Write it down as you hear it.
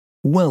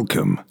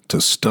Welcome to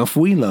Stuff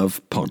We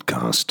Love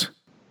Podcast.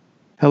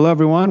 Hello,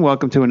 everyone.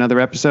 Welcome to another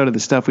episode of the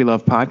Stuff We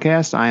Love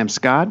Podcast. I am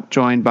Scott,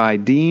 joined by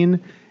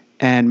Dean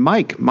and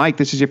Mike. Mike,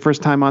 this is your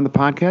first time on the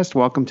podcast.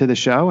 Welcome to the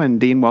show. And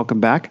Dean, welcome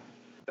back.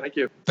 Thank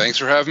you. Thanks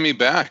for having me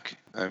back.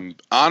 I'm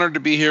honored to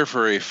be here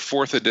for a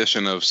fourth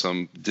edition of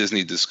some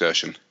Disney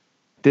discussion.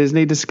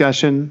 Disney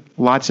discussion,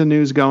 lots of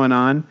news going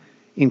on,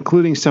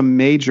 including some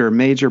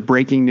major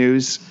breaking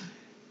news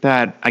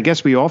that I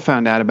guess we all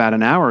found out about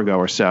an hour ago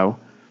or so,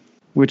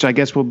 which I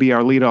guess will be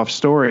our leadoff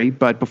story.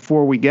 But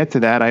before we get to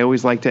that, I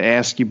always like to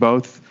ask you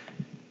both,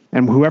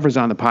 and whoever's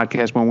on the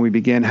podcast when we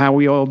begin, how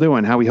we all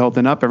doing? How we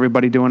holding up?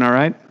 Everybody doing all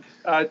right?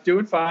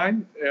 Doing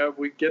fine.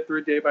 We get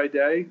through day by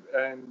day,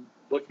 and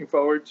looking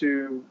forward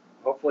to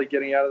hopefully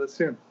getting out of this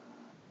soon.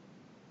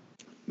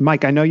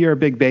 Mike, I know you're a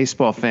big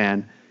baseball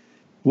fan.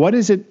 What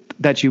is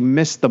it that you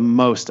miss the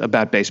most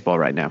about baseball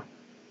right now?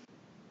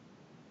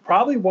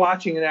 Probably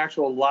watching an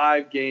actual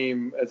live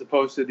game as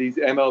opposed to these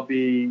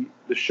MLB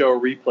The Show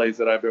replays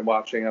that I've been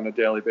watching on a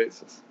daily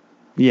basis.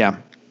 Yeah.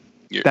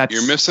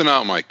 You're missing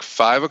out, Mike.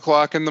 5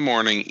 o'clock in the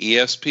morning,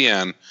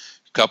 ESPN,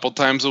 a couple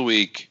times a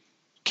week,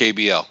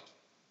 KBL.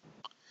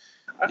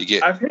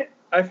 I've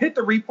hit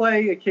the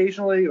replay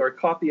occasionally or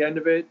caught the end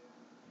of it,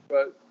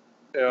 but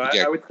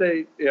I would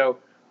say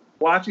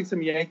watching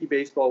some Yankee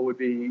baseball would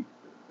be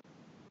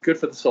good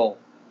for the soul.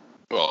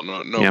 Well,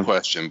 no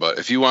question. But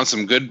if you want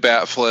some good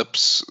bat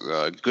flips,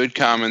 good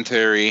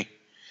commentary,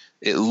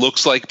 it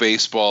looks like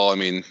baseball. I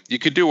mean, you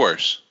could do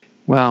worse.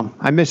 Well,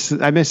 I miss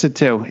it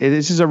too.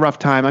 This is a rough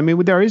time. I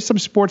mean, there is some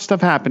sports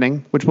stuff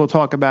happening, which we'll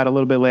talk about a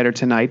little bit later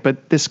tonight.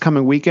 But this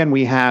coming weekend,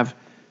 we have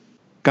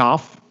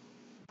golf.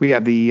 We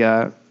have the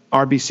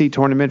RBC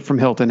tournament from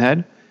Hilton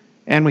Head.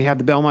 And we have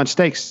the Belmont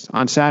Stakes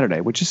on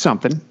Saturday, which is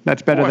something.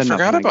 That's better than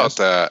nothing. I forgot about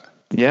that.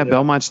 Yeah,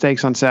 Belmont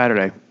Stakes on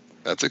Saturday.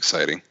 That's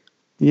exciting.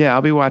 Yeah,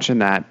 I'll be watching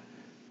that.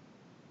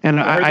 And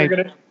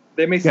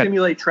they may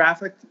simulate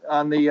traffic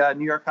on the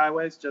New York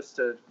highways just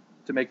to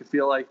make it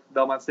feel like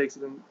Belmont Stakes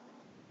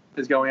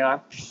is going on.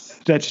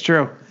 That's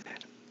true.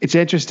 It's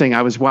interesting.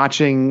 I was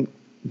watching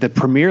the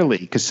Premier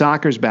League because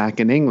soccer's back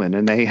in England,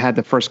 and they had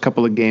the first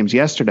couple of games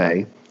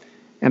yesterday.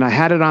 And I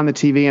had it on the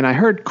TV, and I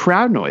heard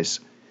crowd noise.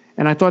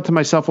 And I thought to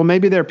myself, well,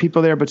 maybe there are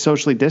people there, but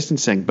socially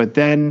distancing. But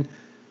then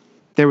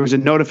there was a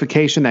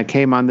notification that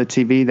came on the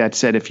TV that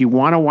said, if you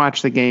want to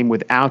watch the game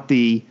without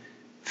the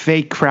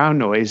fake crowd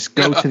noise,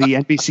 go to the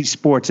NBC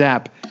Sports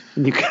app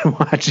and you can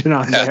watch it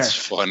on there. That's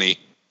funny.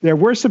 There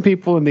were some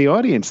people in the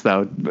audience,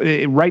 though,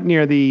 right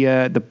near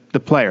the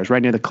players,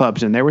 right near the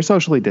clubs, and they were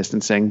socially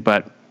distancing.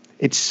 But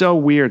it's so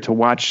weird to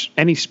watch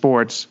any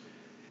sports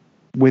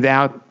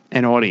without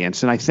an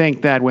audience. And I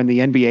think that when the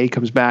NBA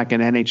comes back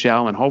and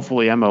NHL and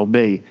hopefully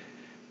MLB,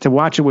 to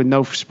watch it with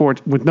no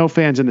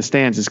fans in the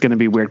stands is going to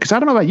be weird. Because I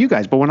don't know about you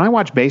guys, but when I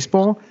watch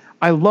baseball,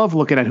 I love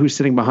looking at who's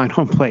sitting behind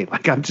home plate.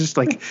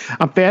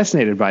 I'm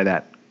fascinated by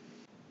that.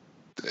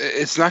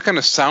 It's not going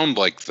to sound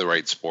like the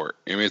right sport.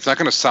 I mean, it's not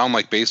going to sound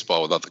like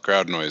baseball without the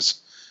crowd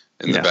noise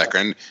in the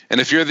background.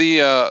 And if you're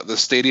the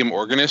stadium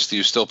organist, do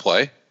you still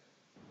play?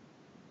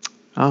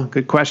 Oh,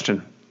 good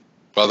question.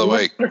 By the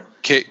way,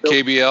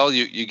 KBL,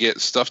 you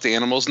get stuffed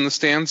animals in the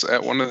stands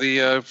at one of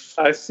the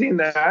I've seen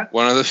that.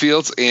 One of the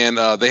fields, and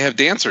they have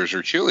dancers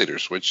or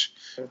cheerleaders, which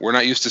we're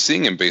not used to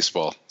seeing in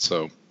baseball.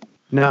 So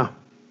no,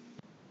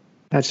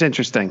 that's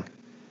interesting.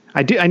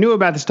 I knew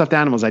about the stuffed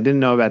animals. I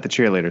didn't know about the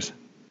cheerleaders.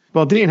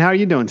 Well, Dean, how are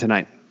you doing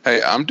tonight?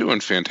 Hey, I'm doing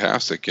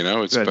fantastic.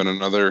 It's been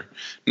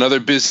another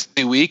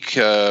busy week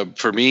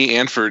for me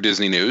and for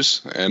Disney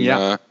News,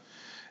 and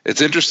it's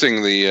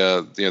interesting.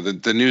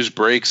 The news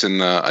breaks,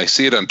 and I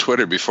see it on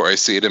Twitter before I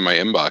see it in my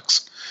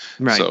inbox.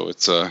 Right. So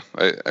it's I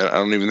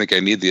don't even think I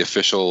need the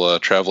official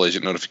travel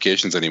agent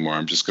notifications anymore.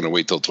 I'm just going to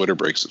wait till Twitter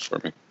breaks it for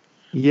me.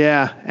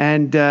 Yeah,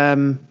 and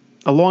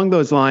along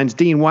those lines,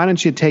 Dean, why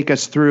don't you take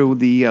us through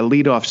the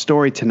leadoff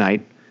story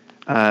tonight?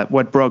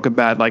 What broke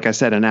about, like I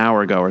said, an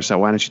hour ago or so.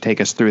 Why don't you take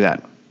us through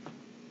that?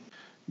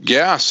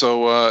 Yeah.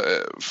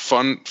 So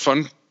fun.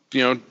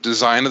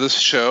 Design of this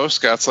show.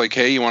 Scott's like,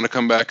 hey, you want to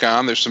come back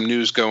on? There's some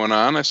news going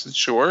on. I said,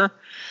 sure.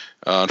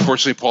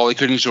 Unfortunately, Paulie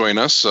couldn't join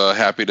us.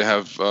 Happy to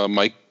have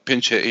Mike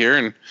pinch hit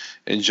here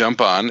and jump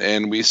on.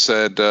 And we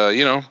said,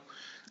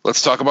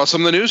 let's talk about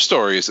some of the news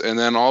stories. And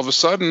then all of a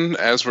sudden,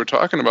 as we're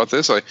talking about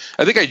this, I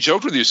think I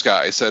joked with you,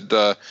 Scott. I said,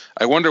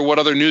 I wonder what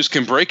other news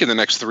can break in the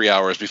next 3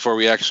 hours before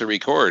we actually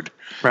record.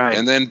 Right.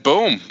 And then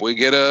boom, we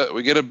get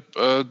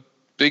a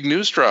big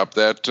news drop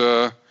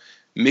that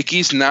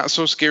Mickey's Not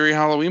So Scary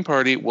Halloween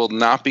Party will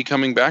not be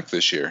coming back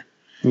this year.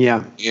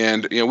 Yeah.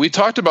 And we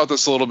talked about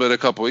this a little bit a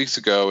couple weeks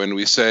ago, and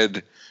we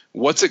said,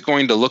 what's it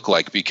going to look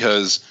like?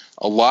 Because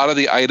a lot of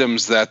the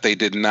items that they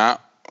did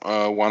not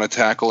want to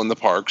tackle in the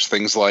parks,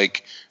 things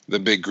like the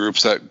big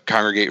groups that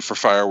congregate for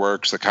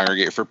fireworks, that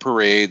congregate for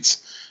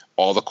parades,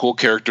 all the cool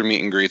character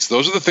meet and greets,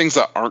 those are the things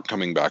that aren't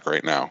coming back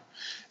right now.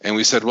 And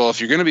we said, well,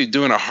 if you're going to be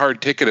doing a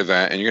hard ticket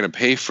event and you're going to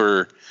pay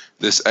for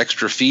this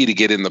extra fee to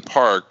get in the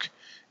park,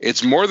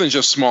 it's more than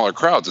just smaller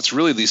crowds. It's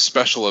really these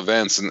special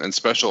events and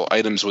special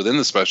items within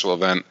the special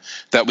event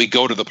that we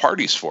go to the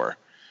parties for.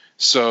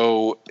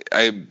 So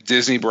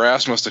Disney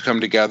brass must have come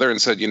together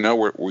and said,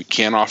 we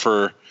can't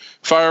offer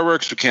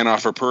fireworks, we can't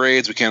offer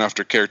parades, we can't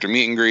offer character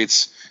meet and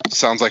greets.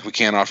 Sounds like we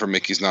can't offer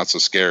Mickey's Not So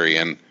Scary.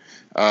 And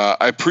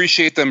I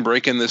appreciate them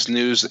breaking this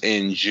news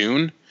in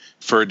June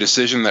for a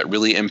decision that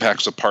really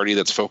impacts a party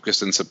that's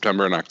focused in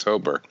September and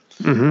October,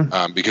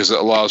 because it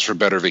allows for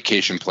better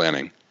vacation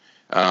planning.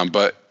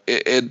 But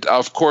it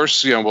of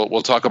course,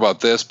 we'll talk about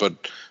this,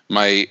 but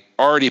my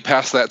already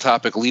past that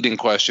topic leading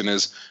question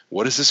is,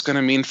 what is this going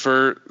to mean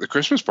for the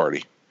Christmas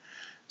party?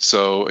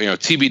 So,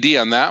 TBD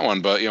on that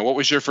one. But, what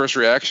was your first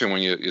reaction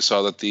when you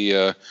saw that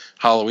the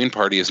Halloween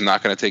party is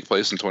not going to take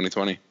place in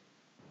 2020?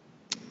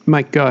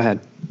 Mike, go ahead.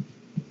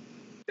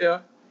 Yeah.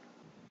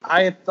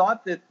 I had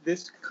thought that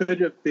this could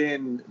have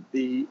been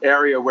the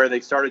area where they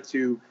started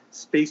to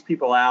space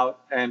people out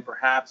and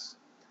perhaps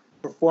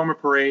perform a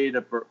parade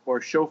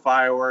or show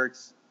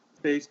fireworks,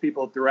 space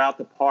people throughout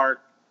the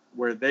park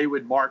where they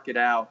would mark it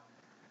out.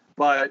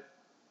 But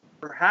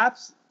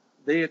perhaps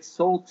they had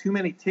sold too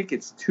many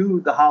tickets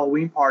to the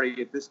Halloween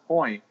party at this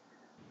point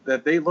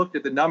that they looked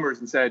at the numbers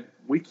and said,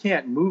 we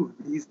can't move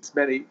this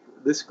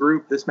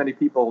many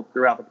people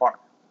throughout the park.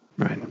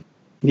 Right.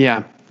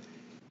 Yeah.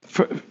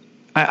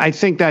 I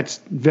think that's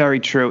very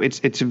true.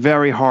 It's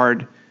very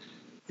hard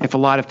if a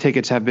lot of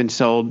tickets have been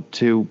sold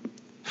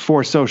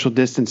for social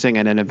distancing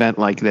at an event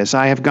like this.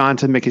 I have gone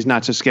to Mickey's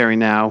Not So Scary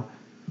now,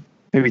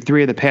 maybe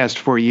 3 of the past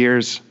 4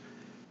 years,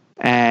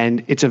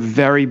 and it's a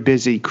very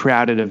busy,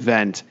 crowded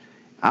event.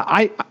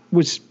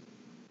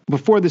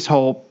 Before this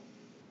whole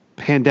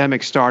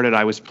pandemic started,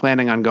 I was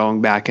planning on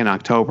going back in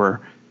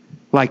October,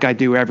 like I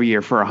do every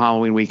year for a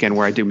Halloween weekend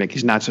where I do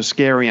Mickey's Not So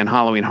Scary and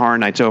Halloween Horror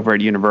Nights over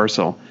at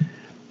Universal.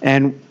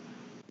 And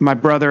my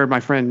brother,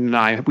 my friend, and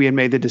I, we had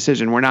made the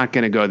decision we're not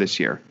going to go this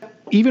year.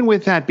 Even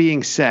with that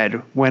being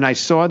said, when I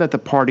saw that the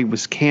party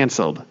was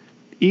canceled,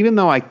 even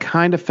though I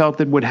kind of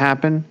felt it would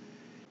happen,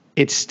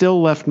 it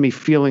still left me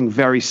feeling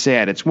very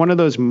sad. It's one of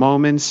those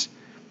moments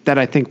that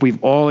I think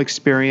we've all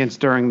experienced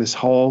during this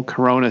whole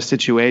corona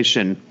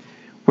situation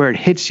where it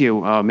hits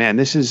you, oh man,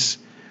 this is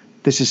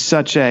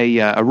such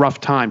a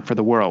rough time for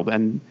the world.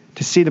 And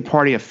to see the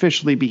party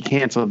officially be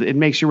canceled, it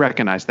makes you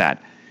recognize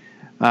that.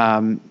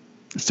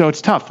 So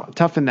it's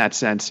tough in that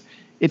sense.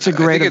 It's a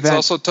great event. It's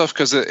also tough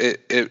because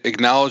it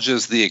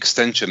acknowledges the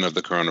extension of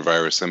the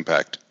coronavirus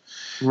impact.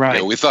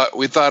 Right. We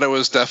thought it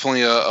was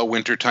definitely a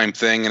wintertime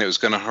thing, and it was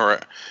going to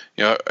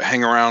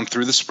hang around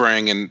through the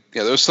spring. And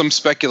there was some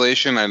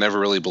speculation. I never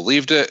really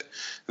believed it,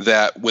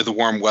 that with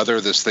warm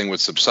weather this thing would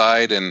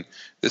subside. And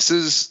this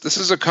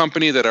is a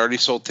company that already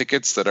sold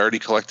tickets, that already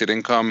collected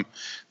income,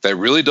 that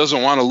really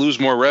doesn't want to lose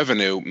more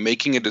revenue,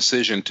 making a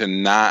decision to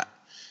not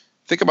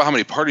think about how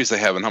many parties they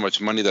have and how much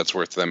money that's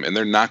worth to them, and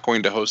they're not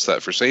going to host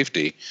that for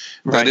safety.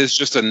 Right. That is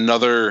just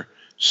another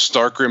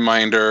stark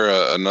reminder,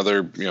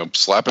 another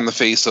slap in the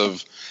face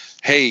of,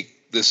 hey,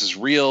 this is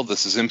real.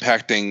 This is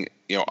impacting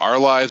our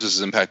lives. This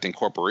is impacting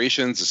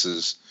corporations. This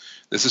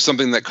is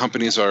something that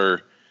companies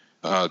are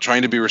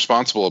trying to be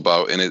responsible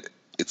about, and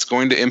it's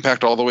going to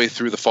impact all the way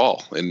through the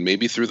fall and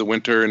maybe through the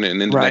winter and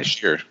into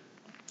next year.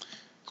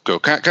 So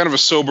kind of a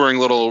sobering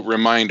little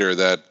reminder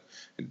that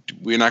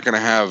we're not going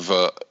to have.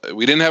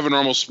 We didn't have a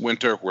normal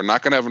winter. We're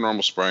not going to have a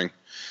normal spring.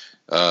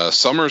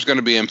 Summer is going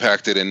to be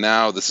impacted, and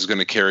now this is going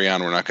to carry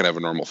on. We're not going to have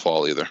a normal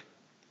fall either.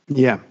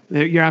 Yeah,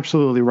 you're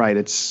absolutely right.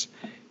 It's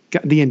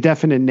the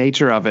indefinite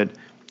nature of it.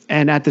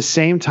 And at the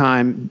same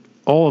time,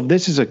 all of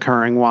this is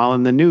occurring while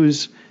in the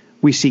news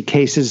we see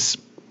cases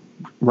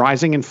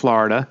rising in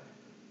Florida.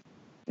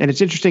 And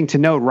it's interesting to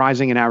note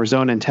rising in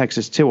Arizona and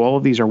Texas, too. All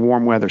of these are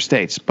warm weather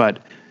states. But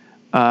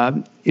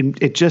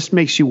it just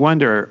makes you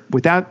wonder,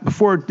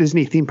 before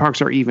Disney theme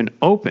parks are even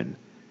open,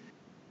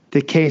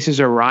 the cases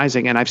are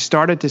rising. And I've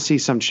started to see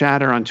some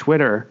chatter on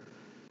Twitter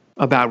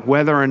about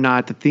whether or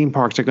not the theme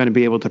parks are going to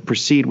be able to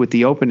proceed with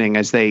the opening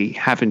as they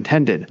have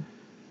intended.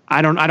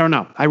 I don't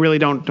know. I really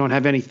don't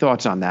have any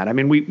thoughts on that. I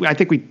mean, I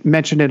think we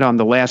mentioned it on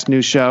the last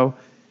news show,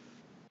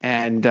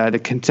 and the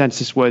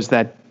consensus was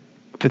that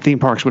the theme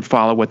parks would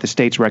follow what the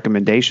state's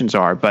recommendations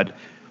are. But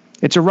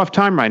it's a rough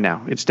time right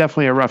now. It's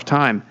definitely a rough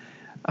time.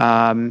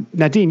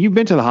 Nadine, you've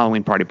been to the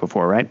Halloween party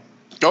before, right?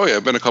 Oh yeah,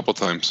 I've been a couple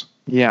times.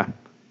 Yeah.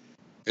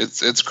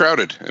 It's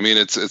crowded. I mean,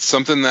 it's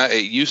something that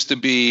it used to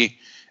be.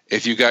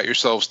 If you got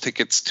yourselves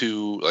tickets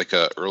to like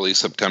a early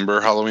September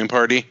Halloween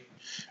party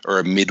or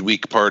a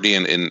midweek party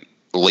in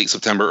late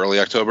September, early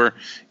October,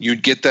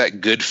 you'd get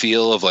that good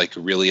feel of like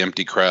really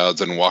empty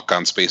crowds and walk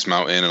on Space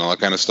Mountain and all that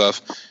kind of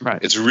stuff. Right.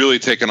 It's really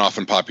taken off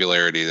in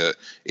popularity. That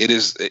it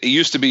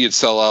used to be you'd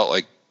sell out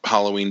like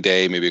Halloween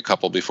Day, maybe a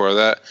couple before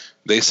that.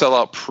 They sell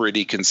out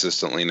pretty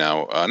consistently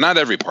now. Not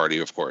every party,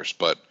 of course,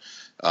 but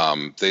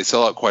they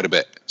sell out quite a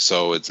bit.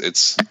 So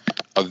it's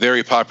a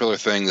very popular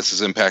thing. This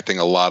is impacting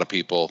a lot of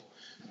people.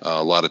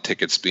 A lot of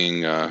tickets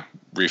being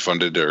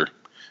refunded, or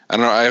I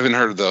don't know. I haven't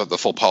heard the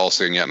full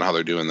policy yet on how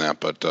they're doing that,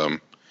 but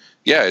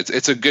yeah,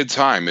 it's a good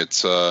time.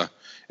 It's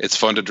It's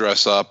fun to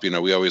dress up.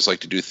 We always like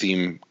to do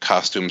theme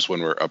costumes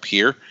when we're up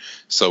here.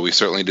 So we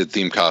certainly did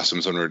theme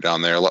costumes when we were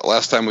down there.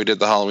 Last time we did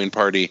the Halloween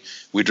party,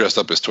 we dressed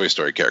up as Toy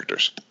Story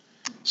characters.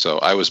 So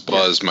I was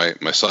Buzz, my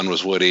son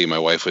was Woody, my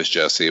wife was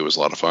Jessie. It was a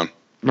lot of fun.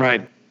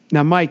 Right.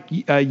 Now, Mike,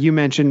 you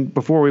mentioned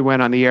before we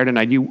went on the air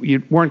tonight,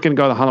 you weren't going to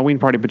go to the Halloween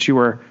party, but you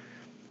were,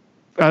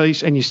 at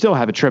least, and you still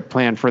have a trip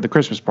planned for the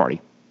Christmas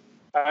party.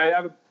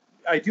 I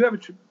do have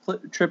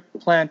a trip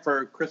planned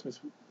for Christmas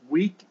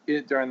week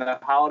during the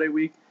holiday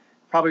week,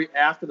 probably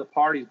after the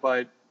parties.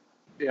 But,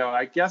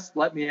 I guess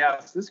let me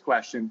ask this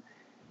question.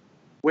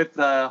 With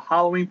the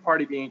Halloween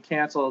party being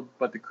canceled,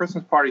 but the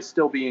Christmas party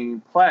still being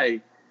in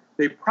play,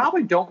 they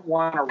probably don't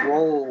want to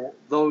roll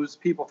those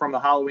people from the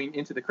Halloween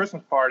into the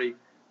Christmas party,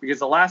 because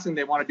the last thing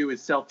they want to do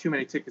is sell too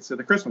many tickets to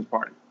the Christmas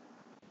party.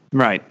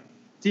 Right.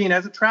 Dean,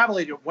 as a travel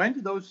agent, when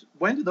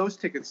do those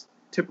tickets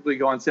typically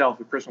go on sale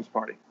for the Christmas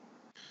party?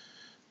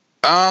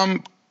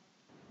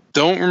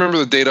 Don't remember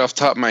the date off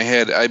the top of my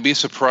head. I'd be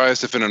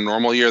surprised if in a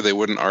normal year they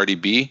wouldn't already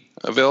be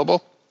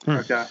available.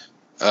 Okay.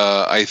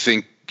 I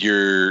think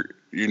you're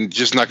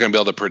just not going to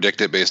be able to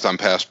predict it based on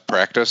past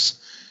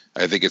practice.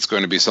 I think it's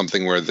going to be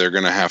something where they're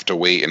going to have to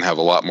wait and have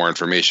a lot more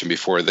information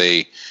before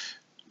they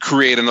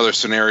create another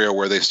scenario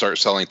where they start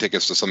selling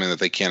tickets to something that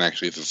they can't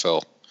actually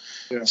fulfill.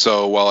 Yeah.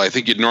 So while I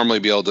think you'd normally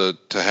be able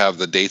to have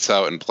the dates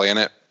out and plan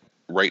it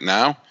right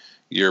now,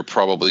 you're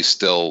probably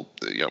still,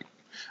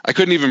 I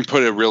couldn't even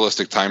put a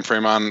realistic time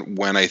frame on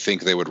when I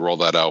think they would roll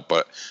that out,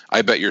 but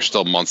I bet you're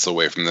still months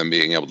away from them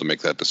being able to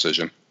make that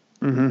decision.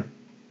 Mm-hmm.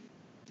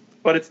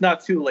 But it's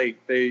not too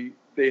late. They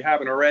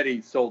haven't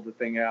already sold the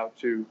thing out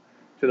to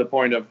the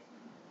point of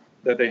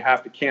that they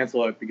have to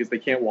cancel it because they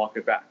can't walk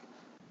it back.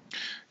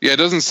 Yeah, it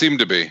doesn't seem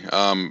to be.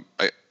 I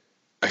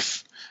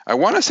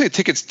want to say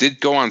tickets did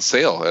go on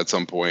sale at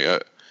some point.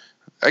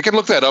 I can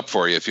look that up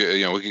for you if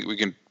we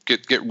can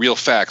get real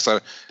facts.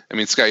 I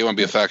mean, Scott, you want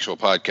to be a factual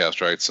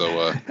podcast, right?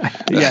 So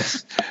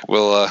yes,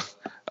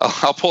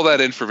 I'll pull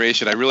that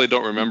information. I really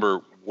don't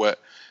remember what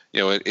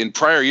in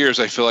prior years.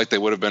 I feel like they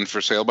would have been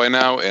for sale by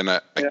now, and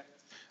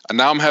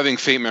now I'm having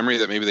faint memory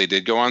that maybe they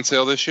did go on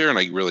sale this year, and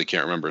I really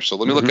can't remember. So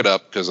let me look it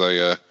up because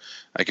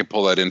I can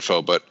pull that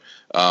info. But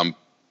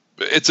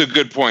it's a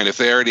good point. If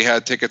they already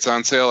had tickets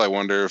on sale, I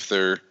wonder if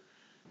they're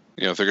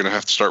going to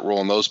have to start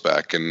rolling those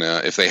back. And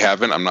if they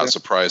haven't, I'm not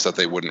surprised that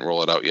they wouldn't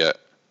roll it out yet.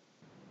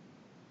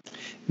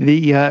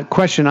 The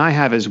question I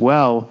have as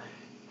well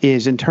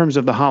is in terms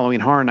of the Halloween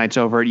Horror Nights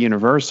over at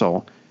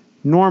Universal.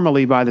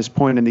 Normally, by this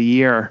point in the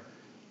year,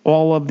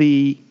 all of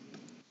the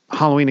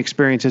Halloween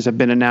experiences have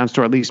been announced,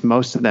 or at least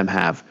most of them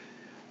have.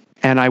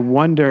 And I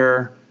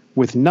wonder,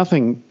 with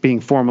nothing being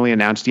formally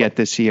announced yet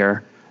this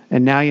year,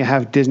 and now you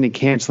have Disney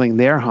canceling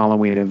their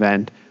Halloween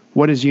event,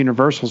 what is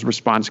Universal's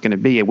response going to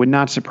be? It would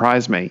not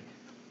surprise me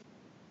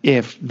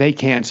if they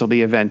cancel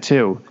the event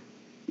too,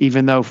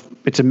 even though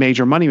it's a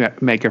major money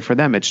maker for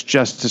them. It's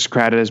just as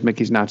crowded as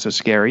Mickey's Not So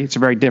Scary. It's a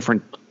very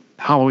different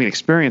Halloween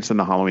experience than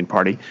the Halloween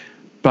party,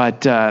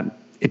 but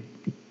it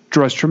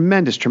draws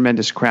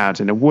tremendous crowds,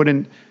 and it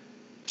wouldn't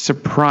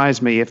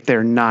surprise me if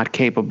they're not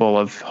capable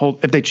of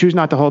if they choose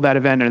not to hold that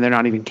event, and they're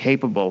not even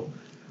capable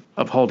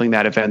of holding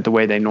that event the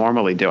way they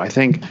normally do. I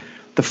think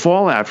the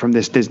fallout from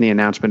this Disney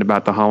announcement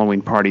about the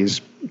Halloween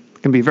parties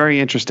can be very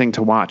interesting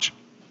to watch.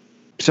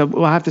 So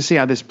we'll have to see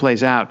how this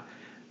plays out.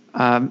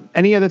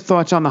 Any other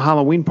thoughts on the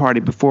Halloween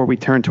party before we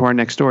turn to our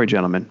next story,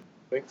 gentlemen?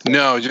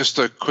 No, just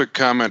a quick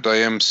comment. I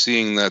am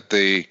seeing that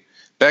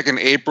back in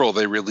April,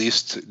 they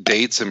released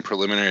dates and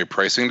preliminary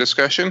pricing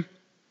discussion.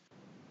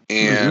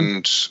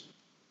 And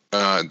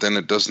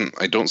then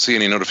I don't see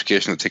any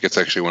notification that tickets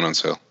actually went on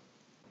sale.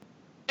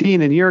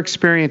 Dean, in your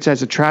experience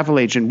as a travel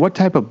agent, what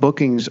type of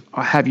bookings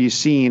have you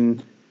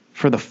seen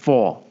for the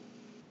fall?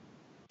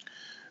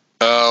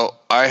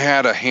 I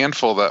had a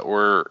handful that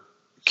were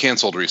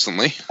canceled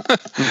recently.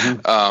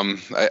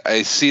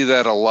 I see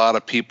that a lot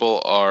of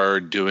people are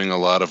doing a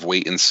lot of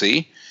wait and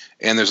see,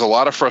 and there's a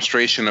lot of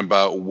frustration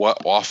about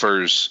what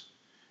offers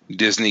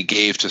Disney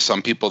gave to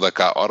some people that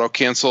got auto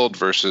canceled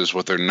versus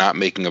what they're not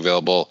making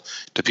available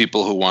to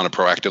people who want to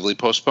proactively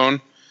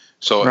postpone.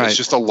 So It's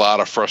just a lot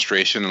of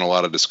frustration and a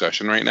lot of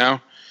discussion right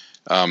now.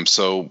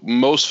 So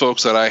most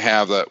folks that I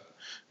have that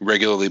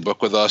regularly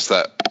book with us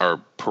that are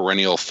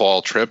perennial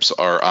fall trips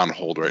are on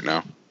hold right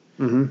now.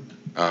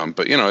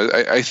 But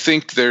I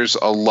think there's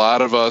a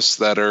lot of us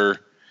that are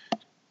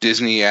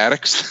Disney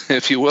addicts,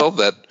 if you will,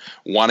 that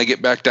want to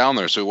get back down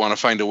there. So we want to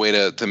find a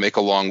way to make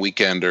a long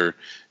weekend or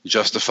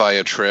justify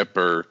a trip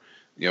or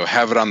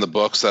have it on the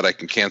books that I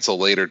can cancel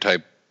later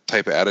type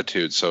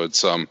attitude. So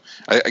it's I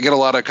get a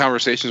lot of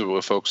conversations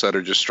with folks that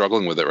are just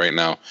struggling with it right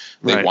now.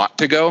 They want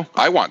to go.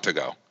 I want to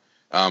go.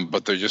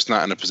 But they're just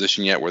not in a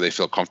position yet where they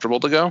feel comfortable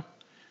to go,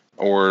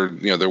 or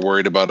they're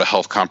worried about a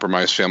health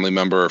compromised family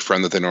member or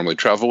friend that they normally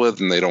travel with,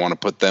 and they don't want to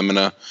put them in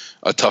a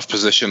tough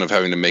position of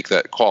having to make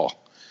that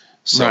call.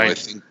 So I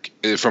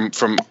think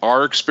from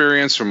our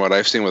experience, from what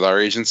I've seen with our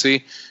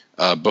agency,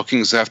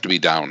 bookings have to be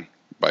down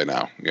by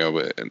now.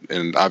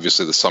 And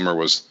obviously the summer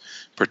was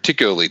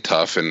particularly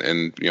tough,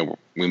 and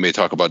we may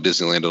talk about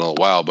Disneyland in a little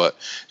while, but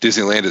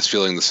Disneyland is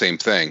feeling the same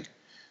thing,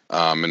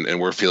 and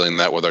we're feeling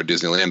that with our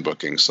Disneyland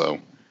bookings. So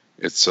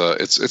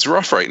it's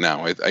rough right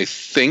now. I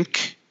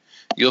think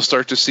you'll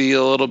start to see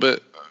a little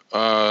bit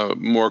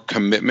more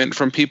commitment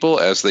from people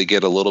as they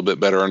get a little bit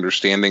better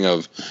understanding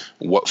of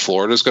what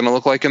Florida is going to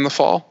look like in the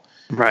fall.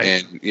 Right.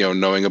 And,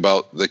 knowing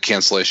about the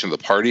cancellation of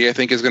the party, I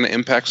think is going to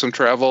impact some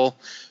travel.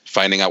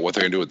 Finding out what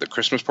they're going to do with the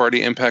Christmas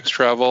party impacts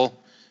travel.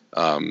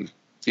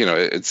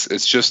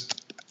 It's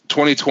just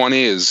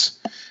 2020 is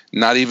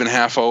not even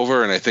half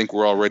over, and I think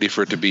we're all ready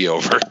for it to be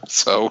over.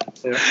 So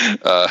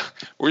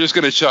we're just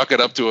going to chalk it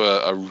up to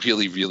a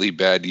really, really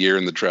bad year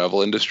in the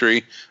travel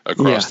industry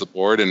across the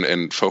board,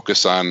 and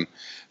focus on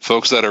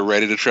folks that are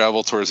ready to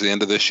travel towards the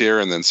end of this year,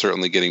 and then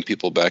certainly getting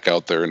people back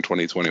out there in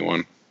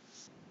 2021.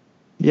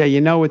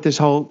 Yeah, with this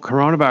whole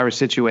coronavirus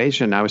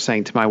situation, I was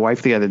saying to my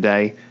wife the other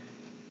day,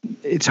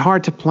 it's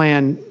hard to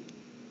plan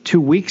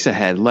 2 weeks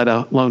ahead, let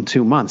alone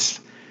 2 months.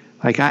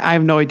 Like, I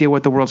have no idea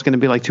what the world's going to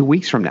be like 2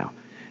 weeks from now.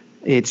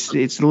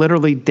 It's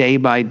literally day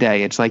by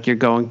day. It's like you're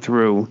going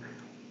through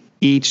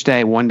each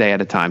day, one day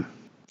at a time.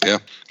 Yeah,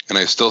 and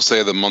I still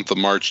say the month of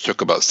March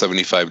took about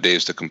 75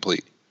 days to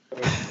complete.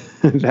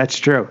 That's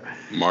true.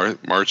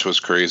 March was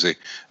crazy.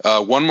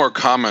 One more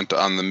comment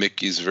on the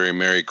Mickey's Very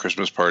Merry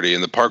Christmas Party.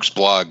 In the Parks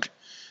blog,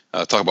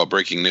 talk about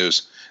breaking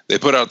news. They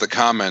put out the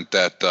comment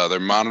that they're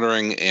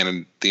monitoring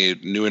and the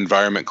new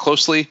environment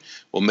closely.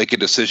 Will make a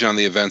decision on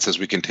the events as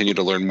we continue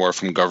to learn more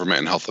from government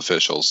and health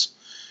officials.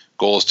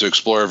 Goal is to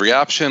explore every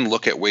option,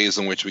 look at ways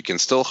in which we can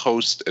still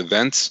host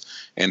events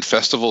and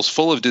festivals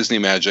full of Disney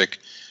magic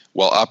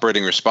while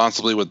operating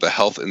responsibly with the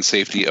health and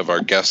safety of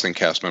our guests and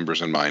cast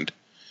members in mind.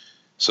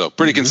 So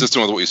pretty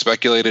consistent with what we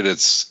speculated.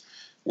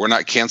 We're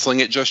not canceling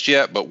it just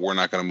yet, but we're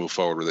not going to move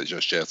forward with it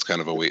just yet. It's kind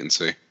of a wait and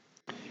see.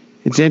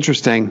 It's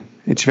interesting.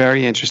 It's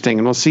very interesting,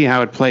 and we'll see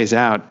how it plays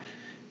out.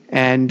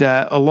 And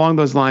along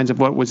those lines of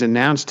what was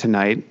announced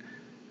tonight,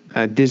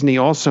 Disney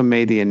also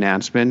made the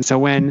announcement. So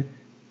when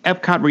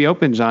Epcot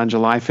reopens on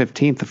July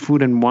 15th, the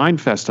Food and Wine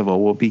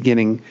Festival will be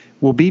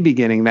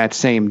beginning that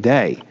same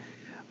day.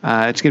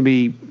 That's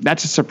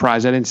a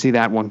surprise. I didn't see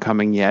that one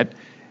coming yet.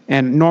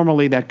 And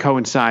normally that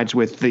coincides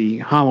with the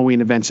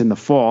Halloween events in the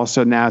fall.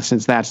 So now,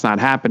 since that's not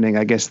happening,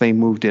 I guess they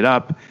moved it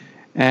up.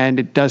 And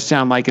it does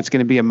sound like it's going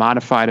to be a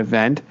modified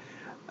event.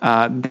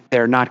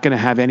 They're not going to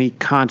have any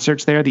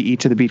concerts there. The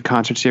Eat to the Beat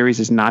concert series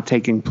is not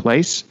taking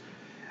place.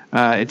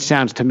 It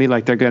sounds to me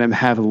like they're going to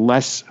have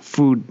less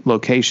food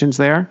locations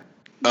there.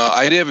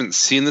 I haven't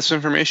seen this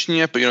information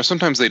yet, but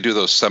sometimes they do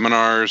those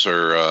seminars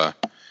or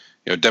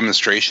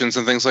demonstrations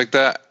and things like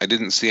that. I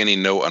didn't see any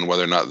note on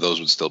whether or not those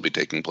would still be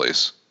taking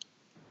place.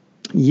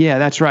 Yeah,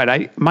 that's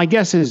right. My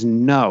guess is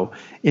no.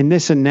 In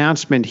this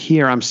announcement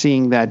here, I'm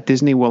seeing that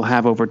Disney will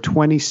have over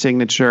 20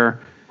 signature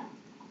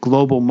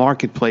global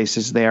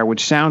marketplaces there,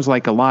 which sounds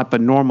like a lot,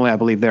 but normally I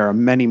believe there are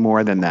many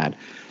more than that.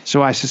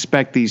 So I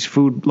suspect these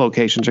food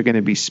locations are going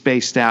to be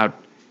spaced out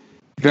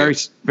very,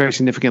 very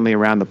significantly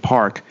around the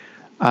park.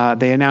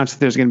 They announced that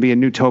there's going to be a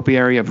new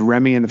topiary of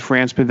Remy in the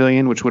France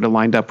Pavilion, which would have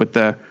lined up with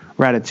the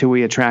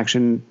Ratatouille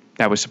attraction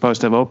that was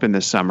supposed to have opened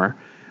this summer.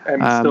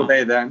 And it's still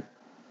May then.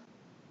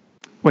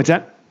 What's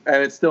that? And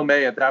it's still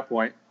May at that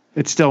point.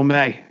 It's still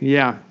May,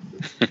 yeah.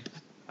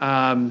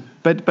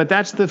 But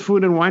that's the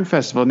Food and Wine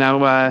Festival.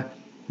 Now,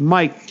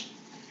 Mike,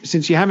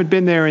 since you haven't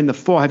been there in the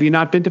fall, have you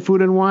not been to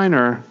Food and Wine?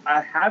 Or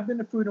I have been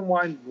to Food and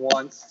Wine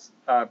once,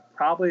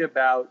 probably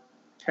about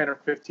 10 or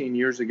 15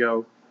 years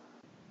ago.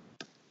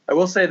 I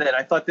will say that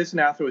I thought this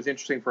announcement was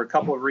interesting for a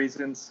couple of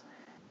reasons.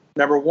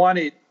 Number one,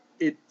 it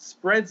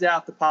spreads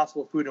out the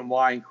possible food and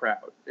wine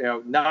crowd.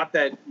 Not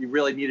that you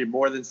really needed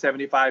more than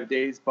 75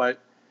 days, but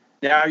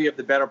now you have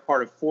the better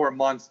part of 4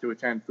 months to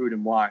attend Food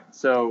and Wine.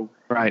 So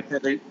right.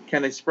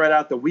 Can they spread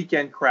out the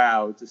weekend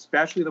crowds,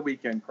 especially the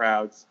weekend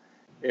crowds,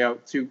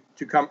 to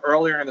come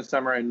earlier in the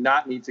summer and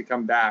not need to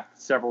come back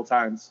several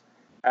times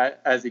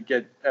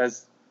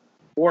as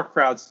more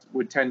crowds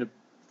would tend to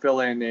fill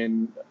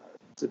in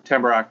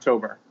September,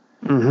 October.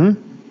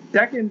 Mm-hmm.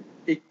 Second,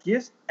 it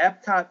gives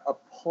Epcot a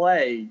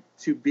play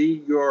to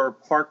be your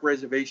park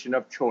reservation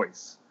of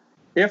choice.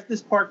 If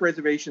this park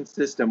reservation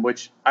system,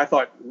 which I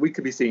thought we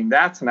could be seeing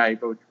that tonight,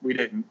 but we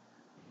didn't,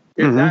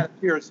 if that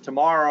appears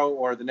tomorrow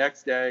or the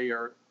next day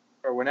or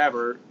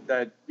whenever,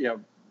 that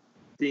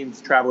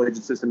Dean's travel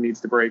agent system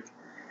needs to break,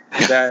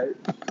 and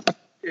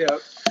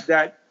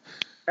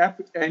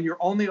you're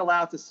only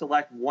allowed to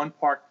select one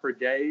park per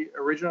day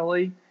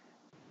originally,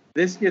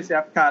 this gives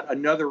Epcot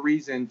another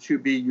reason to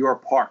be your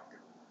park.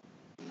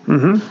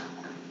 Mm-hmm.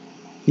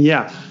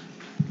 Yeah.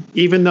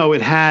 Even though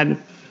it had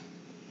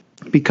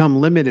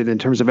become limited in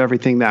terms of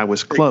everything that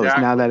was closed,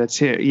 exactly. Now that it's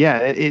here. Yeah,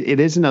 it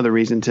is another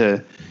reason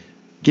to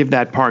give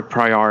that park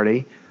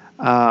priority.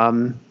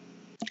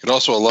 It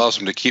also allows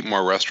them to keep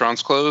more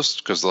restaurants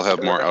closed because they'll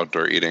have more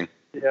outdoor eating.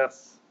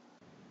 Yes.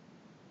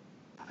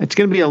 It's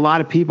going to be a lot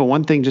of people.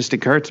 One thing just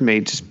occurred to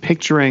me, just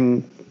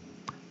picturing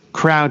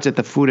crowds at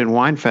the Food and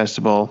Wine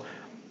Festival.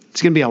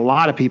 it's going to be a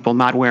lot of people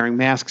not wearing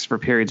masks for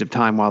periods of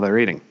time while they're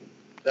eating.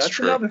 That's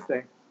another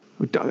thing.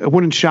 It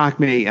wouldn't shock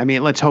me. I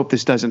mean, let's hope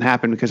this doesn't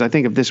happen, because I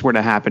think if this were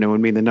to happen, it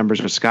would mean the numbers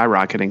are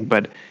skyrocketing.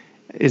 But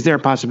is there a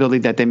possibility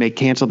that they may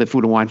cancel the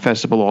Food and Wine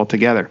Festival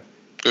altogether?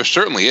 There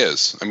certainly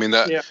is. I mean,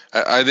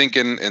 I think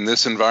in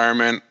this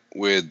environment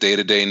with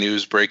day-to-day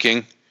news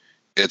breaking,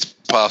 it's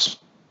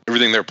possible.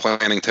 Everything they're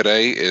planning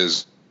today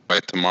is by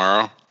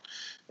tomorrow,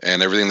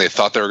 and everything they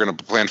thought they were going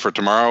to plan for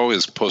tomorrow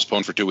is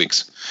postponed for 2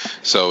 weeks.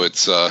 So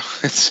it's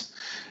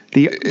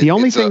the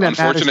only thing that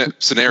unfortunate matters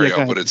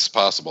scenario, but it's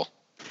possible.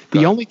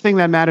 The only thing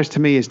that matters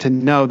to me is to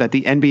know that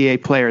the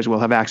NBA players will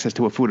have access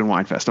to a Food and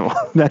Wine Festival.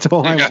 That's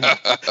all I want.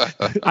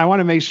 I want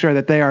to make sure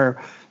that they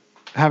are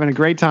having a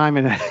great time.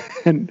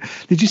 And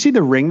did you see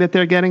the ring that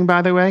they're getting,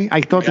 by the way? I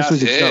thought this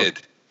was a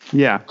joke.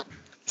 Yeah.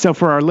 So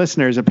for our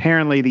listeners,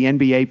 apparently the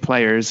NBA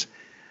players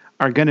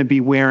are going to be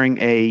wearing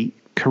a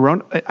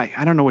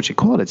I don't know what you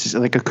call it. It's just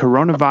like a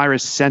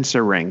coronavirus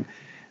sensor ring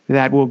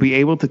that will be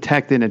able to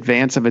detect in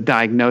advance of a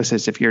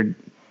diagnosis if you're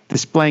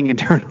displaying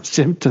internal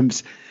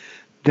symptoms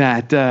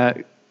that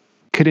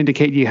could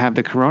indicate you have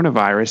the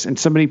coronavirus. And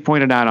somebody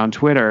pointed out on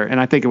Twitter, and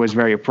I think it was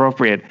very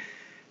appropriate,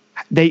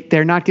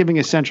 they're not giving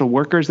essential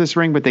workers this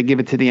ring, but they give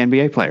it to the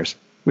NBA players,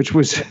 which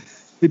was,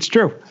 it's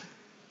true.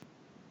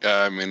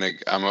 I mean,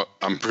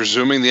 I'm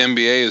presuming the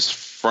NBA is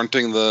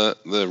fronting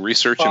the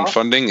research and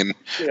funding,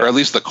 or at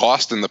least the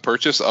cost and the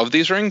purchase of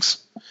these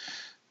rings.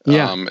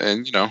 Yeah.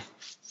 And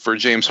for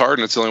James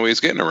Harden, it's the only way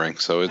he's getting a ring,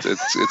 so it's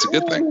a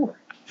good thing.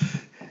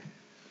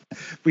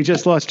 We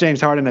just lost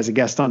James Harden as a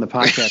guest on the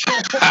podcast.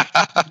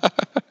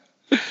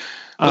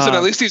 Listen,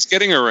 at least he's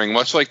getting a ring,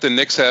 much like the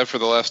Knicks have for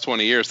the last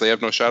 20 years. They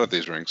have no shot at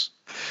these rings.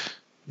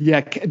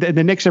 Yeah,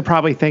 the Knicks are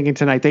probably thinking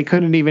tonight they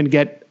couldn't even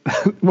get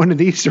one of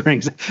these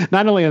rings.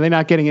 Not only are they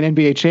not getting an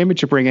NBA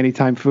championship ring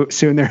anytime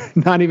soon, they're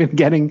not even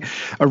getting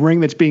a ring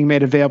that's being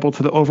made available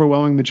to the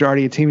overwhelming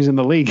majority of teams in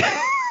the league.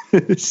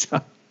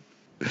 So,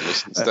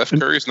 listen, Steph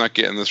Curry's not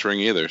getting this ring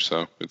either,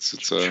 so it's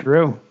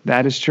true.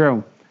 That is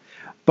true.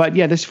 But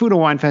yeah, this Food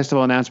and Wine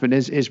Festival announcement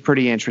is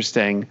pretty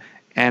interesting,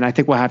 and I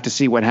think we'll have to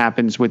see what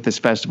happens with this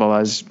festival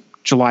as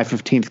July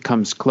 15th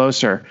comes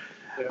closer.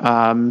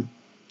 Yeah.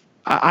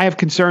 I have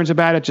concerns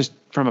about it just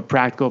from a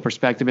practical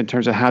perspective in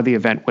terms of how the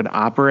event would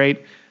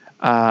operate.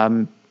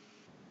 We'll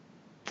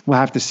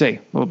have to see.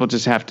 We'll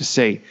just have to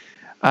see.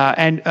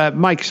 And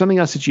Mike, something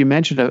else that you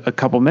mentioned a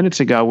couple minutes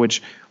ago,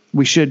 which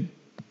we should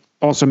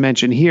also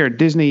mention here,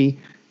 Disney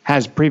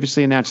has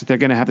previously announced that they're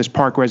going to have this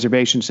park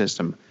reservation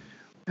system.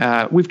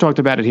 We've talked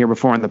about it here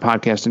before on the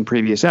podcast in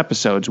previous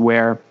episodes,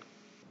 where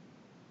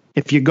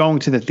if you're going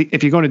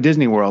to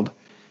Disney World,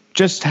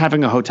 just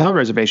having a hotel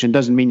reservation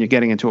doesn't mean you're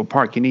getting into a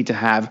park. You need to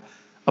have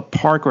a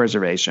park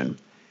reservation.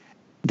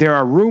 There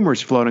are rumors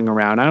floating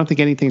around. I don't think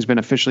anything's been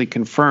officially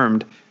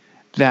confirmed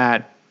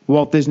that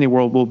Walt Disney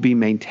World will be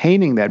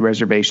maintaining that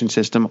reservation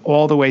system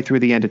all the way through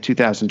the end of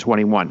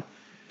 2021.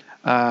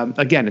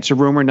 Again, it's a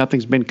rumor.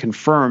 Nothing's been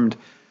confirmed.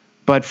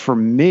 But for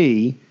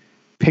me,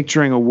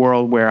 picturing a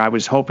world where I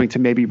was hoping to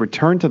maybe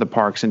return to the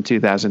parks in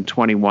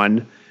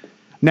 2021,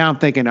 now I'm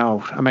thinking,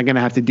 am I going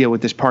to have to deal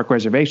with this park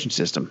reservation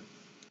system?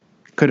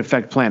 Could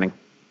affect planning.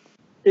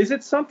 Is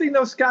it something,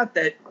 though, Scott,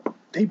 that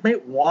they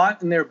might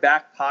want in their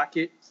back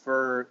pocket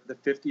for the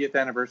 50th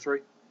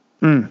anniversary?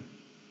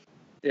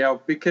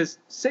 Because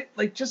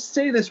just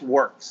say this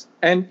works,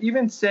 and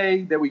even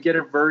say that we get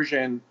a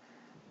version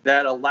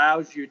that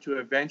allows you to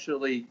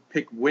eventually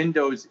pick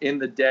windows in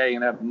the day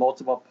and have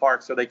multiple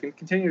parks, so they can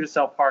continue to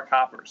sell park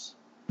hoppers.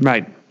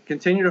 Right.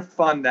 Continue to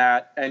fund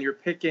that, and you're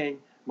picking,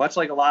 much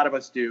like a lot of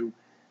us do,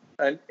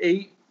 an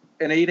 8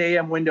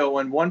 a.m. window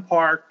in one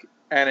park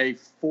and a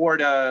 4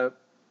 to,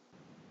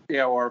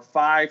 or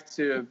 5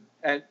 to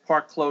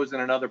park close in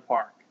another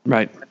park.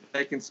 Right.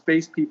 They can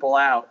space people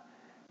out.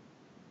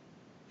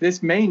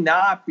 This may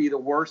not be the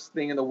worst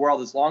thing in the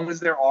world as long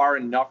as there are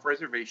enough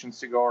reservations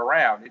to go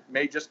around. It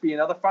may just be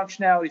another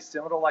functionality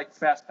similar to like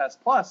FastPass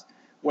Plus,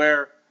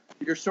 where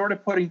you're sort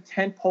of putting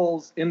tent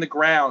poles in the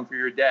ground for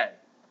your day,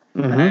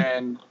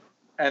 and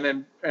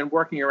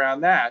working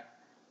around that.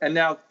 And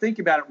now think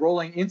about it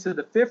rolling into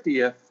the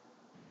 50th.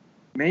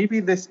 Maybe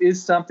this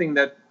is something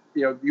that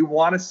you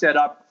want to set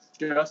up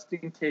just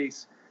in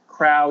case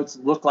crowds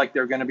look like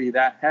they're going to be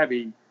that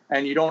heavy,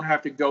 and you don't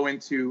have to go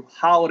into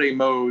holiday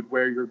mode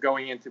where you're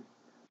going into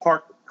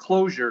park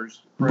closures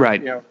for,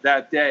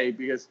 that day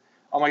because,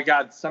 oh my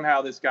God,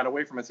 somehow this got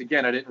away from us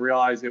again. I didn't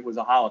realize it was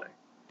a holiday.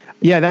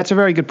 Yeah, that's a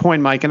very good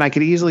point, Mike. And I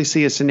could easily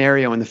see a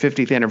scenario in the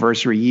 50th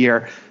anniversary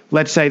year.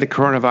 Let's say the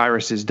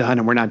coronavirus is done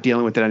and we're not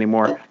dealing with it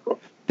anymore.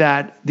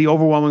 That the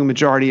overwhelming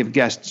majority of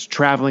guests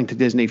traveling to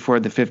Disney for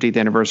the 50th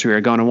anniversary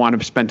are going to want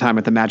to spend time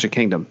at the Magic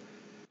Kingdom,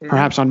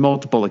 perhaps on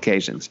multiple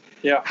occasions.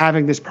 Yeah.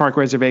 Having this park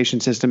reservation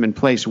system in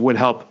place would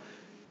help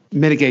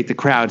mitigate the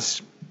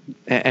crowds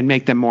and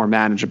make them more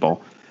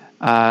manageable.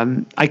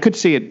 I could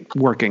see it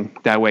working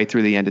that way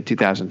through the end of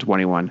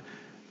 2021.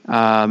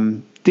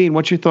 Dean,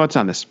 what's your thoughts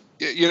on this?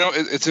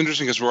 It's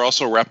interesting because we're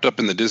also wrapped up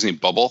in the Disney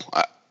bubble.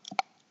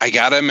 I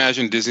got to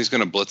imagine Disney's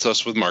going to blitz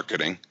us with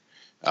marketing.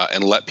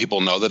 and let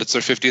people know that it's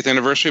their 50th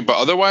anniversary. But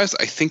otherwise,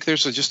 I think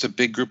there's just a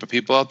big group of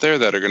people out there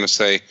that are going to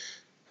say,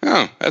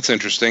 oh, that's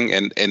interesting,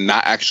 and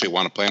not actually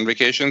want to plan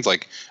vacations.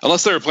 Like,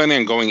 unless they were planning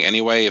on going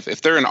anyway,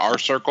 if they're in our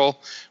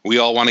circle, we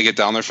all want to get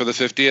down there for the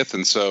 50th.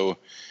 And so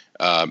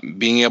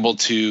being able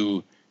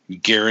to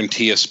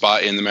guarantee a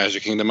spot in the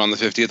Magic Kingdom on the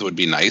 50th would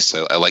be nice.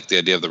 I like the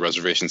idea of the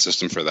reservation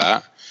system for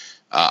that.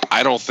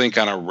 I don't think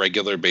on a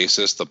regular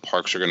basis the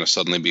parks are going to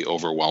suddenly be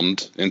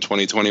overwhelmed in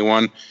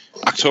 2021.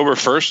 October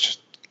 1st,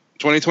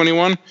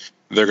 2021,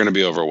 they're going to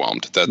be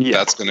overwhelmed.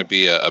 That's going to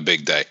be a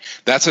big day.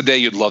 That's a day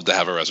you'd love to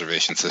have a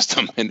reservation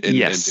system and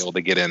be able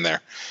to get in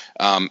there.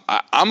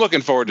 I'm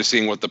looking forward to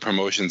seeing what the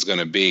promotion's going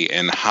to be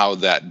and how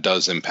that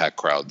does impact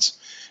crowds.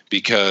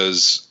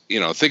 Because,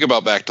 think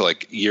about back to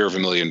like Year of a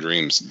Million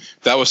Dreams.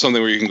 That was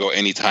something where you can go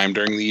anytime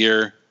during the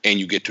year and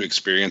you get to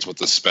experience what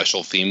the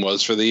special theme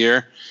was for the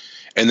year.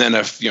 And then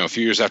a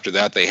few years after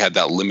that, they had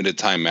that limited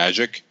time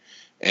magic.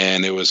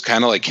 And it was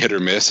kind of like hit or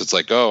miss. It's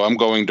like, oh, I'm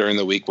going during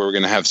the week where we're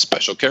going to have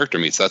special character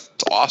meets. That's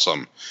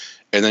awesome.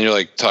 And then you're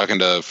like talking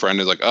to a friend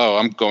who's like, oh,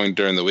 I'm going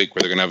during the week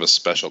where they're going to have a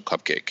special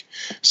cupcake.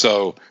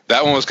 So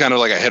that one was kind of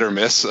like a hit or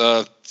miss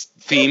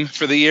theme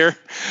for the year.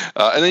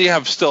 And then you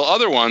have still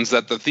other ones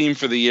that the theme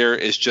for the year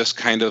is just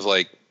kind of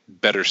like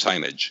better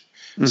signage.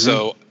 Mm-hmm.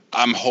 So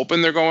I'm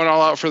hoping they're going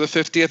all out for the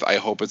 50th. I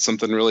hope it's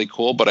something really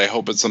cool, but I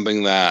hope it's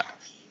something that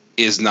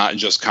is not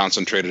just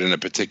concentrated in a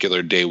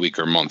particular day, week,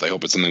 or month. I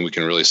hope it's something we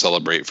can really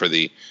celebrate for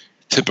the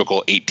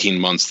typical 18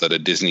 months that a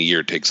Disney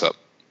year takes up.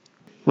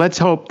 Let's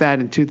hope that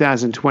in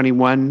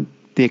 2021,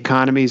 the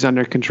economy is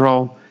under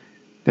control,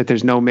 that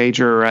there's no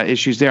major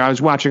issues there. I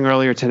was watching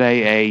earlier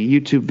today a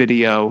YouTube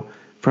video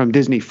from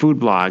Disney Food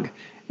Blog,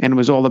 and it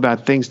was all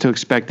about things to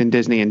expect in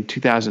Disney in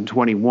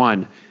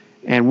 2021.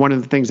 And one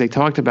of the things they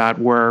talked about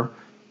were,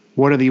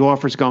 what are the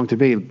offers going to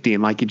be,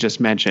 Dean, like you just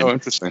mentioned. Oh,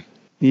 interesting.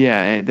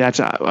 Yeah, that's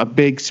a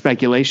big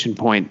speculation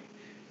point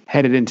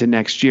headed into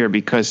next year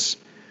because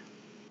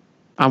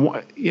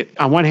on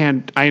one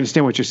hand, I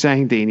understand what you're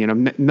saying,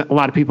 Dean. A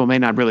lot of people may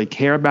not really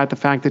care about the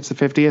fact it's the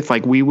 50th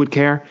like we would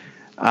care.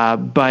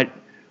 But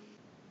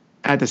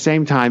at the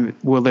same time,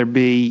 will there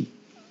be,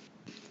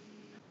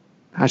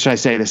 how should I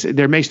say this?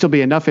 There may still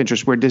be enough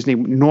interest where Disney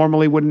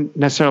normally wouldn't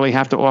necessarily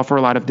have to offer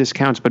a lot of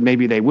discounts, but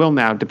maybe they will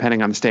now,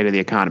 depending on the state of the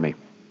economy.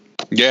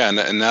 Yeah,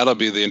 and that'll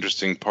be the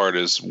interesting part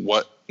is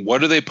what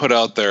do they put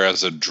out there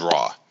as a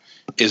draw?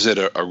 Is it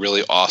a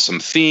really awesome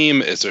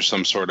theme? Is there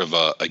some sort of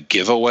a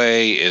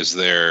giveaway? Is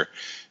there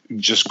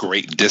just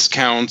great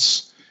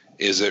discounts?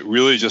 Is it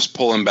really just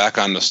pulling back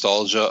on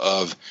nostalgia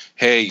of,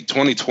 hey,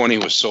 2020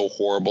 was so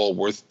horrible.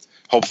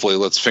 Hopefully,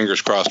 let's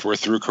fingers crossed, we're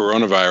through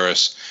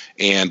coronavirus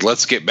and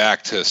let's get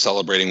back to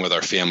celebrating with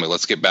our family.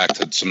 Let's get back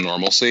to some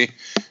normalcy.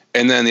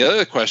 And then the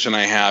other question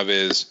I have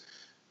is,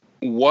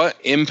 what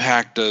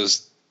impact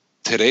does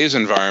today's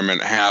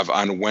environment have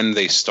on when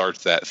they start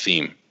that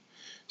theme?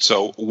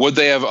 So would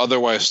they have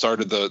otherwise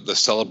started the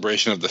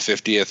celebration of the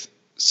 50th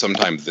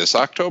sometime this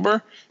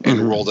October and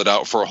rolled it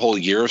out for a whole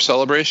year of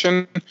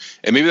celebration?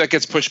 And maybe that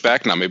gets pushed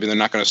back now. Maybe they're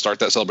not going to start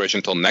that celebration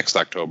until next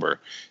October.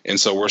 And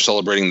so we're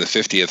celebrating the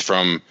 50th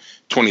from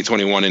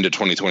 2021 into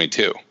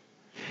 2022.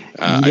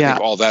 I think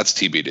all that's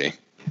TBD.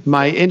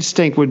 My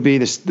instinct would be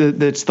it's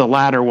the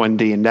latter one,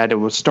 Dean, that it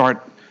will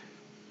start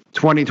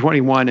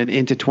 2021 and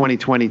into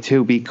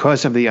 2022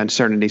 because of the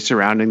uncertainty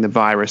surrounding the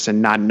virus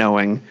and not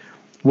knowing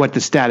what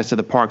the status of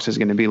the parks is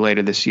going to be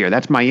later this year.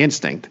 That's my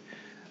instinct.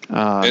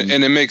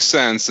 And it makes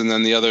sense. And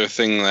then the other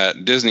thing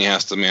that Disney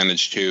has to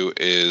manage too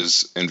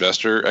is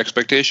investor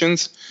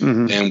expectations.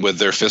 Mm-hmm. And with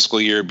their fiscal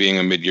year being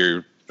a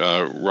mid-year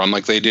run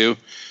like they do,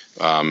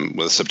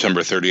 with a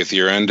September 30th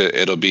year end,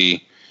 it'll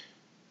be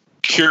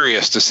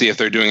curious to see if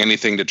they're doing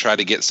anything to try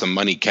to get some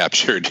money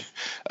captured.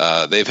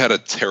 They've had a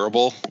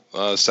terrible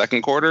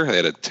second quarter. They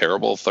had a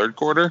terrible third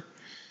quarter.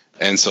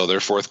 And so their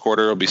fourth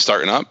quarter will be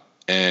starting up.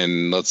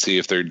 And let's see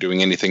if they're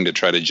doing anything to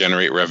try to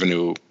generate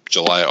revenue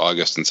July,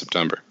 August, and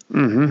September.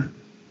 Mm-hmm.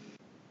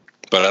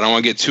 But I don't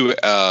want to get too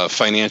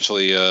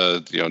financially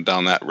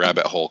down that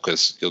rabbit hole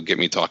because you'll get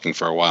me talking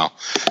for a while.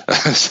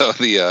 So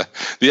the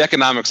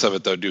economics of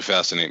it, though, do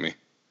fascinate me.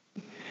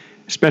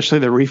 Especially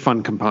the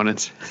refund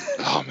components.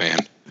 Oh, man.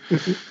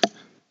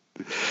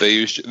 They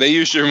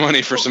used your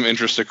money for some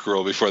interest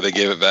accrual before they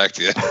gave it back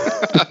to you.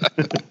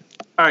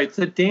 All right,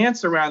 to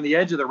dance around the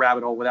edge of the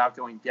rabbit hole without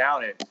going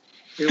down it,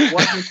 it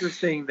was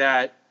interesting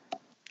that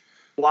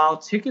while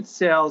ticket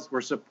sales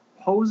were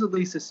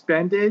supposedly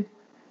suspended,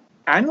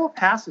 annual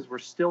passes were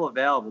still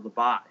available to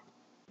buy.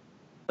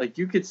 Like,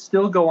 you could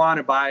still go on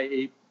and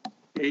buy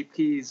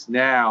APs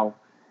now,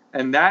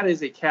 and that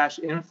is a cash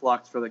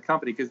influx for the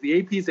company because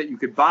the APs that you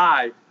could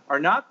buy are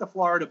not the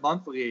Florida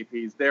monthly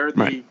APs. They're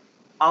the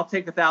I'll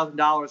take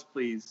 $1,000,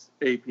 please,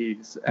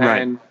 APs.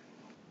 And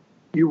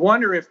you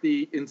wonder if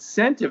the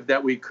incentive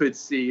that we could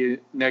see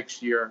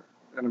next year,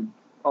 and I'm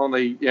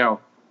only,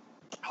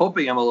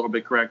 hoping I'm a little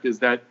bit correct, is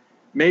that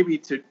maybe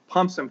to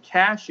pump some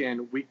cash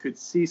in, we could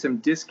see some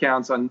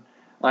discounts on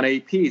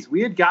APs.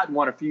 We had gotten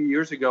one a few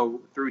years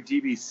ago through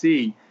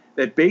DVC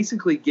that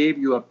basically gave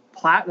you a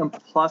Platinum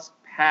Plus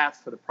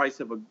pass for the price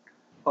of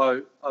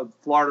a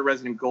Florida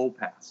resident gold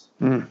pass.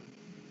 Mm.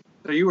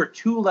 So you were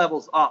 2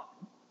 levels up,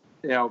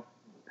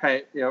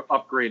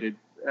 upgraded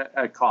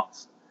at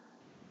cost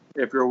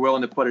if you're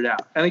willing to put it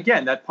out. And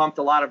again, that pumped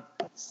a lot of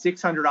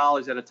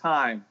 $600 at a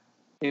time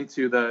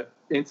into the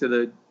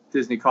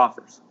Disney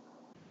coffers.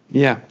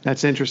 Yeah,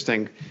 that's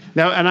interesting.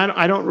 Now, and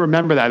I don't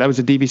remember that. That was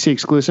a DVC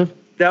exclusive?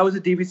 That was a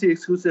DVC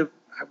exclusive.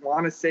 I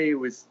want to say it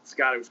was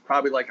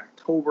probably like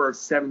October of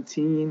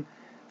 17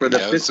 for the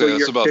fiscal year.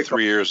 That's about kickoff.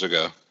 3 years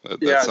ago.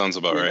 That sounds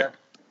about right.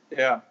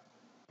 Yeah.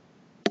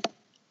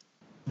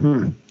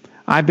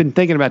 I've been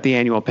thinking about the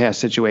annual pass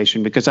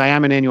situation because I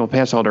am an annual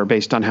pass holder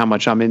based on how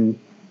much I'm in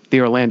the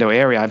Orlando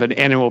area. I have an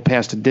annual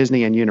pass to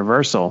Disney and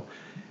Universal,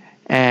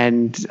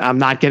 and I'm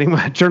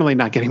certainly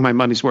not getting my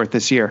money's worth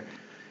this year.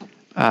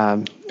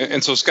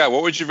 And so, Scott,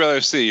 what would you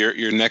rather see?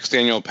 Your next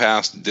annual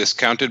pass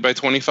discounted by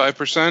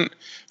 25%,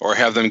 or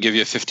have them give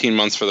you 15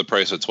 months for the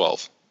price of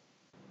 12?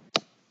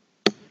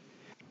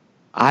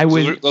 I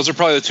would. Those are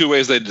probably the two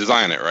ways they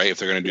design it, right? If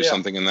they're going to do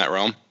something in that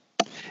realm.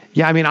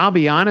 Yeah, I mean, I'll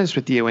be honest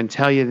with you and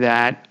tell you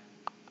that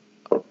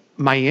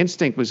my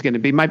instinct was going to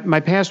be my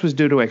pass was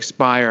due to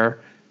expire,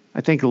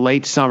 I think,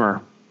 late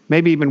summer,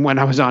 maybe even when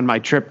I was on my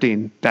trip,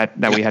 Dean, that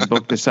we had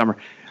booked this summer.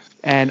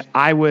 And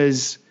I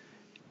was,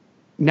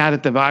 now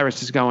that the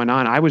virus is going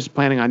on, I was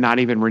planning on not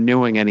even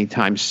renewing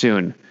anytime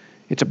soon.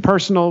 It's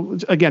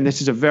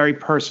this is a very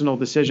personal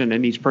decision,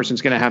 and each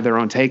person's going to have their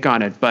own take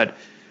on it. But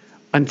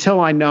until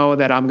I know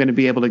that I'm going to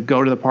be able to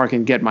go to the park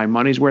and get my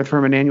money's worth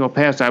from an annual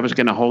pass, I was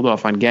going to hold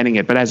off on getting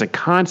it. But as a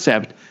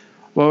concept,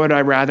 what would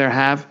I rather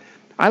have?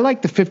 I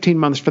like the 15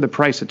 months for the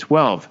price of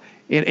 12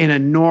 in a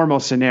normal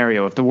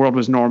scenario. If the world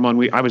was normal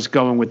and I was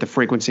going with the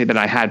frequency that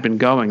I had been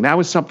going, that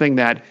was something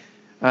that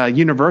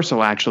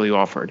Universal actually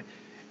offered.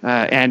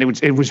 And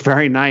it was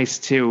very nice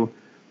to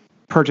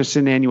purchase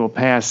an annual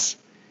pass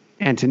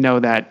and to know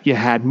that you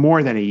had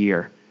more than a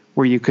year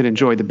where you could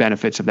enjoy the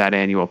benefits of that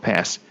annual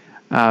pass.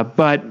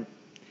 But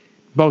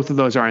both of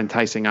those are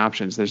enticing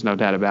options. There's no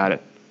doubt about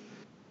it.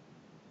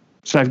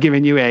 So I've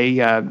given you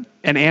an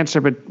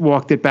answer, but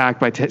walked it back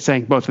by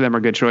saying both of them are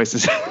good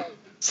choices.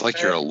 It's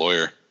like you're a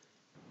lawyer.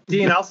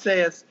 Dean, I'll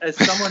say as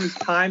someone who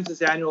times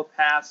his annual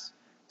pass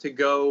to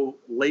go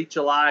late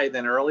July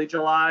than early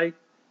July,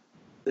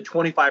 the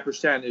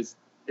 25% is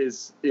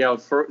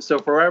so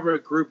for whatever a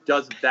group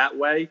does it that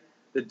way,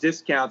 the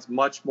discount's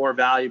much more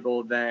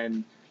valuable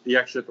than the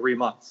extra 3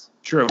 months.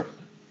 True.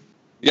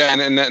 Yeah,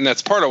 and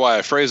that's part of why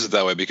I phrase it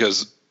that way,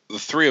 because the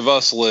three of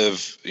us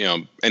live,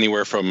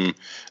 anywhere from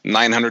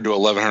 900 to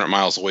 1,100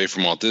 miles away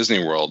from Walt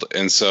Disney World,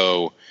 and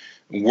so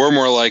we're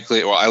more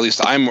likely, or at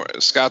least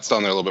Scott's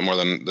down there a little bit more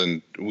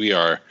than we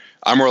are.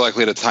 I'm more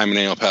likely to time an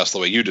annual pass the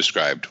way you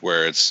described,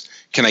 where it's,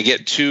 can I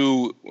get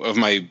 2 of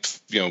my,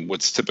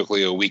 what's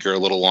typically a week or a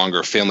little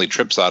longer family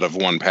trips out of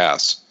one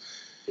pass?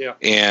 Yeah.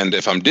 And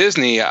if I'm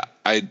Disney,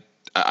 I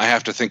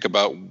have to think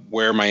about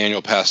where my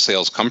annual pass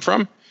sales come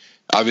from.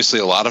 Obviously,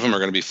 a lot of them are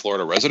going to be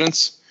Florida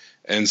residents.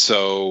 And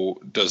so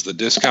does the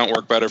discount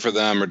work better for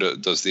them, or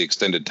does the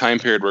extended time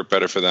period work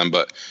better for them?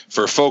 But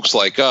for folks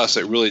like us,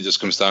 it really just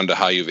comes down to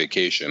how you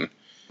vacation.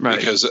 Right.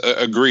 Because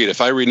agreed,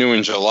 if I renew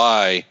in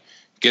July,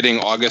 getting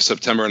August,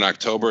 September, and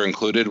October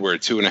included, where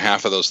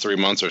 2.5 of those 3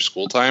 months are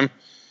school time,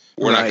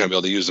 we're not going to be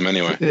able to use them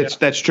anyway.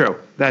 That's true.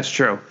 That's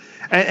true.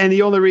 And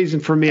the only reason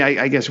for me,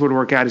 I guess, would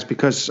work out is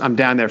because I'm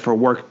down there for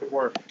work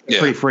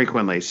pretty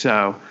frequently.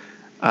 So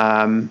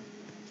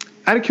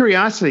out of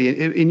curiosity,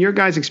 in your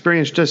guys'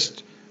 experience,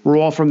 we're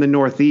all from the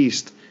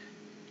Northeast.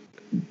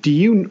 Do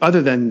you,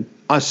 other than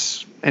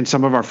us and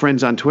some of our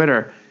friends on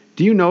Twitter,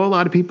 do you know a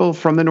lot of people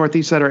from the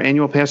Northeast that are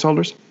annual pass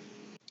holders?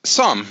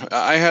 Some.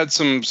 I had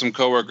some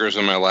coworkers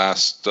in my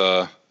last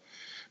job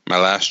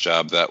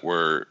that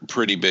were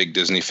pretty big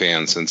Disney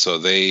fans, and so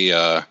they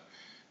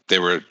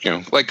were,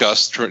 like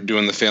us,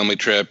 doing the family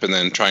trip and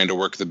then trying to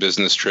work the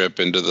business trip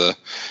into the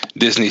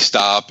Disney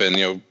stop,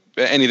 and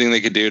anything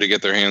they could do to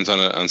get their hands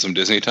on some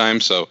Disney time.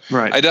 So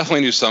right. I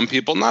definitely knew some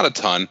people, not a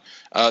ton.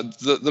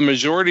 The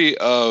majority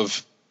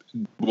of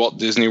Walt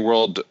Disney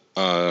World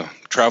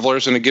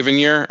travelers in a given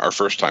year are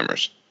first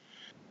timers.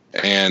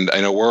 And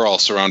I know we're all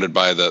surrounded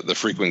by the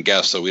frequent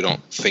guests, so we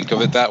don't think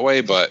of it that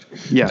way. But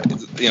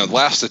the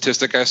last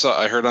statistic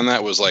I heard on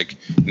that was like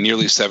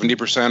nearly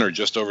 70% or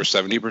just over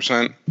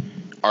 70%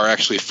 are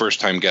actually first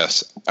time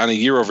guests on a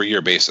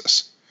year-over-year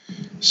basis.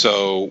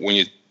 So when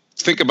you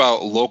think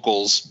about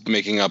locals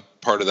making up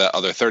part of that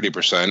other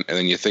 30%, and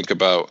then you think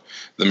about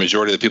the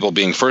majority of the people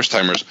being first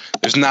timers,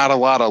 there's not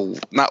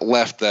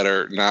left that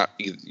are not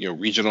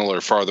regional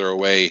or farther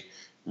away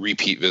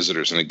repeat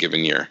visitors in a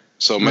given year.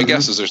 So my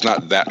guess is there's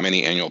not that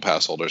many annual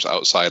pass holders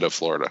outside of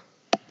Florida.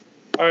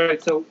 All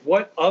right. So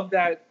what of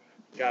that?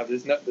 God,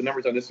 the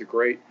numbers on this are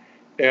great.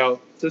 So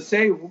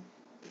say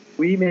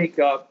we make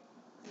up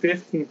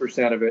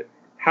 15% of it.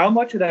 How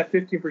much of that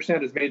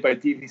 15% is made by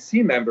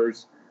DVC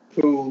members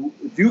who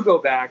do go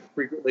back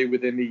frequently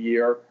within the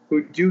year,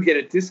 who do get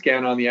a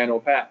discount on the annual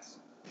pass?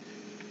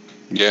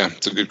 Yeah,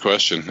 it's a good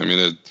question. I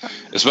mean,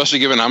 especially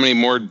given how many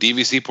more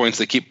DVC points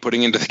they keep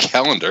putting into the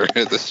calendar.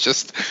 There's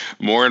just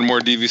more and more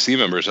DVC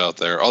members out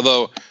there.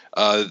 Although,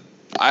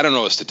 I don't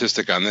know a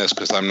statistic on this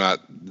because I'm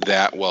not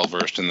that well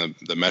versed in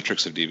the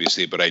metrics of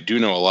DVC, but I do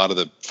know a lot of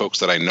the folks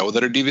that I know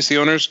that are DVC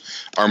owners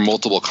are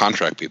multiple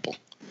contract people,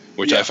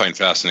 which I find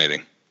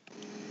fascinating.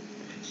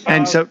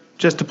 And so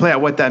just to play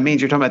out what that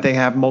means, you're talking about they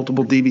have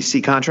multiple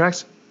DVC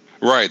contracts?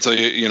 Right. So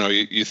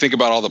you think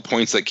about all the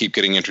points that keep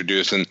getting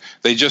introduced, and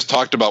they just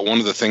talked about one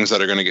of the things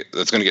that's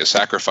going to get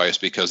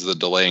sacrificed because of the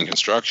delay in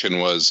construction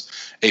was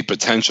a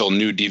potential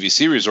new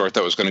DVC resort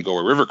that was going to go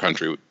where River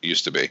Country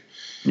used to be.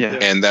 Yeah.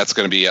 And that's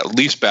going to be at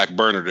least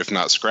backburnered, if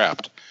not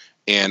scrapped.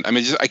 And I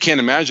mean, I can't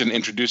imagine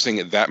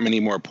introducing that many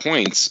more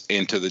points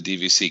into the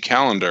DVC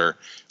calendar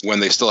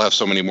when they still have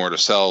so many more to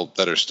sell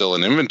that are still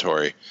in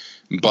inventory.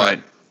 But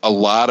a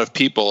lot of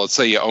people, let's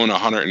say you own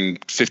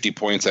 150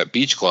 points at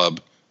Beach Club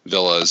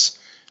Villas,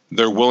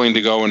 they're willing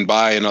to go and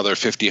buy another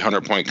 50,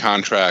 100-point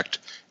contract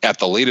at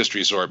the latest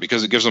resort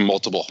because it gives them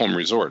multiple home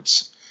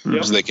resorts.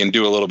 So they can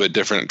do a little bit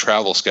different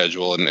travel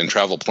schedule and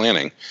travel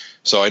planning.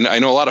 So I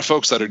know a lot of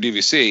folks that are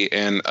DVC,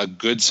 and a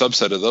good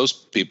subset of those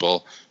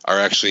people are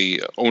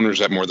actually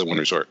owners at more than one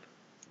resort.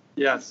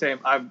 Yeah, same.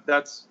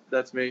 That's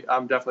me.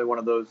 I'm definitely one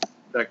of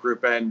that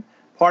group. And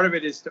part of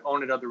it is to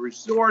own at other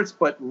resorts,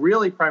 but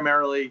really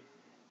primarily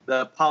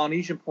the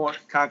Polynesian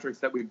contracts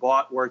that we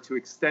bought were to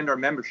extend our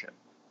membership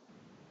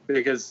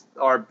because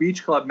our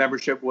Beach Club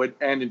membership would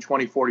end in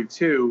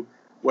 2042.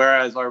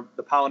 Whereas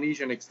the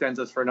Polynesian extends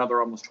us for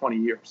another almost 20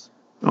 years.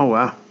 Oh,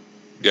 wow.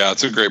 Yeah,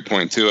 it's a great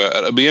point, too.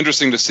 It'll be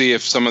interesting to see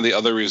if some of the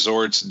other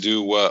resorts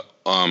do who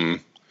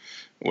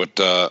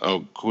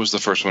was the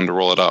first one to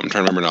roll it out? I'm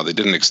trying to remember now. They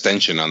did an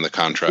extension on the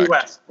contract. It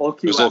was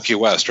Old Key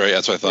West, right?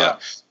 That's what I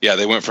thought. Yeah,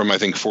 they went from, I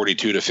think,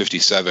 42 to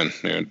 57,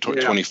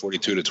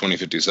 2042 to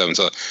 2057.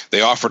 So they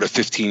offered a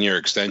 15-year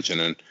extension,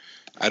 and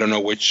I don't know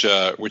which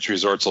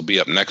resorts will be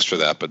up next for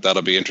that, but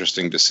that'll be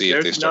interesting to see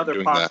if they start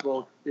doing that.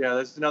 Yeah,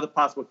 there's another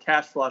possible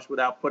cash flush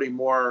without putting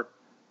more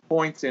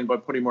points in,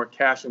 but putting more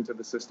cash into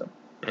the system.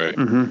 Right.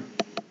 Mm-hmm.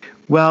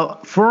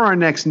 Well, for our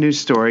next news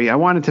story, I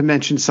wanted to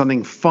mention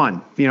something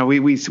fun. You know,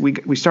 we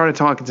started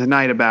talking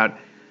tonight about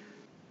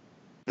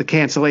the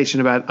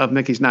cancellation of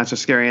Mickey's Not So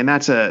Scary, and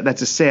that's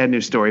a sad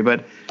news story.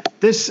 But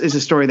this is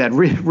a story that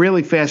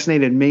really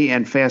fascinated me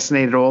and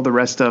fascinated all the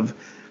rest of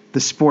the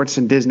sports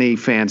and Disney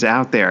fans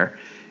out there.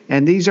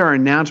 And these are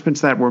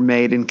announcements that were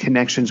made in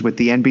connections with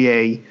the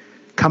NBA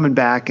coming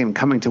back and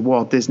coming to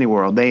Walt Disney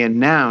World. They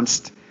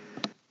announced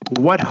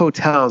what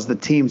hotels the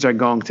teams are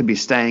going to be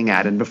staying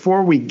at. And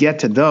before we get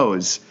to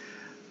those,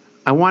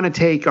 I want to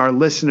take our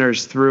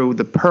listeners through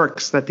the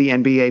perks that the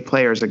NBA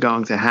players are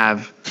going to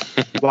have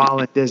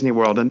while at Disney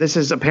World. And this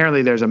is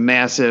apparently there's a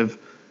massive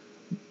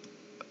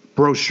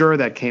brochure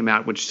that came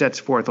out which sets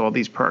forth all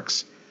these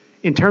perks.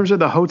 In terms of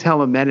the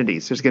hotel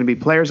amenities, there's going to be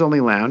players-only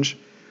lounge,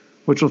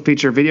 which will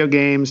feature video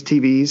games,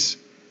 TVs.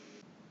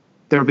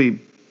 There will be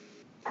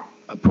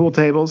pool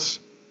tables,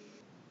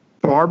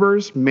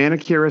 barbers,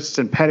 manicurists,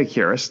 and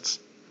pedicurists.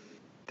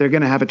 They're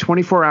going to have a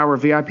 24-hour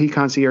VIP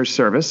concierge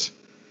service,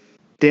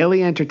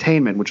 daily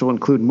entertainment, which will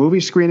include movie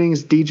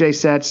screenings, DJ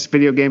sets,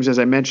 video games, as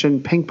I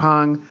mentioned, ping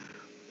pong,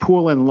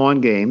 pool and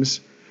lawn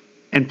games,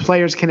 and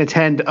players can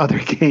attend other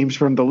games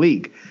from the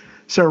league.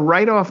 So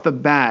right off the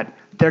bat,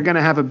 they're going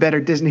to have a better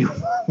Disney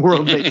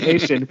World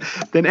vacation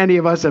than any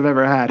of us have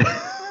ever had.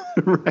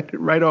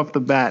 right off the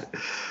bat.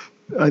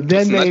 That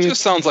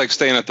just sounds like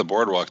staying at the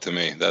boardwalk to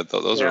me.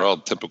 Those are all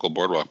typical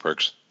boardwalk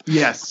perks.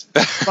 Yes,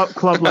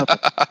 club level.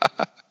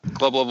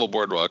 Club level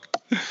boardwalk.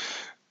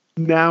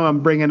 Now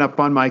I'm bringing up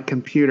on my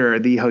computer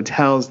the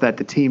hotels that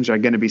the teams are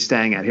going to be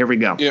staying at. Here we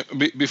go. Yeah.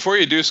 Before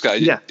you do, Scott,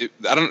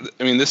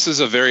 this is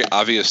a very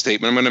obvious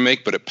statement I'm going to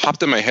make, but it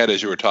popped in my head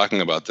as you were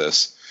talking about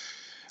this.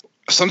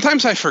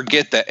 Sometimes I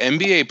forget that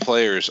NBA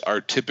players are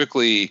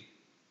typically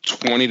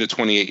 20 to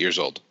 28 years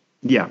old.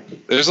 Yeah.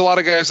 There's a lot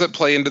of guys that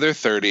play into their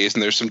 30s,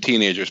 and there's some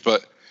teenagers,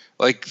 but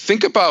like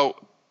think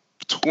about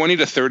 20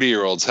 to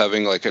 30-year-olds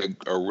having like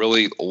a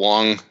really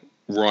long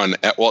run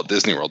at Walt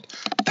Disney World.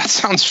 That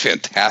sounds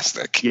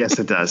fantastic. Yes,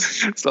 it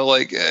does. So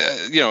like,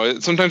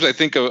 sometimes I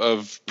think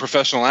of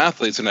professional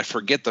athletes and I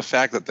forget the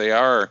fact that they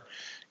are,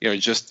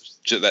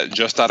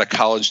 just out of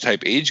college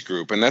type age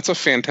group. And that's a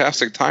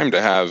fantastic time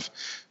to have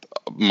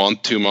a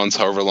month, 2 months,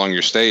 however long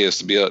your stay is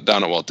to be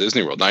down at Walt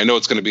Disney World. Now, I know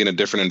it's going to be in a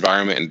different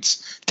environment and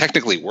it's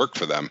technically work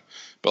for them,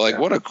 but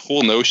what a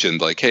cool notion.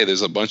 Like, hey,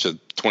 there's a bunch of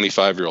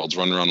 25-year-olds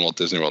running around Walt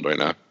Disney World right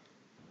now.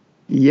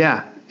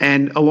 Yeah.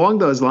 And along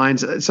those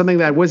lines, something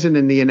that wasn't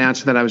in the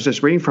announcement that I was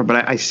just reading from,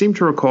 but I seem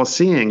to recall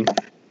seeing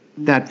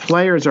that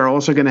players are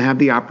also going to have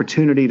the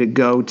opportunity to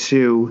go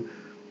to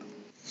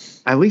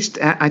at least,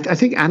 I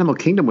think Animal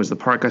Kingdom was the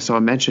park I saw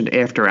mentioned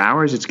after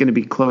hours. It's going to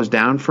be closed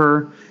down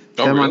for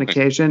them on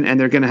occasion, and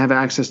they're going to have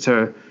access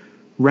to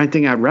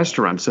renting out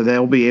restaurants. So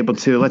they'll be able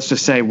to, let's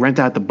just say, rent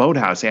out the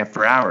boathouse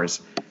after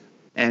hours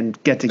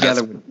and get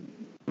together,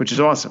 which is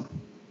awesome.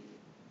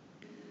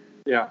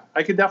 Yeah,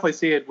 I could definitely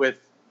see it with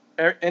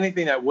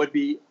anything that would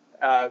be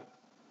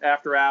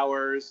after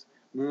hours,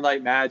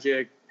 Moonlight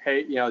Magic,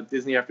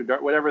 Disney After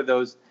Dark, whatever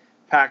those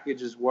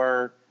packages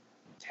were,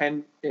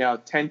 10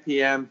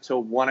 p.m.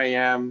 till 1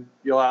 a.m.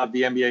 You'll have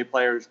the NBA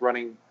players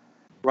running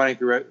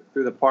through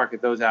the park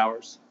at those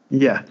hours.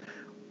 Yeah,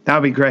 that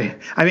would be great.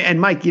 I mean, and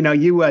Mike, you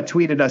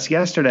tweeted us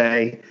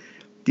yesterday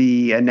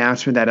the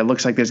announcement that it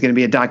looks like there's going to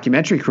be a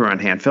documentary crew on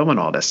hand filming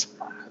all this.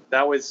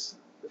 That was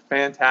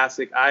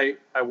fantastic. I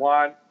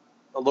want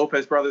a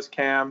Lopez Brothers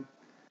cam.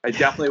 I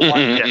definitely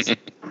want this.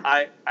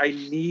 I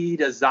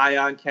need a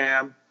Zion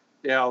cam.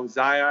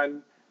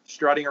 Zion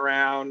strutting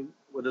around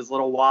with his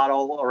little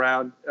waddle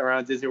around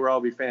Disney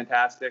World would be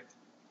fantastic.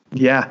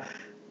 Yeah,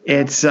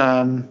 it's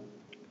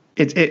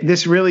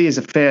this really is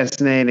a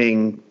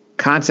fascinating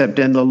concept,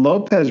 and the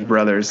Lopez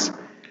brothers.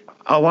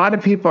 A lot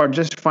of people are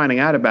just finding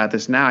out about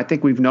this now. I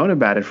think we've known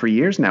about it for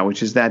years now,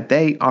 which is that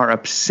they are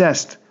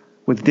obsessed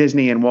with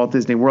Disney and Walt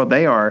Disney World.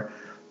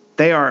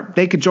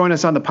 They could join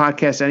us on the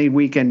podcast any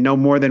week and know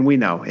more than we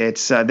know.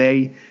 It's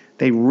they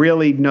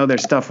really know their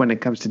stuff when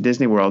it comes to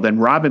Disney World.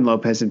 And Robin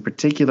Lopez in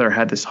particular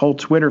had this whole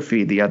Twitter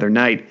feed the other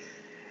night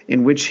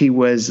in which he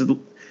was,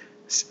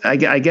 I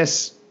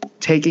guess,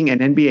 taking an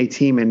NBA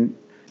team and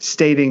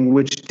stating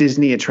which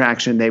Disney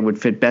attraction they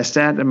would fit best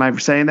at. Am I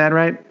saying that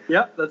right?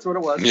 Yep, that's what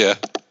it was. Yeah.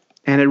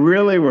 And it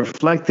really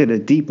reflected a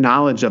deep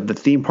knowledge of the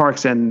theme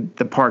parks and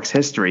the park's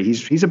history.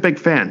 He's a big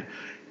fan,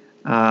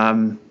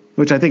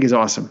 which I think is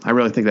awesome. I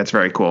really think that's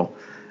very cool.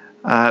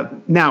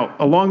 Now,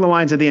 along the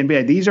lines of the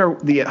NBA, these are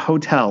the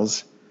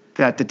hotels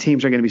that the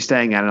teams are going to be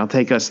staying at, and I'll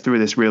take us through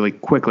this really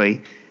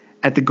quickly.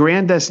 At the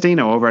Grand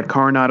Destino over at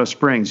Coronado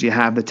Springs, you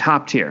have the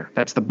top tier.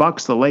 That's the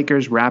Bucks, the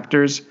Lakers,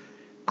 Raptors,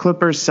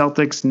 Clippers,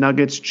 Celtics,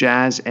 Nuggets,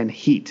 Jazz, and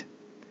Heat.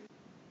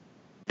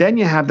 Then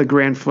you have the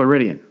Grand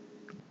Floridian.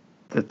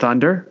 The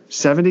Thunder,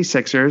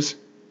 76ers,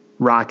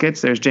 Rockets,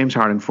 there's James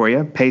Harden for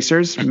you,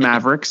 Pacers,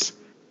 Mavericks,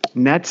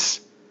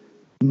 Nets,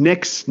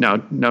 Knicks, no,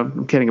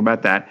 I'm kidding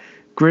about that,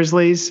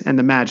 Grizzlies, and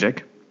the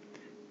Magic.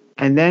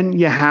 And then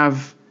you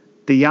have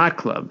the Yacht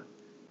Club,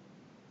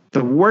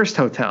 the worst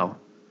hotel,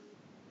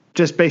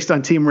 just based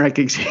on team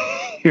rankings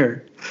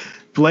here.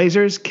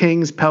 Blazers,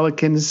 Kings,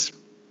 Pelicans.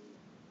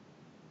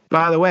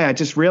 By the way, I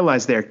just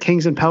realized there,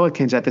 Kings and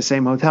Pelicans at the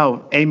same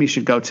hotel. Amy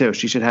should go too.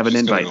 She should have an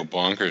invite. Go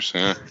bonkers,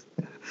 yeah.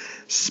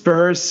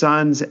 Spurs,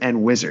 Suns,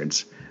 and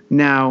Wizards.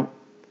 Now,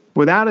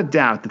 without a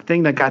doubt, the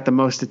thing that got the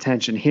most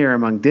attention here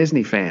among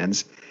Disney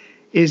fans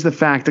is the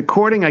fact,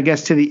 according, I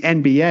guess, to the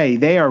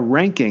NBA, they are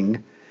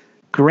ranking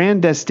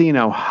Grand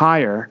Destino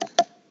higher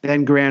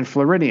than Grand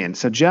Floridian.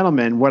 So,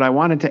 gentlemen, what I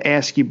wanted to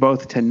ask you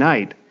both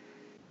tonight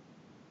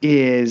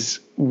is,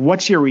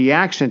 what's your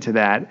reaction to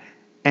that?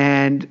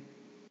 And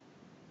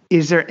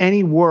is there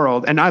any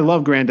world, and I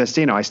love Grand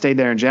Destino. I stayed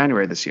there in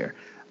January this year.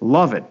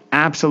 Love it.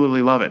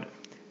 Absolutely love it.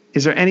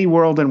 Is there any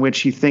world in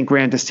which you think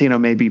Grand Destino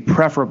may be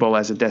preferable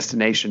as a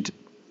destination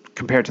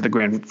compared to the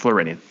Grand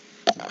Floridian?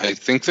 I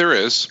think there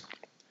is.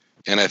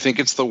 And I think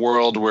it's the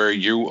world where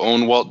you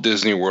own Walt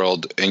Disney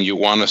World and you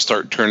want to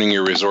start turning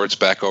your resorts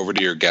back over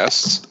to your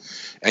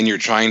guests, and you're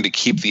trying to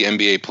keep the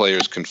NBA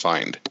players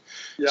confined.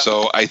 Yeah.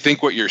 So I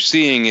think what you're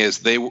seeing is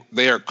they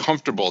are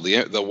comfortable.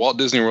 The Walt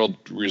Disney World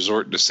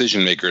resort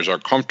decision makers are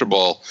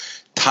comfortable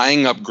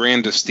tying up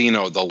Grand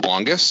Destino the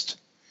longest.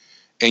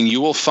 And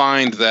you will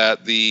find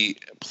that the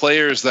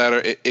players that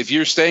are, if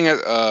you're staying at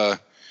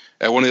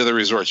one of the other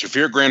resorts, if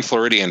you're a Grand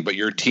Floridian, but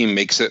your team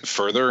makes it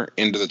further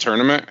into the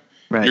tournament,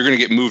 right, you're going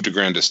to get moved to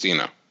Grand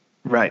Destino.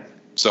 Right.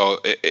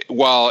 So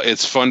while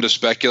it's fun to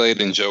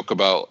speculate and joke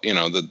about,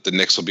 the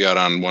Knicks will be out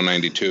on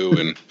 192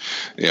 and,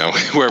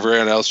 wherever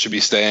everyone else should be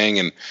staying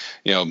and,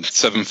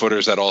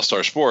 7-footers at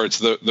All-Star Sports,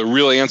 the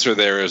real answer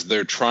there is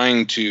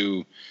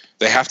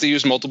they have to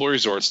use multiple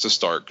resorts to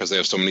start because they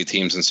have so many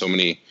teams and so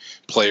many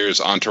players,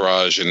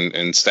 entourage, and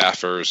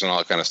staffers and all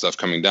that kind of stuff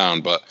coming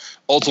down. But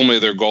ultimately,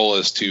 their goal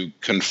is to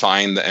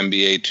confine the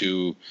NBA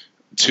to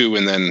two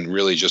and then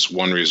really just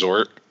one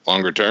resort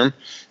longer term.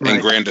 Right.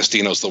 And Grand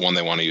Destino is the one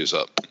they want to use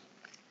up.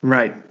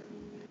 Right.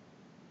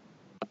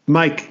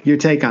 Mike, your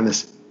take on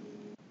this?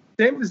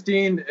 Same as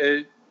Dean.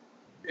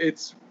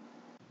 It's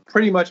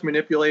pretty much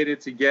manipulated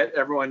to get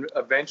everyone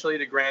eventually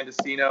to Grand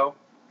Destino.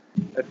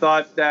 I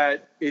thought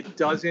that it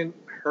doesn't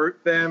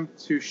hurt them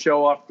to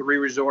show off 3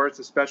 resorts,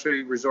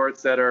 especially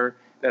resorts that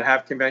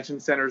have convention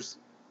centers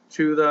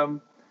to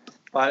them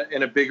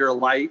in a bigger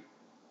light,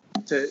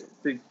 to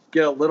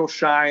get a little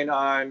shine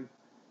on.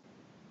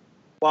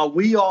 While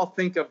we all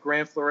think of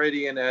Grand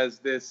Floridian as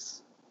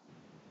this,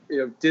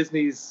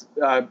 Disney's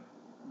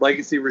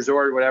legacy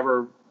resort,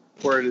 whatever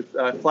word it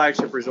is,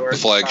 flagship resort.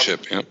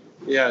 Flagship, yeah.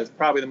 Yeah, it's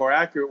probably the more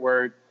accurate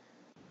word.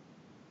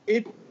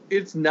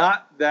 It's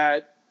not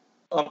that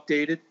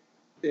updated.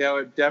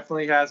 It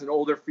definitely has an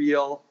older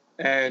feel,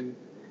 and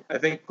I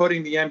think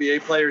putting the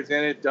NBA players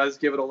in it does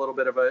give it a little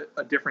bit of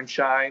a different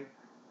shine.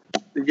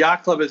 The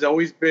Yacht Club has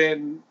always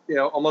been,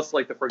 almost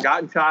like the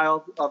forgotten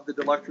child of the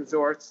deluxe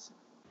resorts.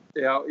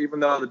 Even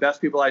though the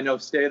best people I know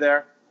stay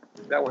there.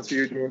 That one's for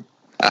you, Dean.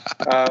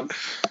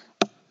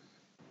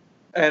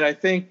 And I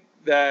think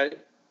that,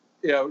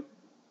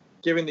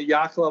 giving the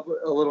yacht club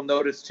a little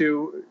notice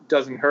too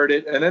doesn't hurt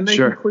it, and then they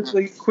Sure.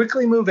 can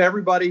quickly move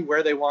everybody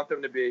where they want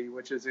them to be,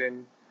 which is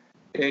in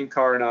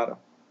Coronado.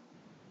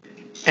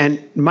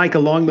 And Mike,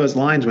 along those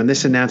lines, when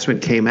this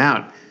announcement came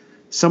out,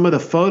 some of the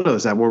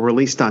photos that were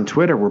released on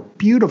Twitter were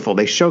beautiful.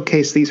 They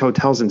showcased these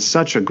hotels in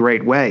such a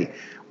great way,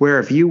 where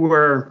if you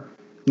were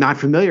not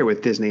familiar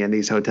with Disney and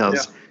these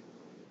hotels,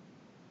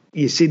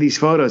 you see these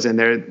photos and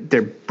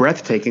they're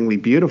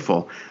breathtakingly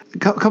beautiful. A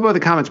couple other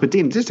comments, but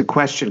Dean, just a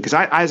question, because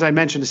as I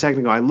mentioned a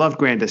second ago, I love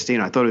Gran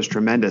Destino. I thought it was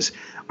tremendous.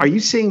 Are you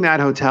seeing that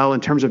hotel in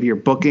terms of your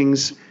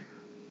bookings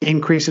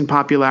increase in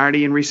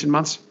popularity in recent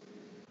months?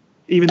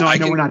 Even though I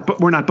know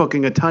we're not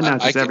booking a ton now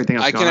because everything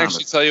else. I can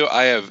actually tell you,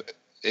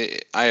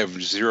 I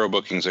have 0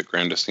 bookings at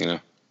Gran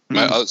Destino.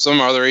 Some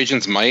other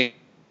agents might.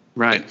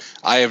 Right.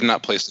 I have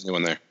not placed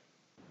anyone there.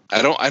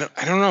 I don't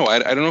know. I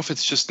don't know if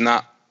it's just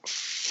not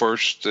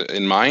first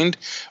in mind.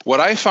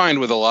 What I find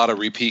with a lot of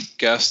repeat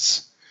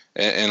guests,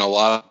 and a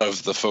lot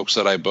of the folks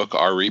that I book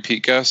are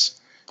repeat guests,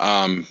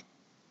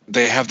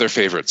 they have their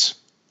favorites.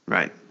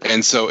 Right.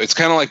 And so it's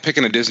kind of like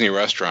picking a Disney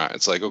restaurant.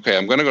 It's like, okay,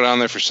 I'm going to go down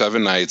there for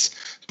 7 nights.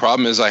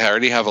 Problem is, I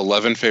already have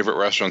 11 favorite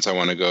restaurants I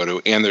want to go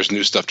to, and there's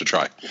new stuff to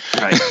try.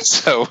 Right.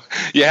 So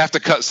you have to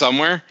cut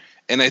somewhere.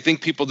 And I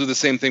think people do the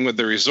same thing with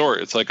the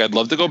resort. It's like, I'd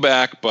love to go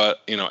back,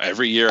 but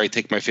every year I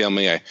take my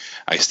family,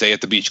 I stay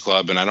at the beach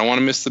club, and I don't want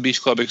to miss the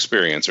beach club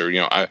experience. Or,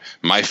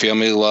 my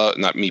family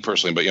not me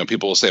personally, but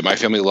people will say my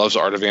family loves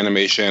Art of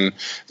Animation,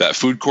 that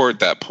food court,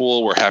 that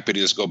pool. We're happy to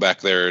just go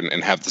back there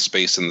and have the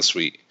space in the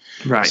suite.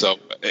 Right. So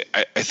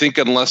I think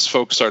unless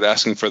folks start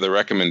asking for the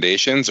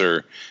recommendations,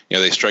 or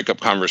they strike up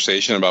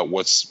conversation about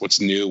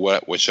what's new,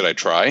 what should I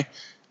try,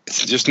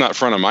 it's just not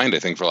front of mind, I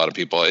think, for a lot of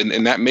people.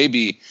 And that may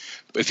be,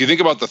 if you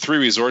think about the 3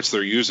 resorts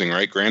they're using,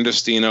 right? Gran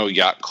Destino,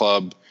 Yacht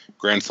Club,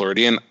 Grand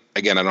Floridian.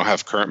 Again, I don't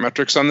have current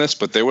metrics on this,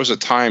 but there was a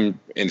time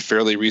in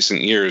fairly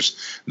recent years,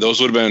 those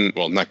would have been,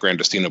 well, not Gran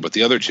Destino, but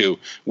the other 2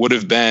 would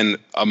have been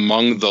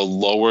among the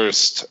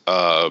lowest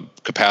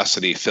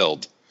capacity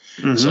filled.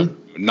 Mm-hmm. So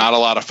not a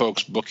lot of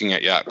folks booking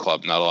at Yacht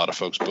Club, not a lot of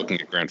folks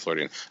booking at Grand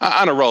Floridian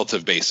on a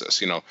relative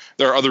basis.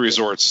 There are other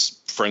resorts,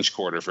 French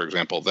Quarter, for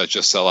example, that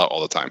just sell out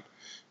all the time.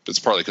 It's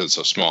partly because it's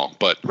so small,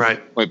 but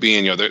point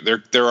being,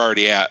 they're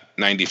already at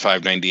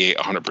 95, 98,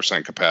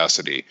 100%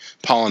 capacity.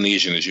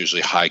 Polynesian is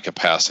usually high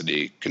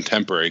capacity.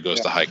 Contemporary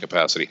goes to high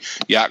capacity.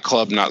 Yacht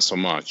Club, not so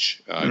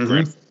much.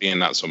 Grand Floridian,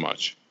 not so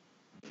much.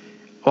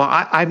 Well,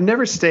 I've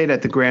never stayed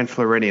at the Grand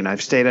Floridian.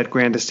 I've stayed at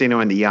Gran Destino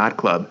and the Yacht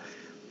Club,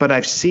 but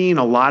I've seen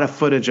a lot of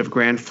footage of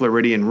Grand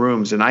Floridian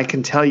rooms, and I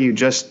can tell you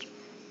just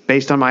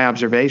based on my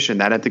observation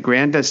that at the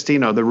Grand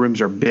Destino, the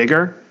rooms are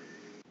bigger,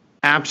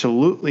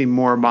 absolutely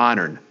more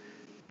modern.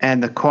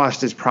 And the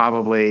cost is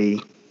probably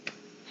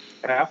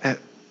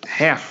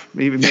half,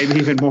 maybe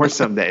even more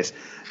some days.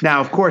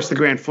 Now, of course, the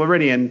Grand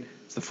Floridian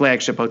is the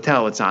flagship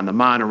hotel. It's on the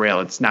monorail.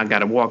 It's now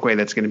got a walkway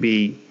that's going to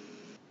be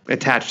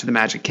attached to the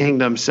Magic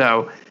Kingdom.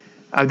 So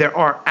there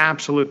are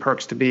absolute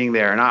perks to being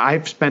there. And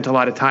I've spent a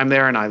lot of time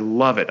there, and I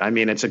love it. I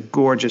mean, it's a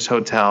gorgeous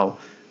hotel,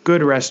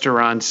 good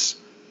restaurants,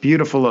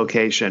 beautiful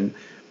location.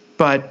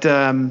 But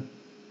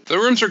the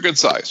rooms are good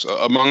size.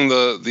 Among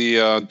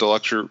the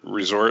deluxe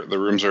resort, the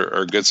rooms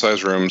are good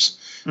size rooms.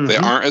 Mm-hmm. They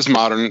aren't as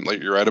modern.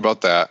 Like, you're right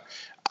about that.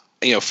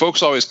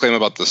 Folks always claim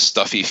about the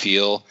stuffy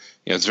feel.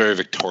 It's very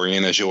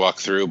Victorian as you walk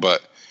through,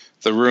 but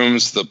the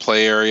rooms, the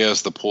play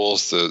areas, the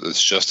pools,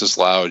 it's just as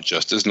loud,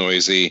 just as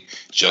noisy,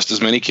 just as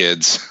many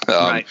kids.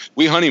 Right.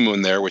 We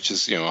honeymooned there, which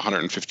is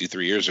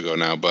 153 years ago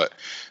now, but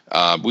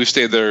we've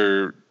stayed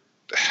there.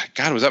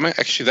 God,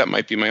 that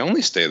might be my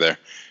only stay there.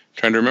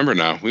 Trying to remember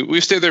now.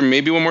 We've stayed there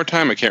maybe one more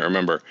time. I can't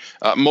remember.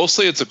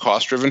 Mostly it's a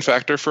cost-driven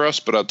factor for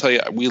us, but I'll tell you,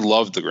 we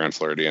love the Grand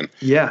Floridian.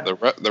 Yeah.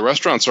 The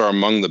restaurants are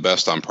among the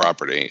best on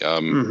property.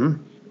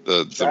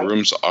 The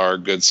rooms are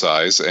good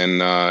size,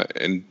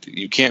 and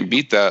you can't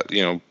beat that.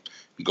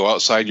 Go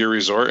outside your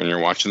resort and you're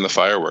watching the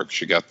fireworks.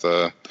 You got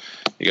the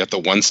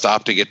one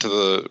stop to get to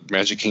the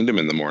Magic Kingdom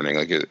in the morning.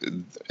 Like, you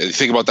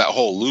think about that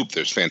whole loop.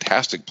 There's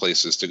fantastic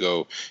places to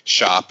go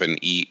shop and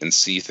eat and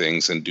see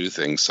things and do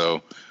things.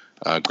 So.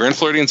 Grand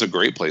Floridian's a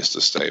great place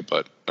to stay,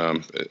 but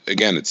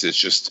again, it's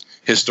just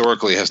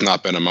historically has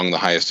not been among the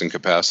highest in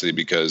capacity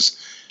because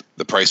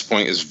the price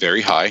point is very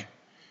high,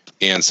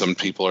 and some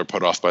people are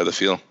put off by the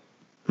feel.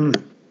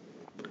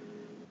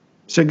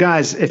 So,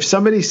 guys, if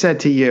somebody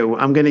said to you,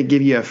 "I'm going to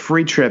give you a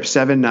free trip,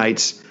 7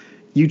 nights,"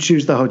 you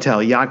choose the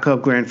hotel: Yacht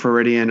Club, Grand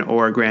Floridian,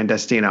 or Gran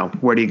Destino.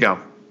 Where do you go?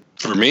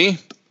 For me,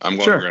 I'm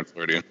going to Grand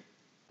Floridian.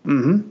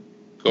 Going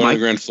to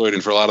Grand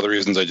Floridian for a lot of the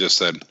reasons I just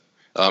said,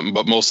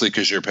 but mostly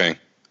because you're paying.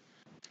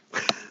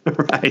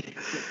 Right.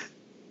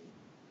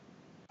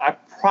 I'm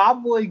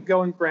probably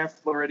going Grand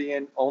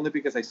Floridian only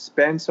because I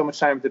spend so much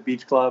time at the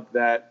beach club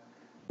that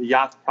the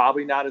yacht's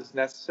probably not as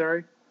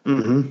necessary.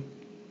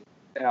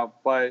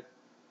 But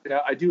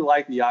I do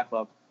like the Yacht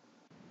Club.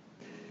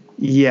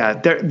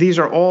 Yeah, these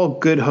are all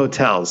good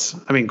hotels.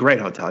 I mean, great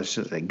hotels. I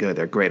shouldn't say good.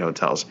 They're great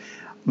hotels.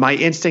 My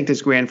instinct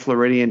is Grand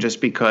Floridian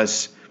just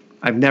because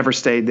I've never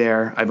stayed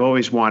there. I've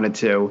always wanted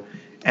to.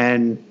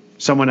 And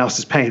someone else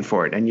is paying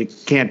for it, and you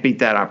can't beat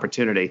that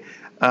opportunity.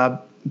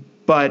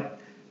 But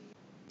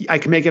I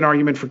can make an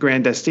argument for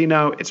Gran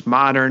Destino. It's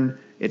modern.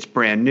 It's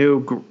brand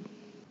new.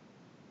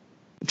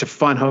 It's a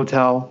fun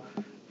hotel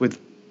with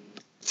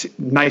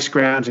nice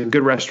grounds and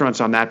good restaurants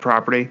on that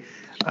property.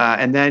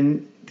 And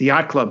then the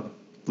yacht club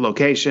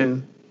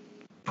location,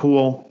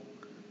 pool.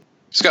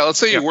 Scott, let's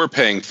say you were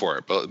paying for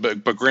it,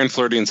 but Grand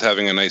Floridian's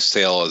having a nice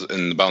sale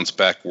in the bounce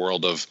back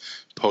world of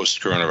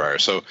post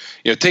coronavirus. So,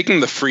 taking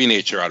the free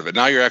nature out of it,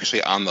 now you're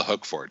actually on the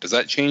hook for it. Does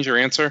that change your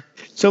answer?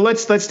 So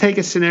let's take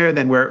a scenario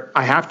then where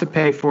I have to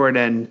pay for it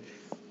and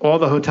all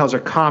the hotels are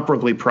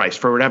comparably priced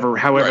for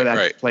however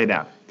that's played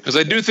out. Because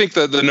I do think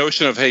that the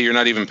notion of, hey, you're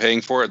not even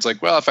paying for it, it's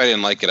like, well, if I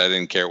didn't like it, I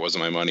didn't care. It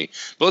wasn't my money.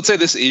 But let's say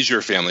this is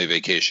your family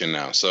vacation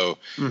now. So,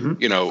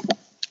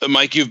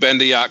 Mike, you've been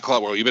to Yacht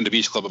Club, or you've been to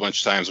Beach Club a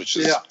bunch of times, which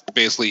is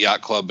basically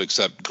Yacht Club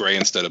except gray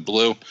instead of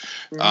blue.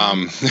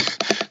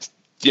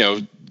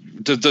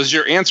 Does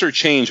your answer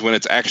change when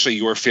it's actually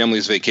your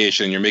family's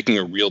vacation and you're making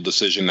a real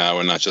decision now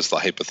and not just the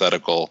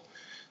hypothetical,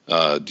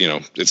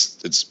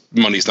 it's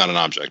money's not an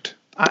object?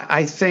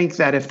 I think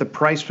that if the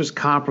price was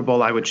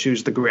comparable, I would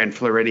choose the Grand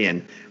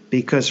Floridian,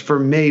 because for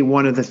me,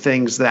 one of the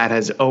things that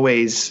has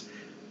always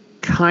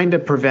kind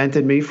of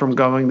prevented me from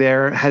going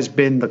there has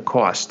been the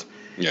cost.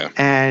 Yeah.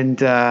 And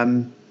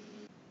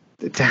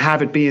to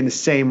have it be in the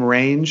same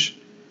range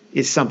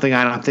is something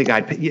I don't think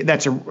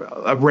that's a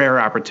rare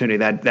opportunity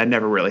that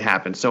never really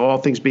happens. So all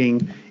things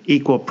being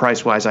equal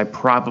price-wise, I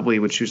probably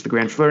would choose the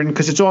Grand Floridian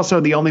because it's also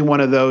the only one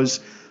of those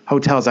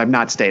hotels I've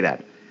not stayed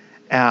at.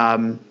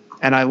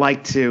 And I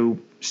like to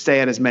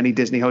stay at as many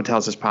Disney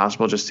hotels as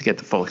possible just to get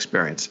the full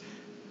experience.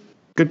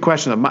 Good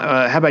question.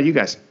 How about you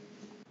guys?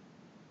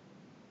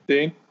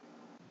 Dean?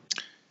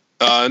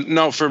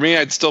 No, for me,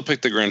 I'd still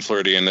pick the Grand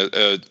Floridian.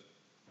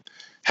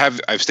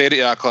 I've stayed at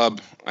Yacht Club.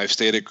 I've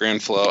stayed at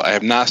Grand Flo. I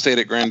have not stayed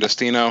at Gran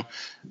Destino.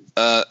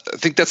 I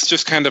think that's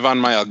just kind of on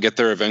my I'll get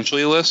there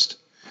eventually list.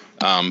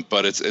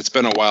 But it's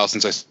been a while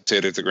since I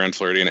stayed at the Grand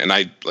Floridian, and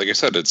like I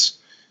said,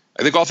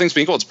 I think all things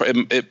being equal,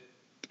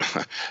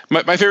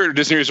 my favorite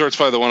Disney resort is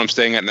probably the one I'm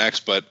staying at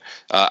next. But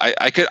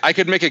I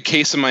could make a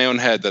case in my own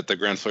head that the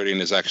Grand Floridian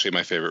is actually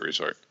my favorite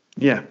resort.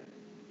 Yeah.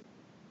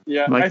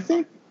 Yeah, Mike? I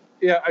think.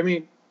 Yeah, I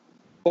mean,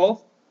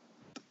 both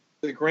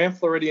the Grand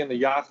Floridian and the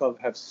Yacht Club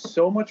have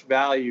so much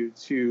value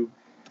to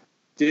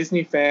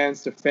Disney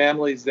fans, to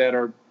families that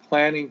are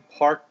planning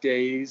park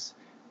days,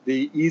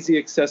 the easy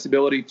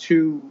accessibility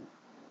to,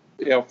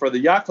 for the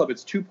Yacht Club,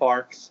 it's 2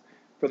 parks.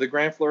 For the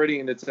Grand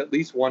Floridian, it's at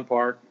least 1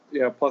 park,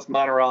 plus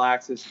monorail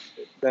access,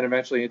 then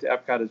eventually into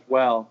Epcot as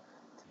well.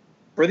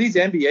 For these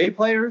NBA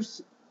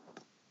players,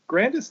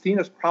 Gran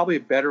Destino is probably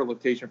a better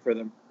location for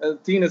them.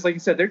 Dean, is like you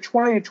said, they're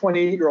 20 and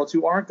 28-year-olds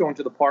who aren't going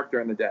to the park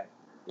during the day.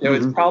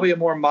 It's probably a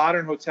more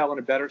modern hotel and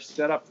a better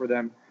setup for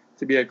them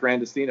to be at Gran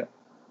Destino.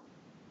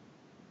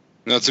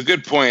 No, that's a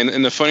good point.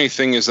 And the funny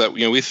thing is that,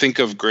 we think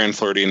of Grand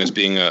Floridian as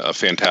being a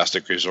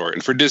fantastic resort.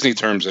 And for Disney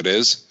terms, it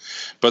is.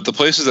 But the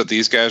places that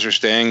these guys are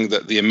staying,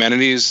 the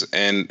amenities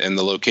and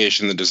the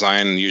location, the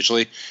design,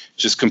 usually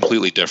just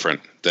completely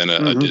different than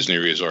a Disney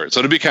resort. So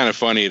it'd be kind of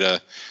funny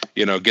to,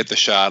 get the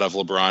shot of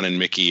LeBron and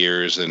Mickey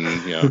ears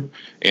and,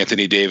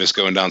 Anthony Davis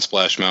going down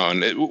Splash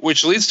Mountain,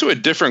 which leads to a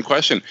different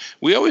question.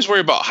 We always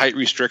worry about height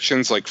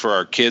restrictions. Like for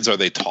our kids, are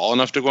they tall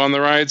enough to go on the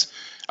rides?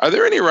 Are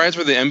there any rides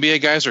where the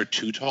NBA guys are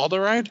too tall to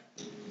ride?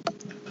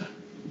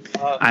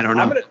 I don't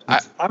know. I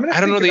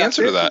don't know the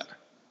answer to that.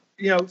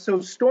 So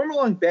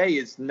Stormalong Bay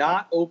is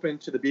not open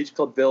to the Beach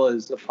Club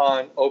Villas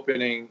upon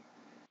opening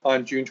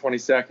on June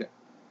 22nd.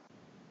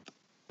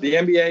 The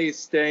NBA is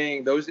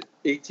staying, those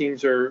 8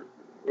 teams are,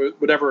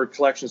 whatever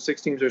collection,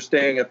 6 teams are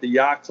staying at the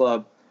Yacht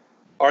Club.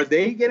 Are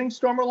they getting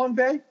Stormalong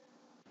Bay?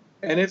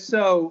 And if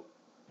so,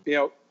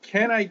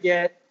 can I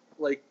get,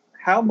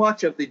 how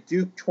much of the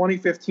Duke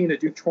 2015 to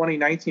Duke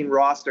 2019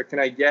 roster can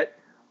I get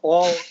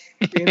all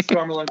in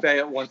Stormalong Bay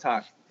at one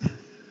time?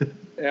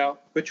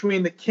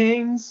 Between the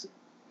Kings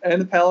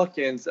and the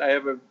Pelicans, I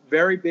have a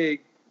very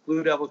big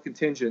Blue Devil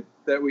contingent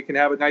that we can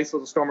have a nice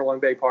little Stormalong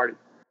Bay party.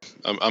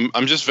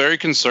 I'm just very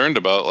concerned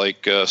about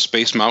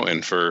Space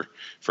Mountain for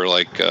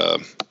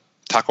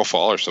Taco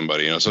Fall or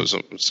somebody, so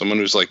someone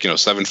who's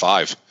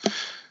 7'5".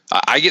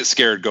 I get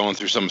scared going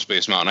through some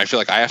Space Mountain. I feel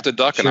like I have to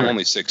duck, and I'm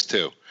only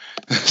 6'2".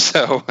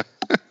 So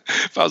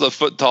if I was a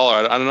foot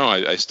taller, I don't know.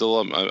 I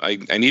still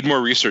I need more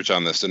research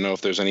on this to know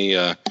if there's any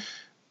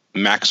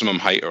maximum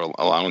height or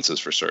allowances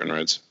for certain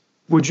rides.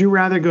 Would you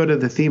rather go to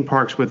the theme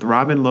parks with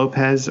Robin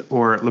Lopez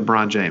or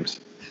LeBron James?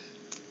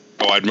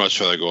 Oh, I'd much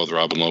rather go with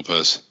Robin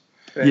Lopez.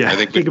 Yeah, I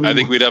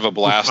think we'd have a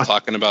blast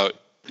talking about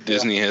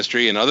Disney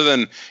history, and other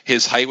than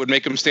his height would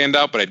make him stand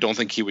out, but I don't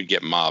think he would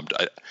get mobbed.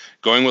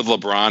 Going with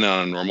LeBron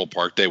on a normal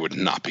park day would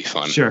not be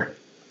fun. Sure.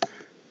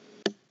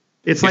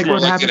 It's He's more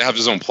likely to have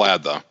his own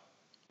plaid, though.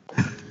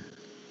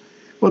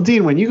 Well,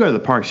 Dean, when you go to the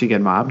parks, you get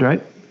mobbed,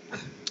 right?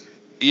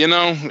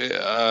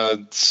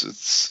 I'm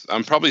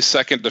probably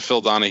second to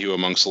Phil Donahue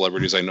among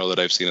celebrities I know that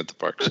I've seen at the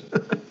parks.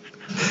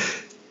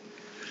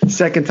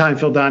 Second time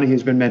Phil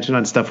Donahue's been mentioned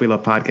on Stuff We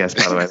Love podcast,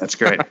 by the way. That's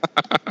great.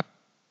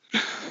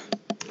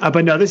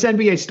 But no, this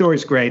NBA story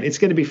is great. It's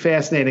going to be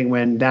fascinating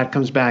when that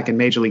comes back and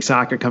Major League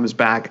Soccer comes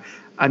back.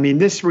 I mean,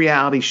 this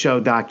reality show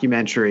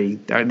documentary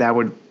that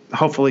would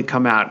hopefully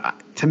come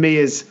out to me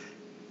is.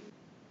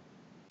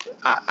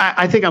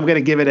 I think I'm going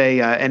to give it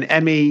an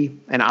Emmy,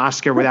 an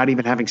Oscar without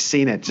even having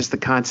seen it. Just the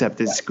concept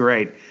is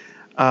great.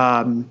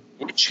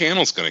 What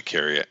channel's going to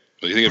carry it?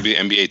 Do you think it'll be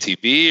NBA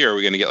TV, or are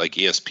we going to get like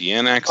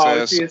ESPN access?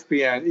 Oh, it's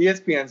ESPN.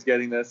 ESPN's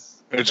getting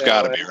this. It's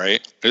got to be,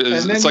 right?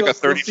 It's like a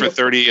 30 for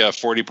 30,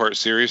 40-part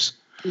series.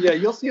 Yeah,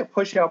 you'll see a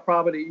push out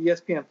probably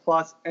ESPN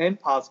Plus and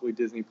possibly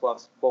Disney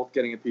Plus, both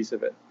getting a piece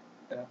of it.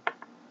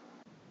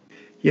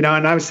 Yeah.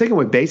 And I was thinking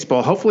with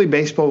baseball, hopefully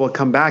baseball will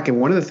come back.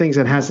 And one of the things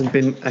that hasn't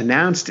been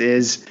announced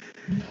is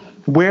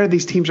where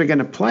these teams are going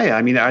to play.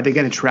 I mean, are they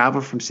going to travel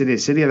from city to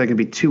city? Are there going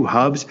to be two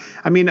hubs?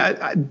 I mean,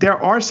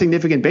 there are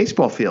significant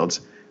baseball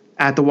fields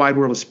at the Wide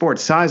World of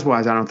Sports.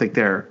 Size-wise, I don't think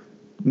they're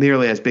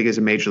nearly as big as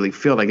a Major League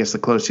field. I guess the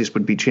closest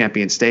would be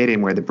Champion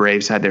Stadium, where the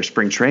Braves had their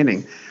spring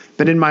training.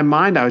 But in my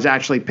mind, I was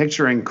actually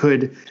picturing,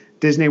 could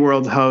Disney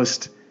World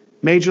host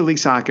Major League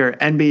Soccer,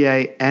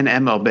 NBA, and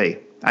MLB?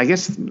 I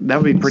guess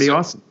that would be pretty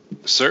awesome.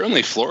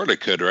 Certainly Florida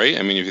could, right?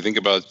 I mean, if you think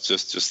about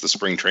just the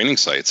spring training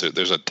sites,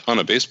 there's a ton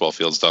of baseball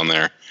fields down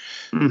there.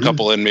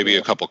 Mm-hmm.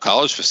 A couple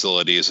college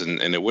facilities, and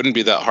it wouldn't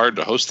be that hard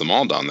to host them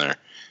all down there.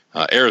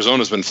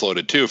 Arizona's been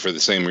floated, too, for the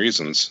same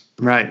reasons.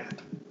 Right.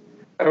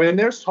 I mean,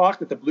 there's talk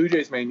that the Blue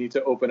Jays may need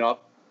to open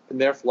up in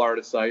their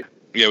Florida site.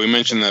 Yeah, we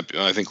mentioned that,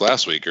 I think,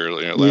 last week or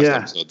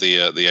last episode.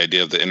 The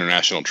idea of the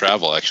international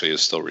travel actually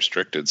is still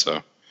restricted.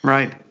 So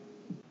right.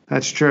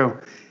 That's true.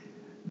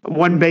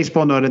 One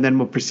baseball note, and then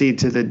we'll proceed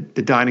to the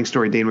dining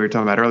story, Dean, we were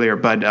talking about earlier.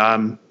 But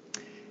when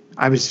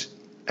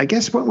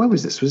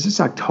was this? Was this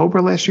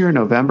October last year or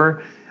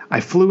November? I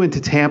flew into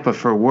Tampa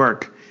for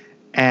work.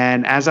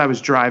 And as I was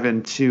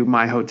driving to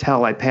my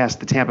hotel, I passed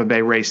the Tampa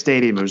Bay Rays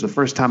Stadium. It was the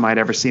first time I'd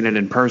ever seen it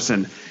in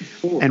person.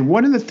 Ooh. And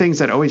one of the things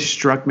that always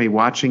struck me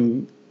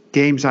watching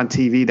games on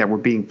TV that were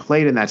being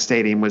played in that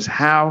stadium was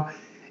how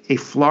a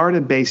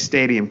Florida-based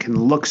stadium can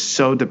look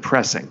so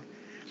depressing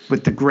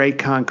with the gray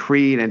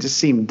concrete and just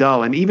seem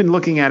dull. And even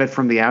looking at it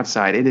from the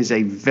outside, it is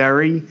a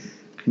very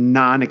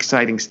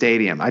non-exciting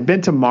stadium. I've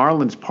been to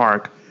Marlins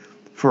Park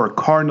for a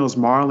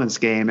Cardinals-Marlins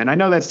game, and I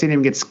know that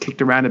stadium gets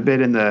kicked around a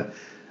bit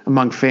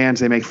among fans.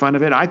 They make fun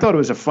of it. I thought it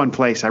was a fun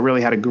place. I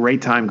really had a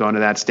great time going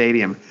to that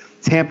stadium.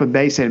 Tampa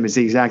Bay Stadium is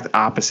the exact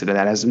opposite of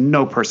that. It has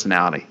no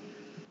personality.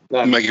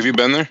 Mike, have you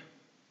been there?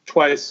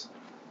 Twice.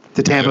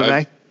 To Tampa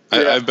Bay?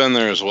 I've been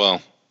there as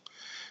well.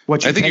 I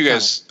think you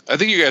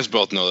guys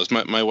both know this.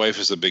 My wife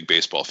is a big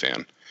baseball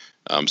fan.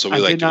 So we I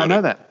like did to not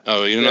know that.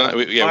 Oh, you know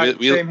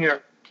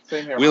that?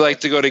 Same here. We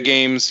like to go to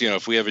games.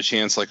 If we have a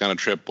chance, like on a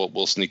trip,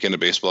 we'll sneak in a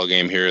baseball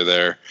game here or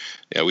there.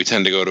 Yeah, we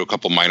tend to go to a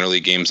couple minor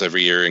league games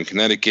every year in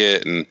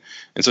Connecticut, and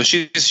so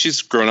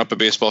she's grown up a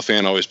baseball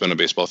fan, always been a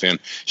baseball fan.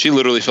 She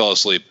literally fell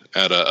asleep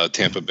at a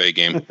Tampa Bay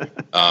game.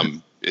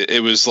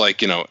 It was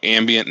like,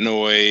 ambient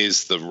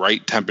noise, the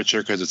right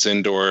temperature because it's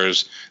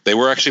indoors. They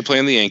were actually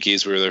playing the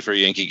Yankees. We were there for a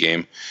Yankee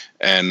game.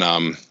 And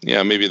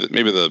maybe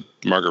the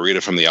margarita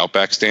from the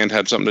Outback stand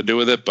had something to do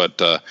with it.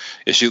 But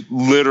she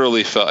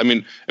literally fell. I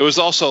mean, it was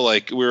also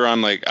like we were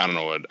on a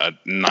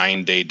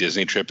 9-day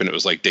Disney trip, and it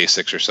was like day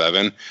 6 or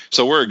 7.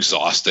 So we're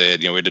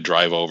exhausted. We had to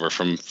drive over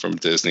from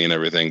Disney and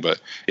everything.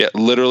 But yeah,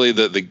 literally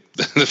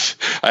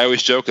I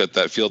always joke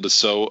that field is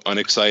so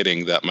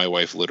unexciting that my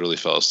wife literally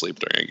fell asleep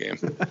during a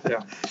game.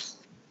 Yeah.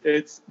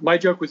 My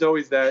joke was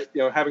always that,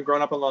 having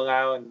grown up on Long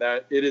Island,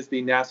 that it is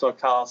the Nassau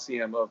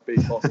Coliseum of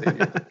baseball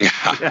stadiums.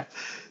 Yeah.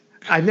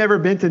 I've never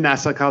been to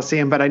Nassau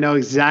Coliseum, but I know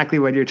exactly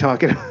what you're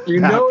talking about.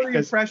 You know the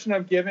impression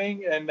I'm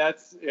giving, and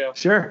that's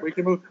sure. We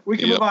can move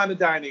on to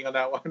dining on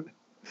that one.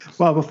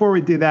 Well, before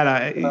we do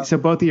that, so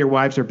both of your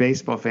wives are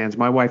baseball fans.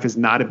 My wife is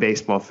not a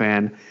baseball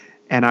fan,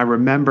 and I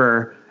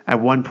remember at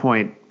one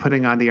point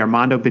putting on the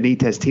Armando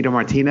Benitez Tito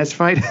Martinez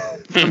fight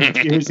from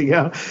years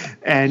ago,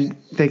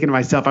 and thinking to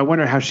myself, I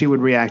wonder how she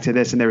would react to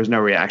this, and there was no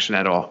reaction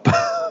at all.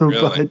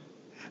 Really? But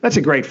that's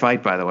a great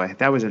fight, by the way.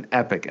 That was an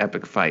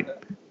epic fight.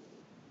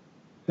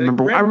 I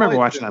remember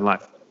watching that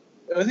live.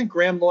 Wasn't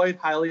Graham Lloyd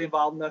highly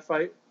involved in that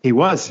fight? He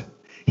was.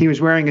 He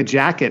was wearing a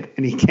jacket,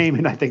 and he came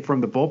in, I think,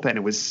 from the bullpen.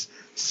 It was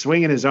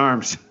swinging his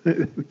arms.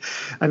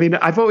 I mean,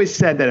 I've always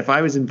said that if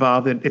I was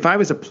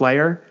a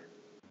player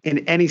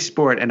in any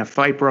sport and a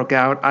fight broke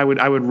out, I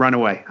would run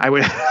away. I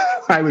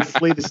would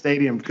flee the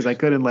stadium because I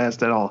couldn't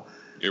last at all.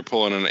 You're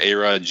pulling an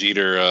A-Rod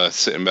Jeter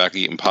sitting back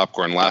eating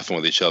popcorn, laughing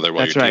with each other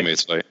while your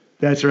teammates fight.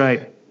 That's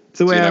right. It's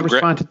the way I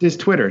respond to this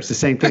Twitter. It's the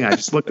same thing. I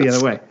just look the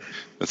other way.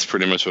 That's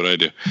pretty much what I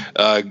do.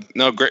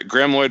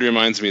 Graham Lloyd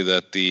reminds me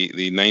that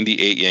the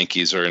 98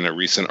 Yankees are in a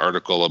recent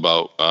article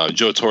about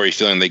Joe Torre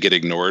feeling they get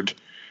ignored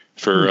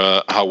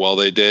for how well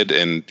they did,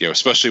 and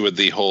especially with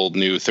the whole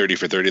new 30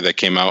 for 30 that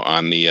came out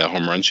on the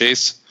home run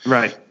chase.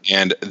 Right.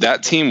 And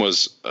that team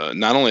was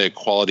not only a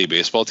quality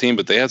baseball team,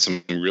 but they had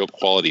some real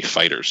quality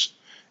fighters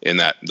in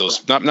that.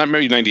 Those not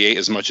maybe 98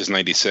 as much as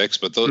 96,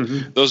 but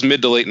those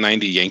mid to late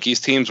 90 Yankees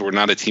teams were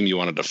not a team you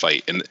wanted to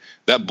fight. And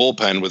that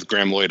bullpen with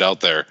Graham Lloyd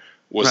out there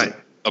was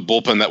a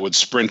bullpen that would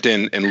sprint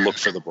in and look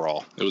for the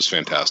brawl. It was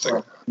fantastic.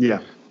 Yeah.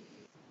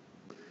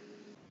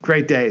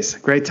 Great days,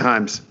 great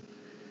times.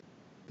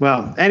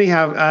 Well,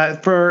 anyhow,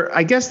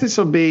 I guess this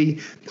will be,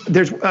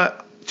 there's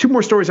two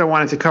more stories I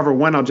wanted to cover.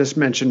 One I'll just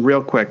mention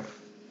real quick,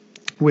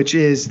 which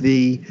is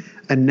the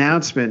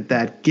announcement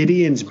that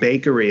Gideon's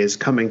Bakery is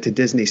coming to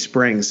Disney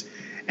Springs.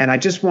 And I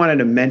just wanted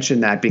to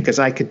mention that because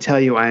I could tell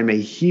you I'm a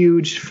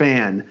huge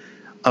fan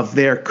of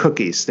their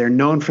cookies. They're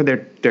known for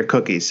their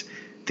cookies.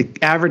 The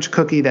average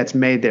cookie that's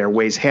made there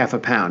weighs half a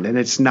pound, and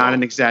it's not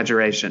an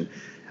exaggeration.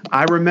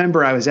 I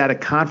remember I was at a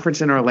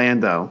conference in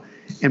Orlando,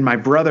 and my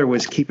brother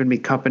was keeping me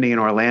company in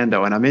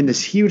Orlando, and I'm in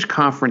this huge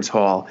conference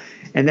hall,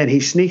 and then he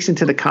sneaks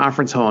into the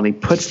conference hall, and he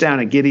puts down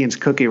a Gideon's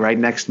cookie right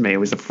next to me. It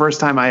was the first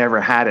time I ever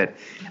had it.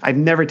 I've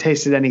never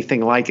tasted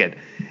anything like it.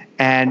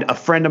 And a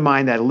friend of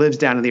mine that lives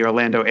down in the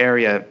Orlando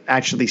area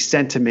actually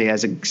sent to me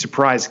as a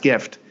surprise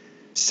gift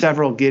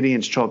several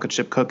Gideon's chocolate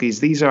chip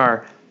cookies. These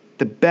are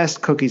the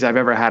best cookies I've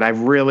ever had.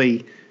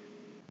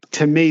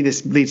 To me,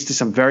 this leads to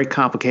some very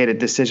complicated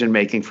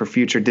decision-making for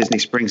future Disney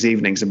Springs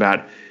evenings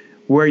about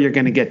where you're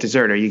going to get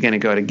dessert. Are you going to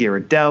go to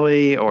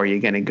Ghirardelli, or are you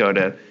going to go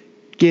to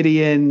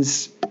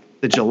Gideon's,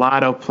 the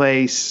gelato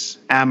place,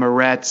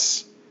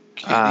 Amorette's?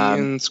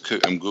 Gideon's,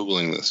 I'm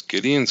Googling this.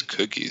 Gideon's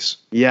cookies.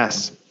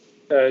 Yes.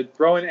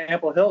 Growing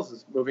Ample Hills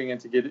is moving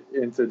into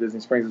Disney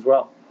Springs as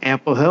well.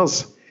 Ample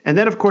Hills. And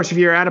then, of course, if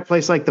you're at a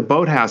place like the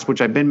Boathouse,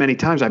 which I've been many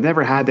times, I've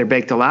never had their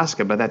Baked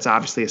Alaska, but that's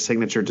obviously a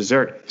signature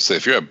dessert. So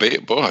if you're at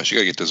Boathouse, you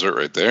got to get dessert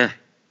right there.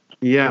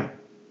 Yeah. Do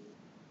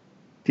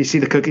you see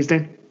the cookies,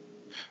 Dan?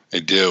 I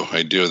do.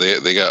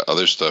 They got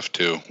other stuff,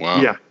 too.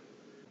 Wow. Yeah.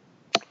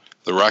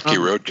 The Rocky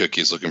Road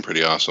cookies looking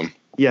pretty awesome.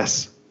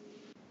 Yes.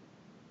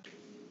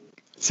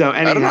 So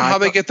anyhow, I don't know how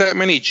they get that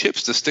many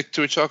chips to stick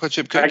to a chocolate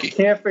chip cookie. I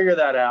can't figure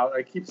that out.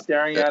 I keep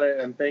staring at it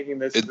and thinking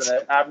this is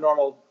an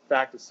abnormal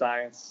fact of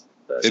science.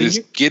 It is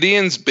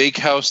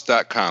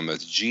GideonsBakehouse.com.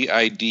 That's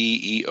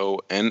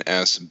GIDEONS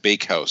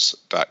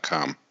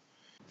Bakehouse.com.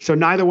 So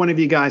neither one of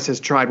you guys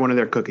has tried one of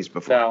their cookies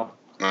before? No.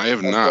 I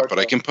have not, but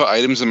I can put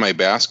items in my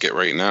basket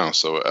right now.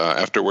 So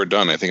after we're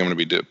done, I think I'm going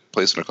to be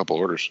placing a couple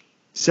orders.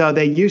 So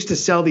they used to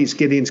sell these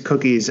Gideon's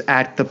cookies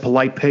at the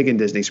Polite Pig in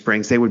Disney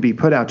Springs. They would be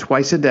put out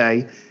twice a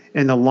day,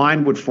 and the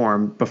line would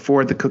form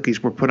before the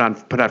cookies were put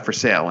out for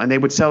sale. And they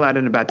would sell out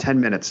in about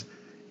 10 minutes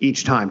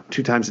each time,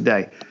 2 times a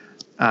day.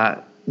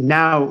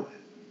 Now,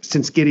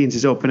 since Gideon's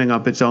is opening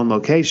up its own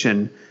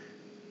location,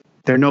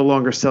 they're no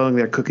longer selling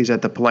their cookies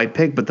at the Polite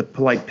Pig, but the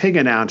Polite Pig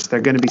announced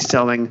they're going to be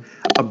selling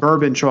a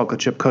bourbon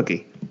chocolate chip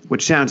cookie,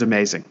 which sounds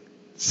amazing.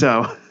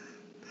 So,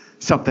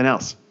 something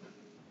else.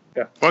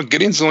 Yeah. Well,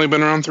 Gideon's only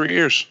been around 3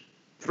 years.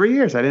 3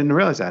 years? I didn't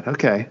realize that.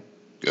 Okay.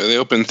 They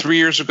opened 3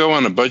 years ago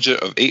on a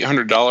budget of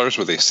 $800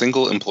 with a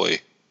single employee.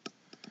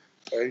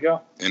 There you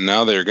go. And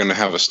now they're going to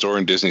have a store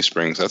in Disney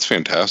Springs. That's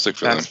fantastic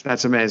for them.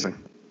 That's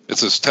amazing.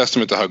 It's a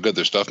testament to how good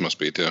their stuff must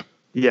be, too.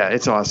 Yeah,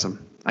 it's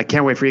awesome. I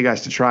can't wait for you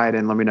guys to try it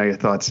and let me know your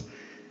thoughts.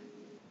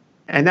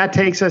 And that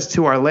takes us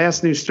to our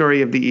last news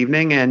story of the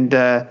evening. And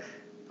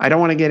I don't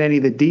want to get any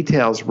of the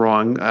details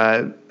wrong.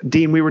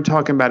 Dean, we were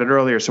talking about it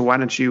earlier, so why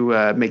don't you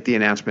make the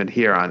announcement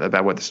here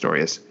about what the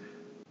story is?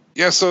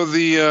 Yeah, so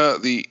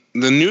the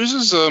news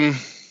is,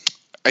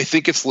 I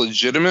think it's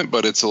legitimate,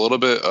 but it's a little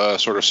bit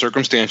sort of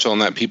circumstantial in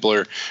that people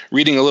are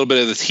reading a little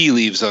bit of the tea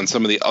leaves on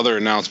some of the other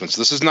announcements.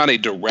 This is not a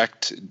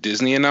direct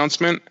Disney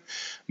announcement,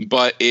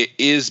 but it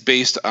is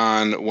based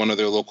on one of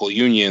their local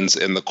unions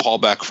and the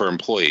callback for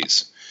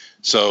employees.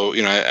 So,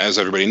 as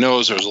everybody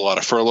knows, there's a lot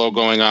of furlough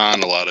going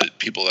on, a lot of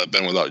people that have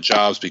been without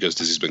jobs because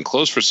Disney's been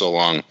closed for so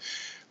long.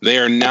 They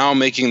are now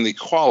making the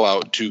call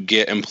out to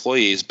get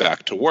employees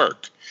back to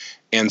work.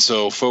 And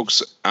so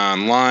folks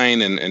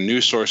online and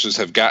news sources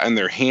have gotten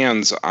their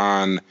hands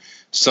on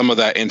some of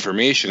that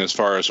information as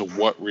far as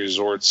what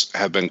resorts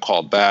have been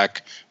called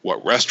back,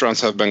 what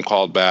restaurants have been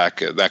called back,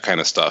 that kind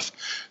of stuff.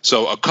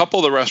 So a couple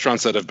of the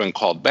restaurants that have been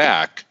called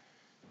back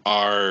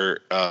are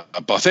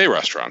buffet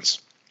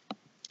restaurants.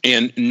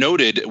 And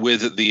noted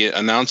with the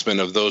announcement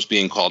of those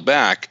being called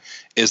back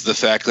is the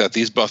fact that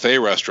these buffet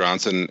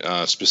restaurants, and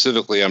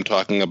specifically I'm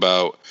talking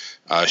about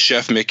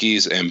Chef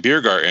Mickey's and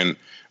Biergarten,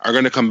 are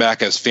going to come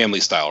back as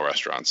family-style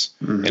restaurants.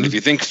 Mm-hmm. And if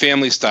you think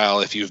family-style,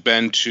 if you've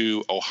been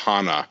to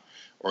Ohana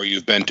or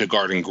you've been to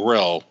Garden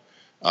Grill,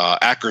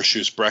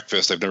 Akershus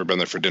Breakfast, I've never been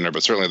there for dinner,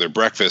 but certainly their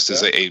breakfast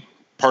is a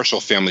partial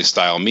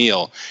family-style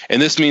meal.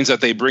 And this means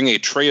that they bring a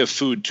tray of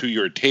food to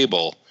your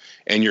table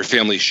and your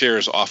family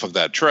shares off of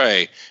that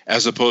tray,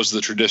 as opposed to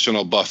the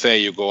traditional buffet,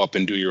 you go up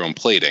and do your own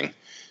plating.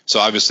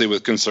 So obviously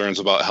with concerns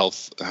about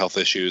health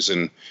issues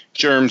and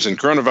germs and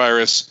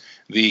coronavirus,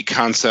 the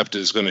concept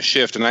is going to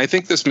shift. And I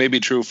think this may be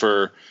true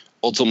for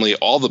ultimately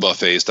all the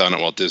buffets down at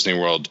Walt Disney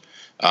World,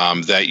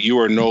 that you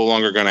are no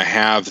longer going to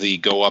have the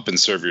go up and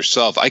serve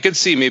yourself. I could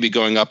see maybe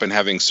going up and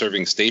having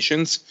serving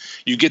stations.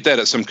 You get that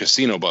at some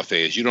casino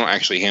buffets. You don't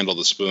actually handle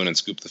the spoon and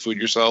scoop the food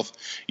yourself.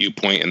 You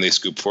point and they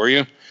scoop for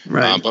you.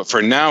 Right. But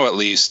for now, at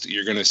least,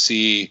 you're going to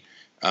see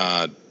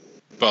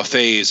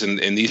buffets, and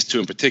these two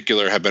in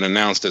particular have been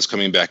announced as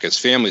coming back as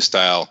family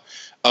style.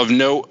 Of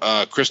note,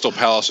 Crystal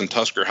Palace and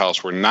Tusker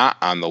House were not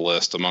on the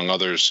list, among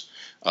others,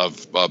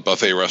 of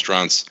buffet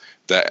restaurants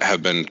that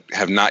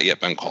have not yet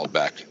been called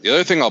back. The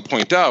other thing I'll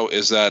point out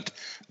is that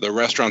the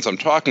restaurants I'm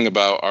talking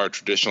about are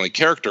traditionally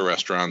character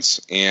restaurants,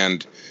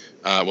 and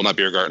not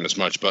Beer Garden as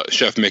much, but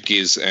Chef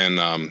Mickey's and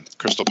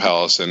Crystal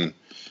Palace and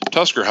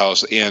Tusker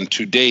House. And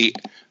to date,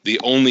 the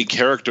only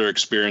character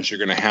experience you're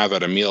going to have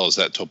at a meal is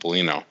at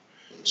Topolino.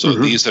 So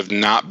these have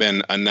not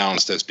been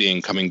announced as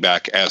coming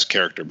back as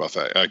character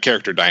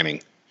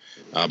dining.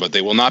 But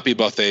they will not be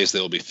buffets. They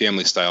will be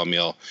family-style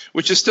meal,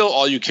 which is still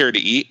all you care to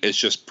eat. It's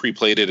just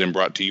pre-plated and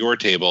brought to your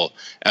table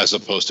as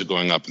opposed to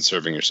going up and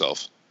serving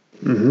yourself.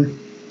 Mm-hmm.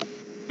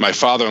 My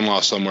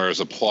father-in-law somewhere is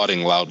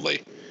applauding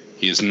loudly.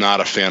 He is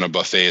not a fan of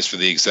buffets for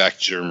the exact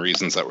germ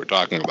reasons that we're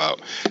talking about.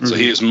 Mm-hmm. So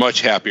he is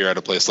much happier at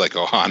a place like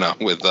Ohana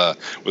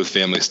with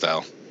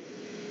family-style.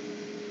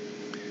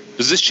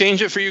 Does this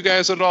change it for you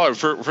guys at all? Or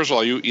first of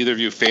all, are either of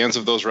you fans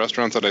of those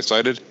restaurants that I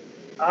cited?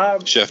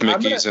 Chef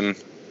Mickey's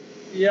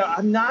Yeah,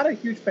 I'm not a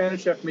huge fan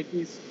of Chef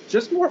Mickey's,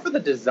 just more for the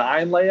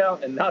design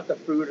layout and not the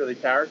food or the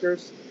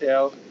characters.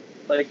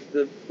 Like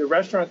the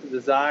restaurant, the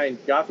design,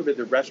 God forbid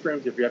the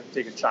restrooms, if you have to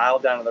take a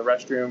child down to the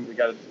restroom, we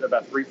got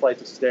about 3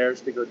 flights of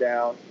stairs to go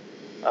down.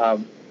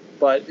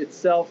 But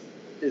itself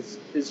is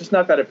just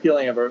not that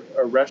appealing of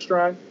a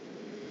restaurant.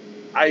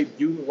 I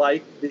do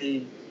like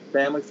the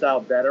family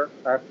style better.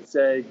 I have to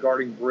say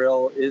Garden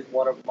Grill is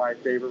one of my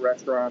favorite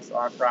restaurants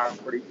on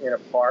property in a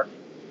park.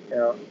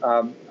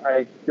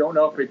 I don't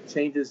know if it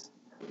changes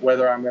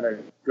whether I'm going to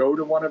go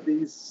to one of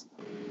these.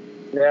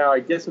 Now, I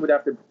guess it would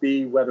have to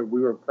be whether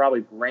we were probably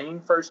bringing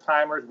first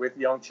timers with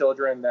young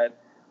children that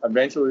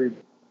eventually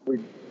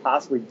we'd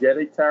possibly get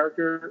a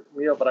character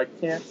meal, but I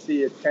can't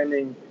see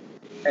attending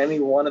any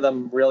one of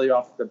them really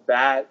off the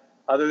bat,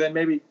 other than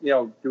maybe,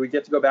 do we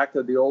get to go back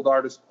to the old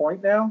Artist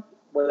Point now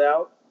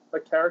without a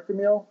character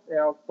meal?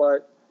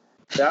 But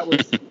that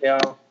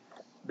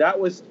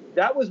was,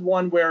 that was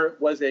one where it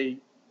was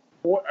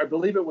I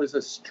believe it was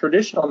a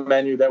traditional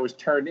menu that was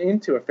turned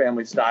into a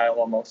family style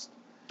almost.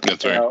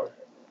 That's right.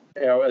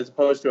 As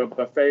opposed to a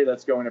buffet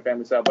that's going to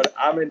family style. But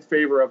I'm in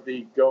favor of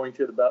the going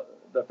to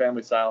the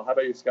family style. How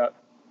about you, Scott?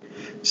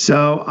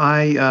 So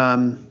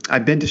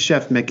I've been to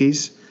Chef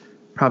Mickey's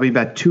probably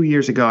about 2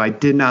 years ago. I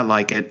did not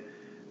like it.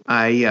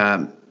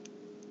 I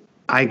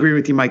agree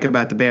with you, Mike,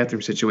 about the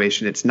bathroom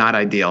situation. It's not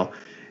ideal.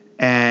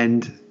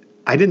 And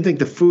I didn't think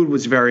the food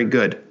was very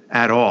good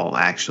at all,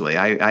 actually.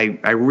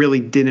 I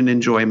really didn't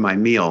enjoy my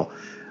meal.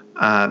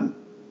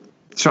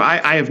 So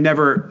I have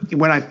never,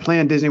 when I've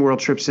planned Disney World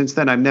trips since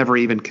then, I've never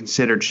even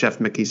considered Chef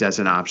Mickey's as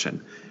an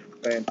option.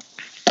 Same.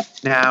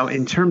 Now,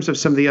 in terms of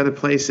some of the other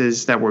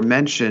places that were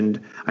mentioned,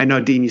 I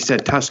know, Dean, you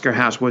said Tusker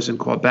House wasn't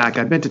called back.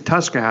 I've been to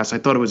Tusker House. I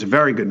thought it was a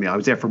very good meal. I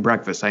was there for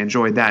breakfast. I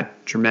enjoyed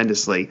that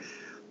tremendously.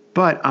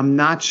 But I'm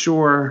not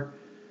sure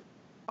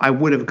I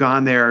would have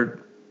gone there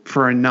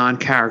for a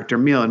non-character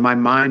meal. In my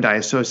mind, I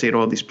associate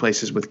all these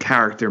places with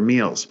character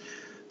meals.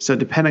 So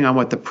depending on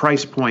what the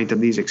price point of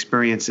these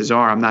experiences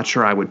are, I'm not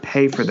sure I would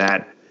pay for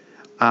that.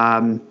 I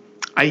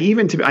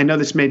know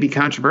this may be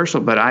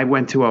controversial, but I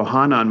went to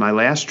Ohana on my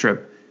last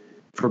trip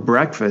for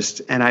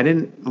breakfast, and I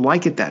didn't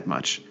like it that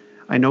much.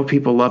 I know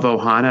people love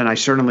Ohana, and I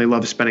certainly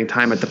love spending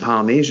time at the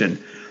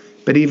Polynesian.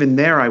 But even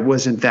there, I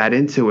wasn't that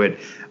into it.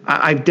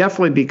 I've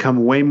definitely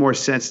become way more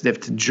sensitive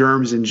to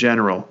germs in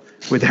general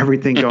with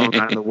everything going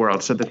on in the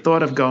world. So the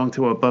thought of going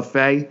to a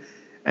buffet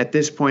at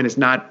this point is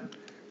not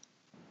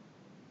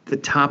the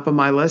top of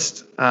my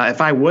list. If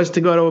I was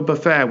to go to a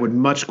buffet, I would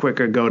much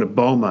quicker go to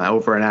Boma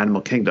over at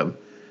Animal Kingdom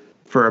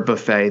for a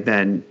buffet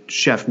than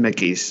Chef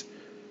Mickey's,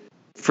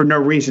 for no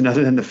reason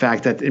other than the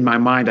fact that in my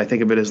mind I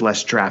think of it as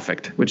less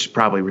trafficked, which is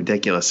probably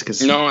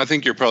ridiculous. No, I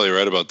think you're probably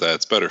right about that.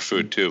 It's better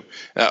food too.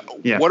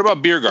 Yeah. What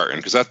about Beer Garden?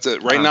 Because that's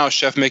right now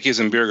Chef Mickey's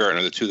and Beer Garden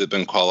are the two that have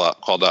been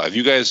called out. Have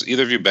you guys,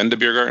 either of you, been to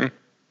Beer Garden?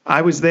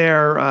 I was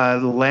there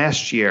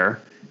last year,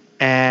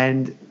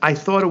 and I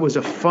thought it was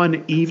a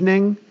fun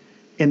evening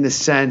in the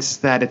sense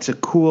that it's a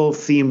cool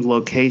themed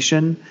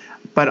location,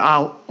 but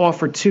I'll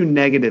offer two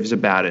negatives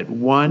about it.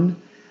 One,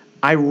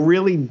 I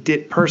really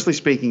personally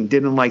speaking,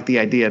 didn't like the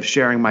idea of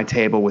sharing my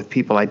table with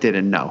people I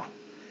didn't know,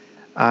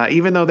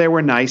 even though they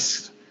were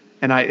nice.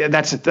 And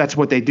that's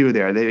what they do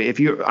there.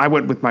 I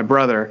went with my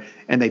brother,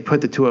 and they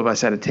put the two of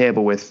us at a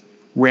table with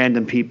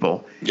random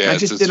people. Yeah, I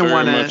just didn't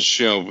want to. Much,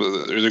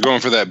 they're going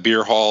for that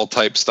beer hall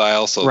type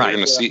style, so right. They're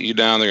going to seat you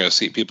down. They're going to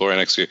seat people right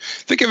next to you.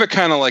 Think of it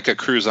kind of like a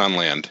cruise on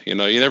land. You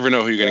never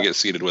know who you're going to get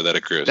seated with at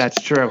a cruise. That's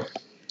true.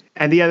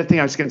 And the other thing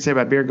I was going to say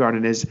about Beer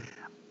Garden is,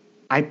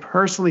 I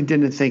personally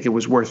didn't think it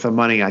was worth the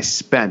money I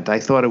spent.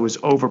 I thought it was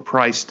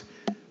overpriced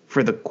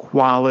for the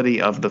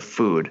quality of the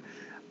food.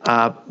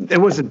 It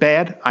wasn't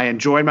bad. I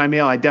enjoyed my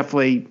meal. I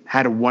definitely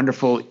had a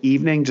wonderful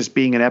evening just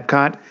being at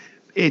Epcot.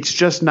 It's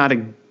just not a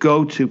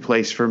go-to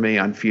place for me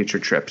on future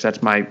trips.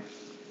 That's my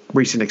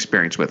recent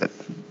experience with it.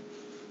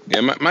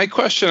 Yeah, my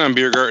question on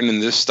Beer Garden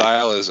in this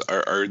style is,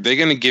 are they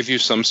going to give you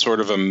some sort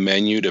of a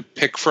menu to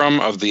pick from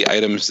of the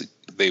items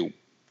they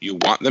you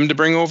want them to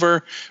bring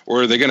over,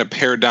 or are they going to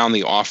pare down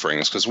the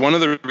offerings? Because one of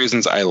the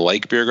reasons I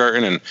like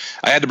Biergarten, and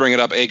I had to bring it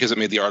up, A, because it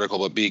made the article,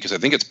 but B, because I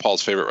think it's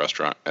Paul's favorite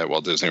restaurant at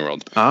Walt Disney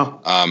World.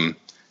 Oh.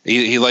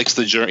 He likes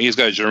he's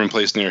got a German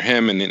place near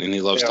him, and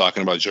he loves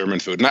talking about German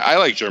food. And I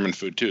like German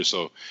food too,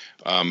 so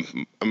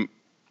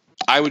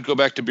I would go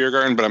back to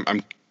Biergarten, but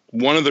I'm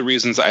one of the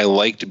reasons I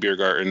liked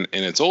Biergarten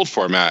in its old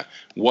format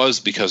was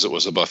because it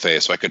was a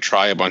buffet. So I could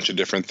try a bunch of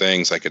different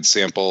things. I could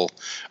sample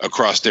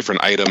across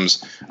different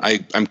items.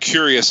 I'm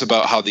curious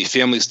about how the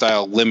family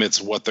style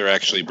limits what they're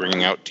actually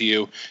bringing out to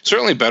you.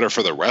 Certainly better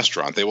for the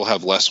restaurant. They will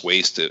have less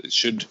waste. It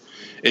should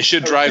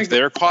drive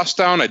their cost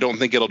down. I don't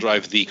think it'll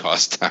drive the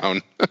cost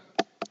down.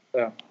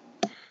 Yeah.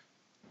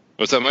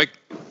 What's that, Mike?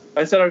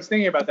 I said I was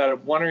thinking about that.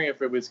 I'm wondering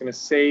if it was going to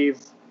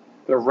save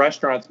the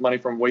restaurants money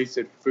from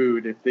wasted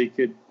food, if they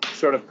could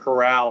sort of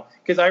corral.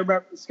 Because I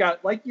remember, Scott,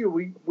 like you,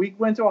 we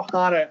went to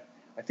Ohana.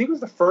 I think it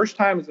was the first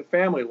time as a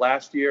family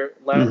last year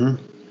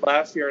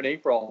in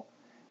April,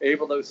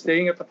 able to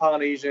staying at the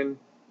Polynesian,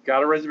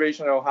 got a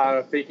reservation at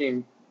Ohana,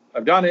 thinking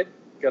I've done it,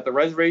 got the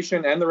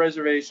reservation,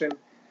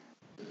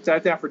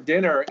 sat down for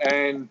dinner,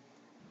 and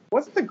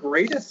wasn't the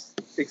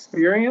greatest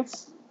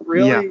experience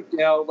really.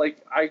 Yeah.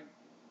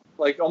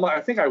 I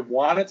think I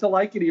wanted to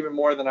like it even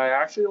more than I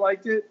actually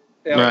liked it.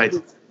 Right.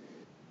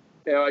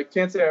 I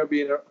can't say I would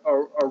be in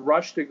a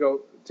rush to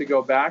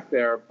go back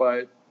there,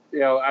 but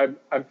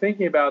I'm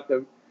thinking about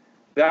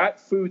that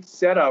food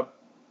setup.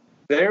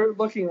 They're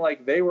looking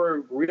like they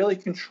were really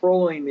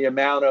controlling the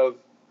amount of,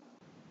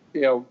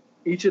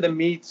 each of the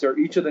meats or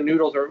each of the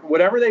noodles or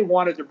whatever they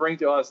wanted to bring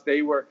to us.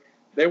 They weren't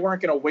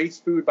going to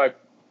waste food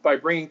by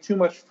bringing too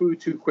much food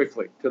too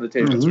quickly to the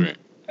table. That's right.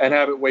 And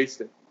have it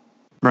wasted.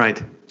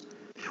 Right.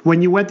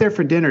 When you went there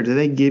for dinner, do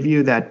they give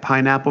you that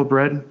pineapple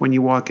bread when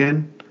you walk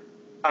in?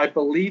 I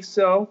believe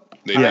so.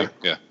 They do,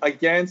 yeah.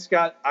 Again,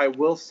 Scott, I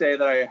will say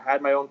that I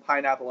had my own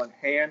pineapple in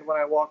hand when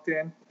I walked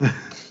in.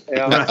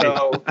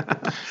 So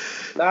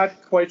not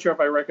quite sure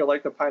if I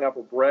recollect the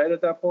pineapple bread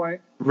at that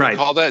point. Right.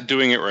 Call that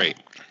doing it right.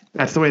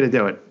 That's the way to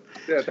do it.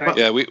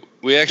 Yeah,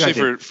 we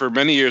actually for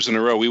many years in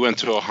a row we went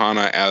to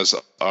Ohana as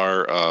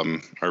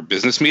our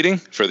business meeting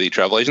for the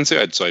travel agency.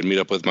 So I'd meet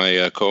up with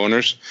my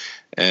co-owners,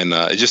 and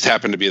it just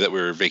happened to be that we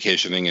were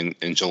vacationing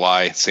in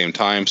July at the same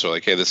time. So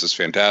like, hey, this is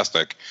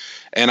fantastic.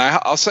 And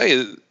I'll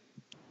say,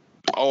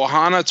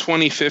 Ohana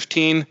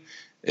 2015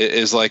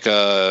 is like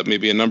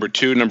maybe a number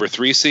 2, number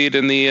 3 seed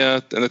in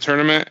the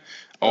tournament.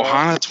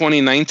 Ohana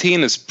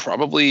 2019 is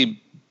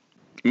probably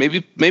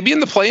maybe in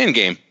the play-in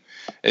game.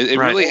 It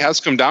right. really has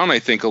come down, I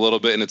think, a little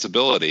bit in its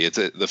ability.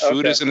 The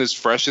food isn't as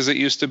fresh as it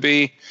used to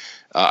be.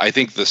 I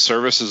think the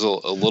service is a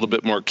little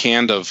bit more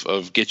canned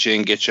of get you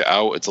in, get you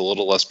out. It's a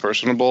little less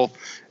personable,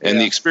 and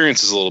the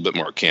experience is a little bit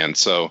more canned.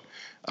 So,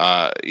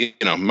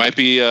 might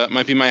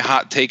be my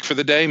hot take for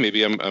the day.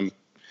 Maybe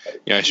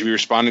I should be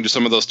responding to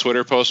some of those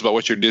Twitter posts about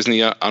what's your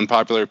Disney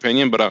unpopular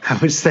opinion. But I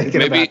was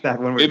thinking about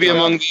that when we were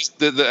among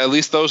at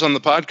least those on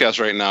the podcast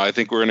right now, I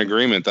think we're in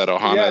agreement that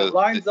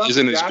Ohana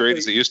isn't as great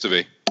as it used to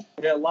be.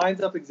 Yeah, it lines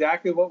up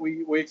exactly what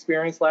we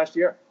experienced last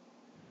year.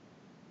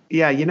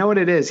 Yeah, you know what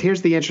it is?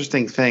 Here's the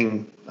interesting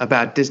thing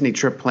about Disney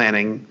trip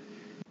planning.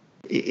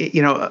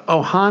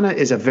 Ohana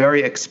is a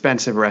very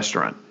expensive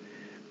restaurant.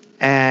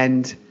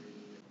 And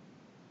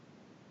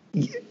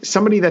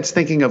somebody that's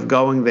thinking of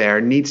going there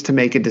needs to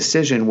make a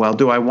decision. Well,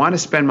 do I want to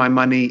spend my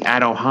money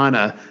at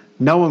Ohana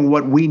knowing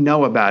what we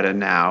know about it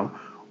now?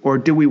 Or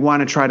do we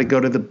want to try to go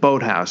to the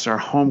Boathouse or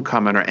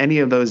Homecoming or any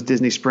of those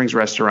Disney Springs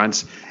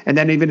restaurants? And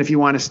then even if you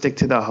want to stick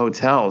to the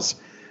hotels,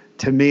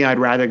 to me, I'd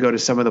rather go to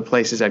some of the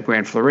places at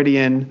Grand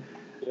Floridian,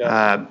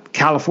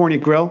 California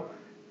Grill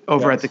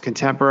over at the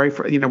Contemporary.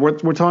 We're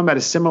talking about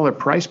a similar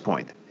price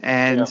point.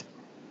 And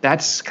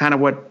that's kind of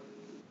what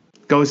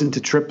goes into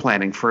trip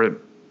planning for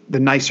the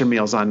nicer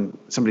meals on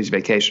somebody's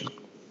vacation.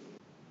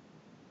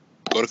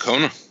 Go to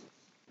Kona.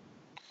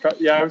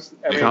 Yeah,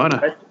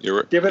 Kona.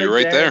 You're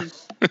right there.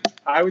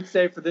 I would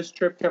say for this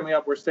trip coming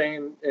up, we're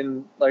staying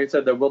in, like I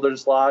said, the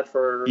Wilderness Lodge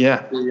for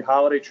the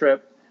holiday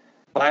trip.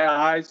 My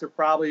eyes are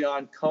probably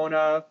on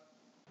Kona,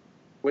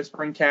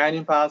 Whispering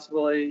Canyon,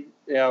 possibly.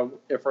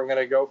 If we're going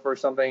to go for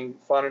something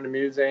fun and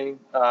amusing,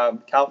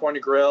 California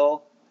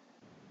Grill,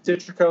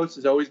 Citrus Coast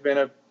has always been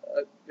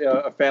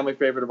a family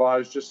favorite of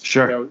ours. Just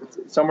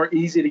somewhere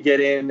easy to get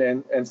in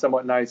and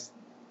somewhat nice.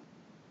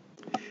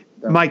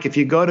 So. Mike, if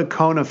you go to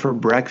Kona for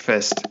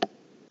breakfast,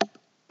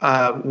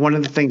 one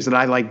of the things that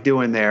I like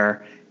doing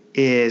there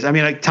is,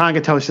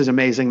 Tonga toast is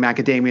amazing.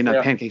 Macadamia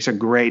nut pancakes are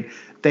great.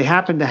 They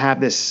happen to have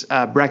this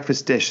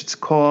breakfast dish. I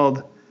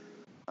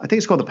think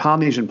it's called the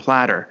Polynesian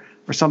platter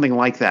or something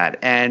like that.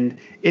 And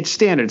it's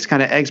standard. It's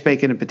kind of eggs,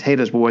 bacon, and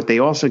potatoes. But what they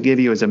also give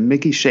you is a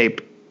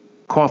Mickey-shaped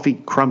coffee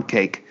crumb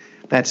cake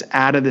that's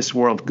out of this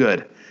world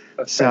good.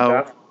 That's so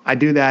fantastic. I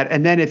do that.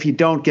 And then if you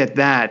don't get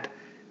that,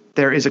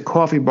 there is a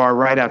coffee bar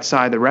right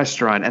outside the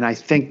restaurant. And I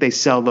think they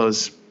sell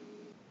those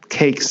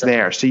cakes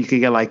there. So you can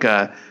get like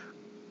a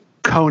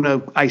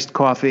Kona iced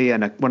coffee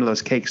and one of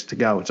those cakes to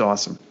go. It's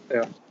awesome.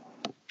 Yeah.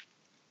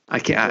 I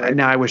can't.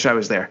 Now I wish I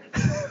was there.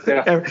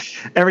 Yeah.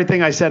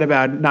 Everything I said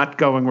about not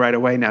going right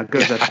away now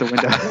goes out the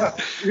window.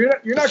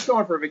 You're not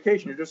going for a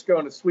vacation. You're just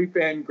going to sweep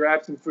in,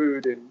 grab some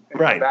food, and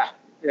Right. come back.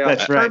 Yeah,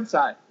 That's right.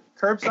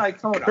 Curbside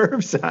Kona.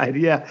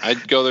 Curbside, yeah.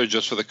 I'd go there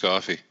just for the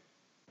coffee.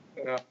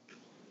 Yeah.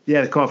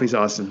 Yeah, the coffee's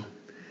awesome.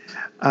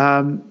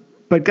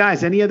 But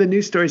guys, any other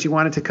news stories you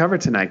wanted to cover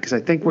tonight? Because I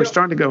think we're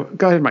starting to go.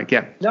 Go ahead, Mike.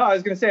 Yeah. No, I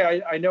was going to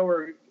say I know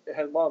we're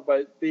heading long,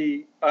 but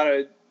on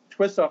a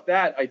twist off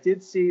that, I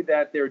did see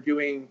that they're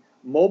doing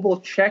mobile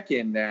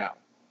check-in now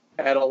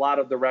at a lot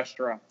of the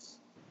restaurants.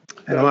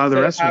 And a lot of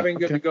the restaurants. Having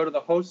to go to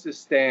the hostess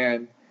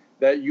stand,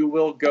 that you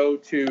will go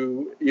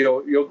to,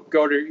 you'll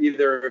go to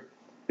either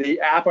the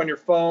app on your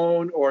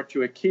phone or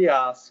to a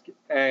kiosk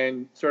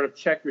and sort of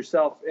check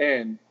yourself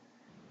in.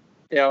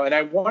 And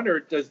I wonder,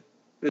 does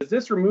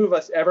this remove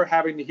us ever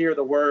having to hear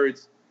the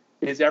words,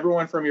 "Is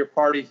everyone from your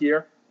party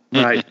here?"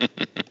 Right.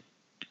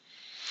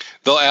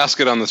 They'll ask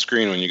it on the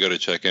screen when you go to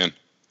check in.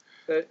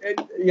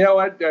 You know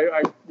what?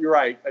 You're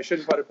right. I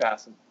shouldn't put it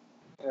past them.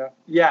 Yeah.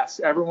 Yes,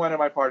 everyone in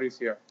my party's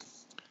here.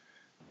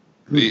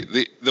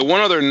 The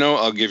one other note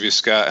I'll give you,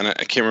 Scott, and I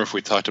can't remember if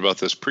we talked about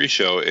this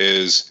pre-show,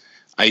 is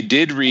I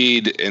did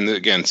read, and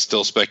again,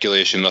 still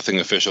speculation, nothing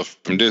official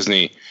from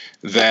Disney,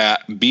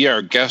 that Be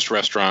Our Guest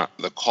restaurant,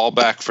 the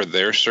callback for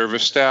their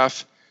service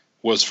staff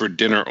was for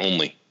dinner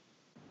only.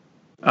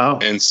 Oh.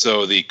 And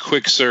so the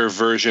quick serve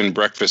version,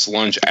 breakfast,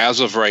 lunch, as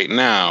of right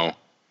now,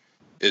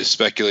 is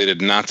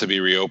speculated not to be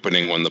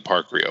reopening when the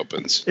park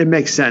reopens. It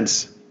makes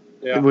sense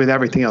with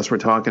everything else we're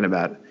talking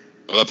about.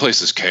 Well, that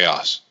place is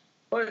chaos.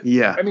 But,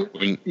 Yeah. I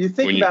mean, you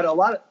think about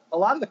it, a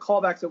lot of the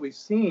callbacks that we've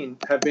seen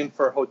have been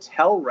for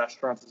hotel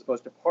restaurants as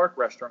opposed to park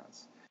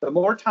restaurants. The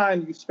more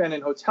time you spend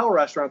in hotel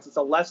restaurants, it's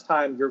the less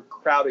time you're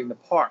crowding the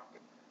park.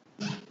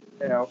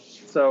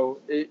 So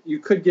you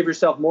could give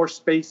yourself more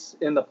space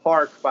in the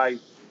park by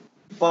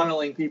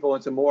funneling people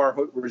into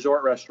more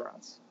resort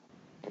restaurants.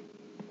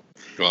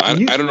 Well, I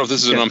don't know if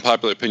this is an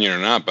unpopular opinion or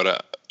not,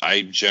 but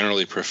I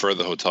generally prefer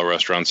the hotel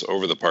restaurants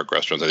over the park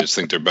restaurants. I just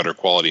think they're better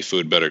quality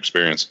food, better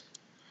experience.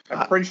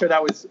 I'm pretty sure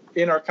that was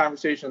in our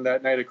conversation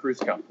that night at Cruise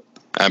Cup.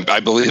 I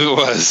believe it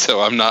was,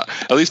 so I'm not.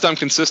 At least I'm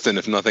consistent,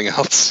 if nothing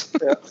else.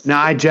 Yeah.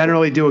 Now, I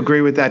generally do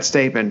agree with that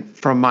statement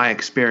from my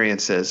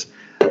experiences.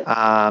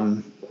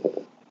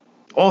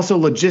 Also,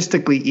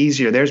 logistically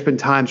easier. There's been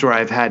times where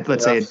I've had,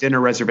 let's say, a dinner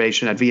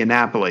reservation at Via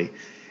Napoli,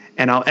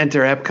 and I'll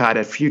enter Epcot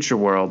at Future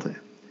World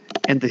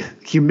in the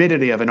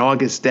humidity of an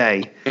August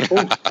day,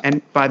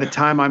 and by the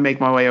time I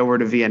make my way over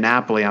to Via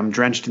Napoli, I'm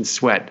drenched in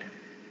sweat.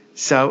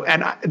 So,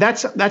 and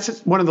that's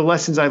one of the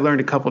lessons I learned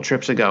a couple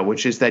trips ago,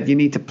 which is that you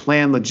need to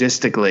plan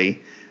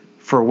logistically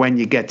for when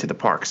you get to the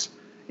parks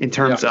in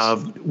terms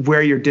of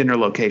where your dinner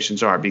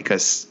locations are,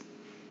 because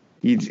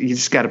you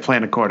just got to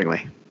plan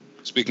accordingly.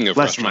 Speaking of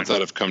restaurants that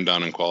have come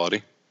down in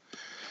quality.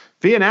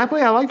 Via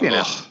Napoli? I like Via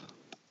Napoli.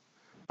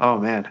 Oh,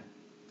 man.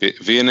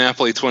 Via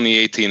Napoli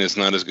 2018 is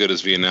not as good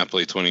as Via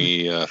Napoli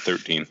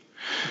 2013.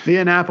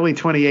 Via Napoli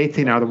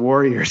 2018 are the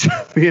Warriors.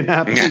 Via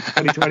Napoli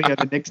 2020 are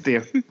the Knicks to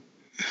you.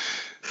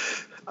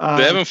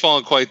 They haven't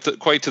fallen quite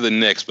to the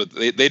Knicks, but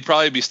they'd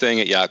probably be staying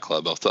at Yacht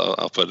Club.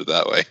 I'll put it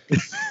that way.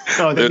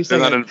 Oh, they're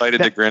not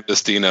invited to Grand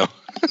Destino.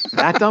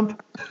 That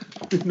dump?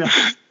 No.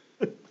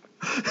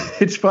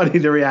 It's funny,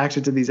 the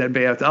reaction to these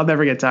NBA. I'll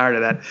never get tired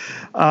of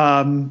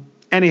that.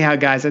 Anyhow,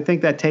 guys, I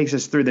think that takes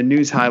us through the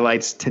news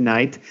highlights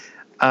tonight.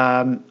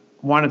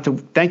 Wanted to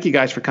thank you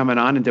guys for coming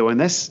on and doing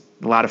this.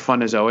 A lot of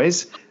fun as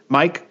always.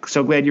 Mike,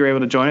 so glad you were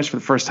able to join us for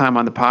the first time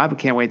on the pod. We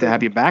can't wait to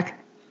have you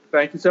back.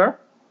 Thank you, sir.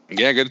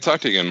 Yeah, good to talk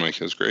to you again, Mike.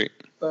 It was great.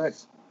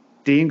 Thanks.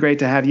 Dean, great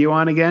to have you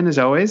on again, as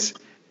always.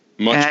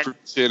 Much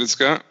appreciated,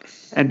 Scott.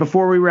 And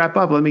before we wrap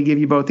up, let me give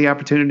you both the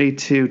opportunity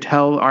to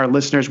tell our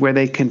listeners where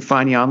they can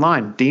find you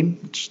online. Dean,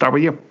 let's start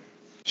with you.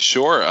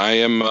 Sure. I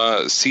am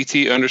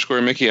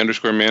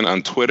CT_Mickey_man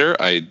on Twitter.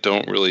 I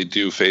don't really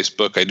do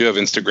Facebook. I do have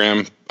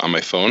Instagram on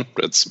my phone.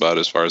 That's about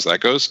as far as that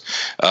goes.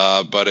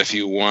 But if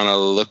you want to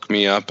look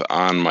me up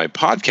on my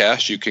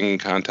podcast, you can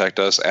contact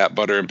us at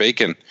Butter and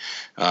Bacon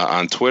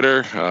on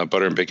Twitter,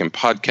 Butter and Bacon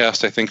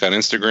Podcast, I think, on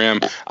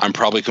Instagram. I'm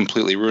probably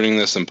completely ruining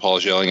this, and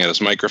Paul's yelling at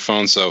his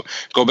microphone. So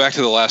go back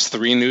to the last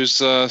 3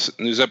 news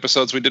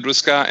episodes we did with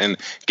Scott and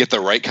get the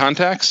right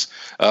contacts,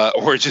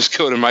 or just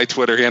go to my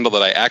Twitter handle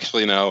that I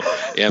actually know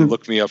and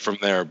look me up from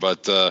there.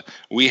 But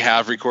we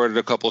have recorded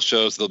a couple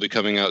shows. They'll be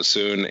coming out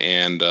soon,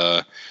 and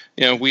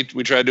we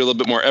try to do a little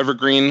bit more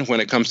evergreen when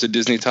it comes to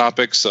Disney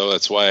topics. So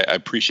that's why I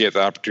appreciate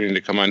the opportunity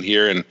to come on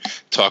here and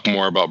talk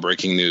more about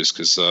breaking news,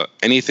 because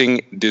anything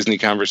Disney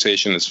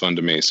conversation is fun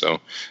to me. So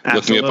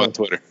look me up on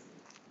Twitter.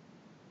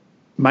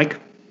 Mike?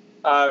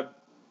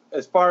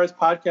 As far as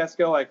podcasts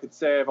go, I could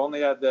say I've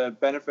only had the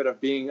benefit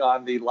of being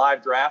on the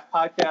live draft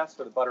podcast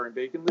for the Butter and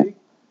Bacon League.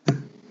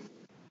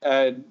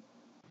 And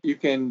you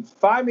can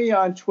find me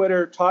on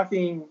Twitter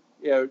talking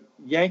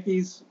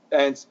Yankees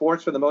and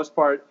sports for the most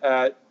part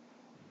at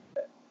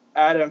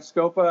Adam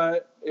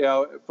Scopa.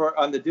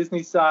 On the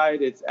Disney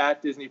side, it's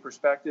at Disney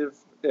Perspective.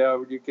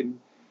 You can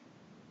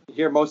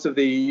hear most of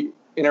the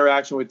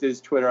interaction with his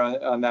Twitter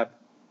on that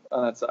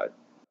on that side.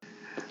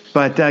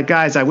 But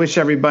guys, I wish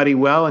everybody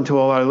well, and to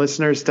all our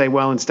listeners, stay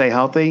well and stay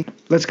healthy.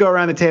 Let's go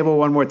around the table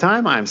one more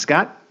time. I'm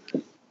Scott.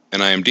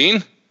 And I am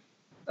Dean.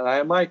 And I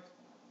am Mike.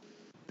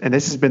 And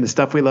this has been the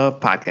Stuff We Love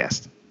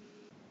podcast.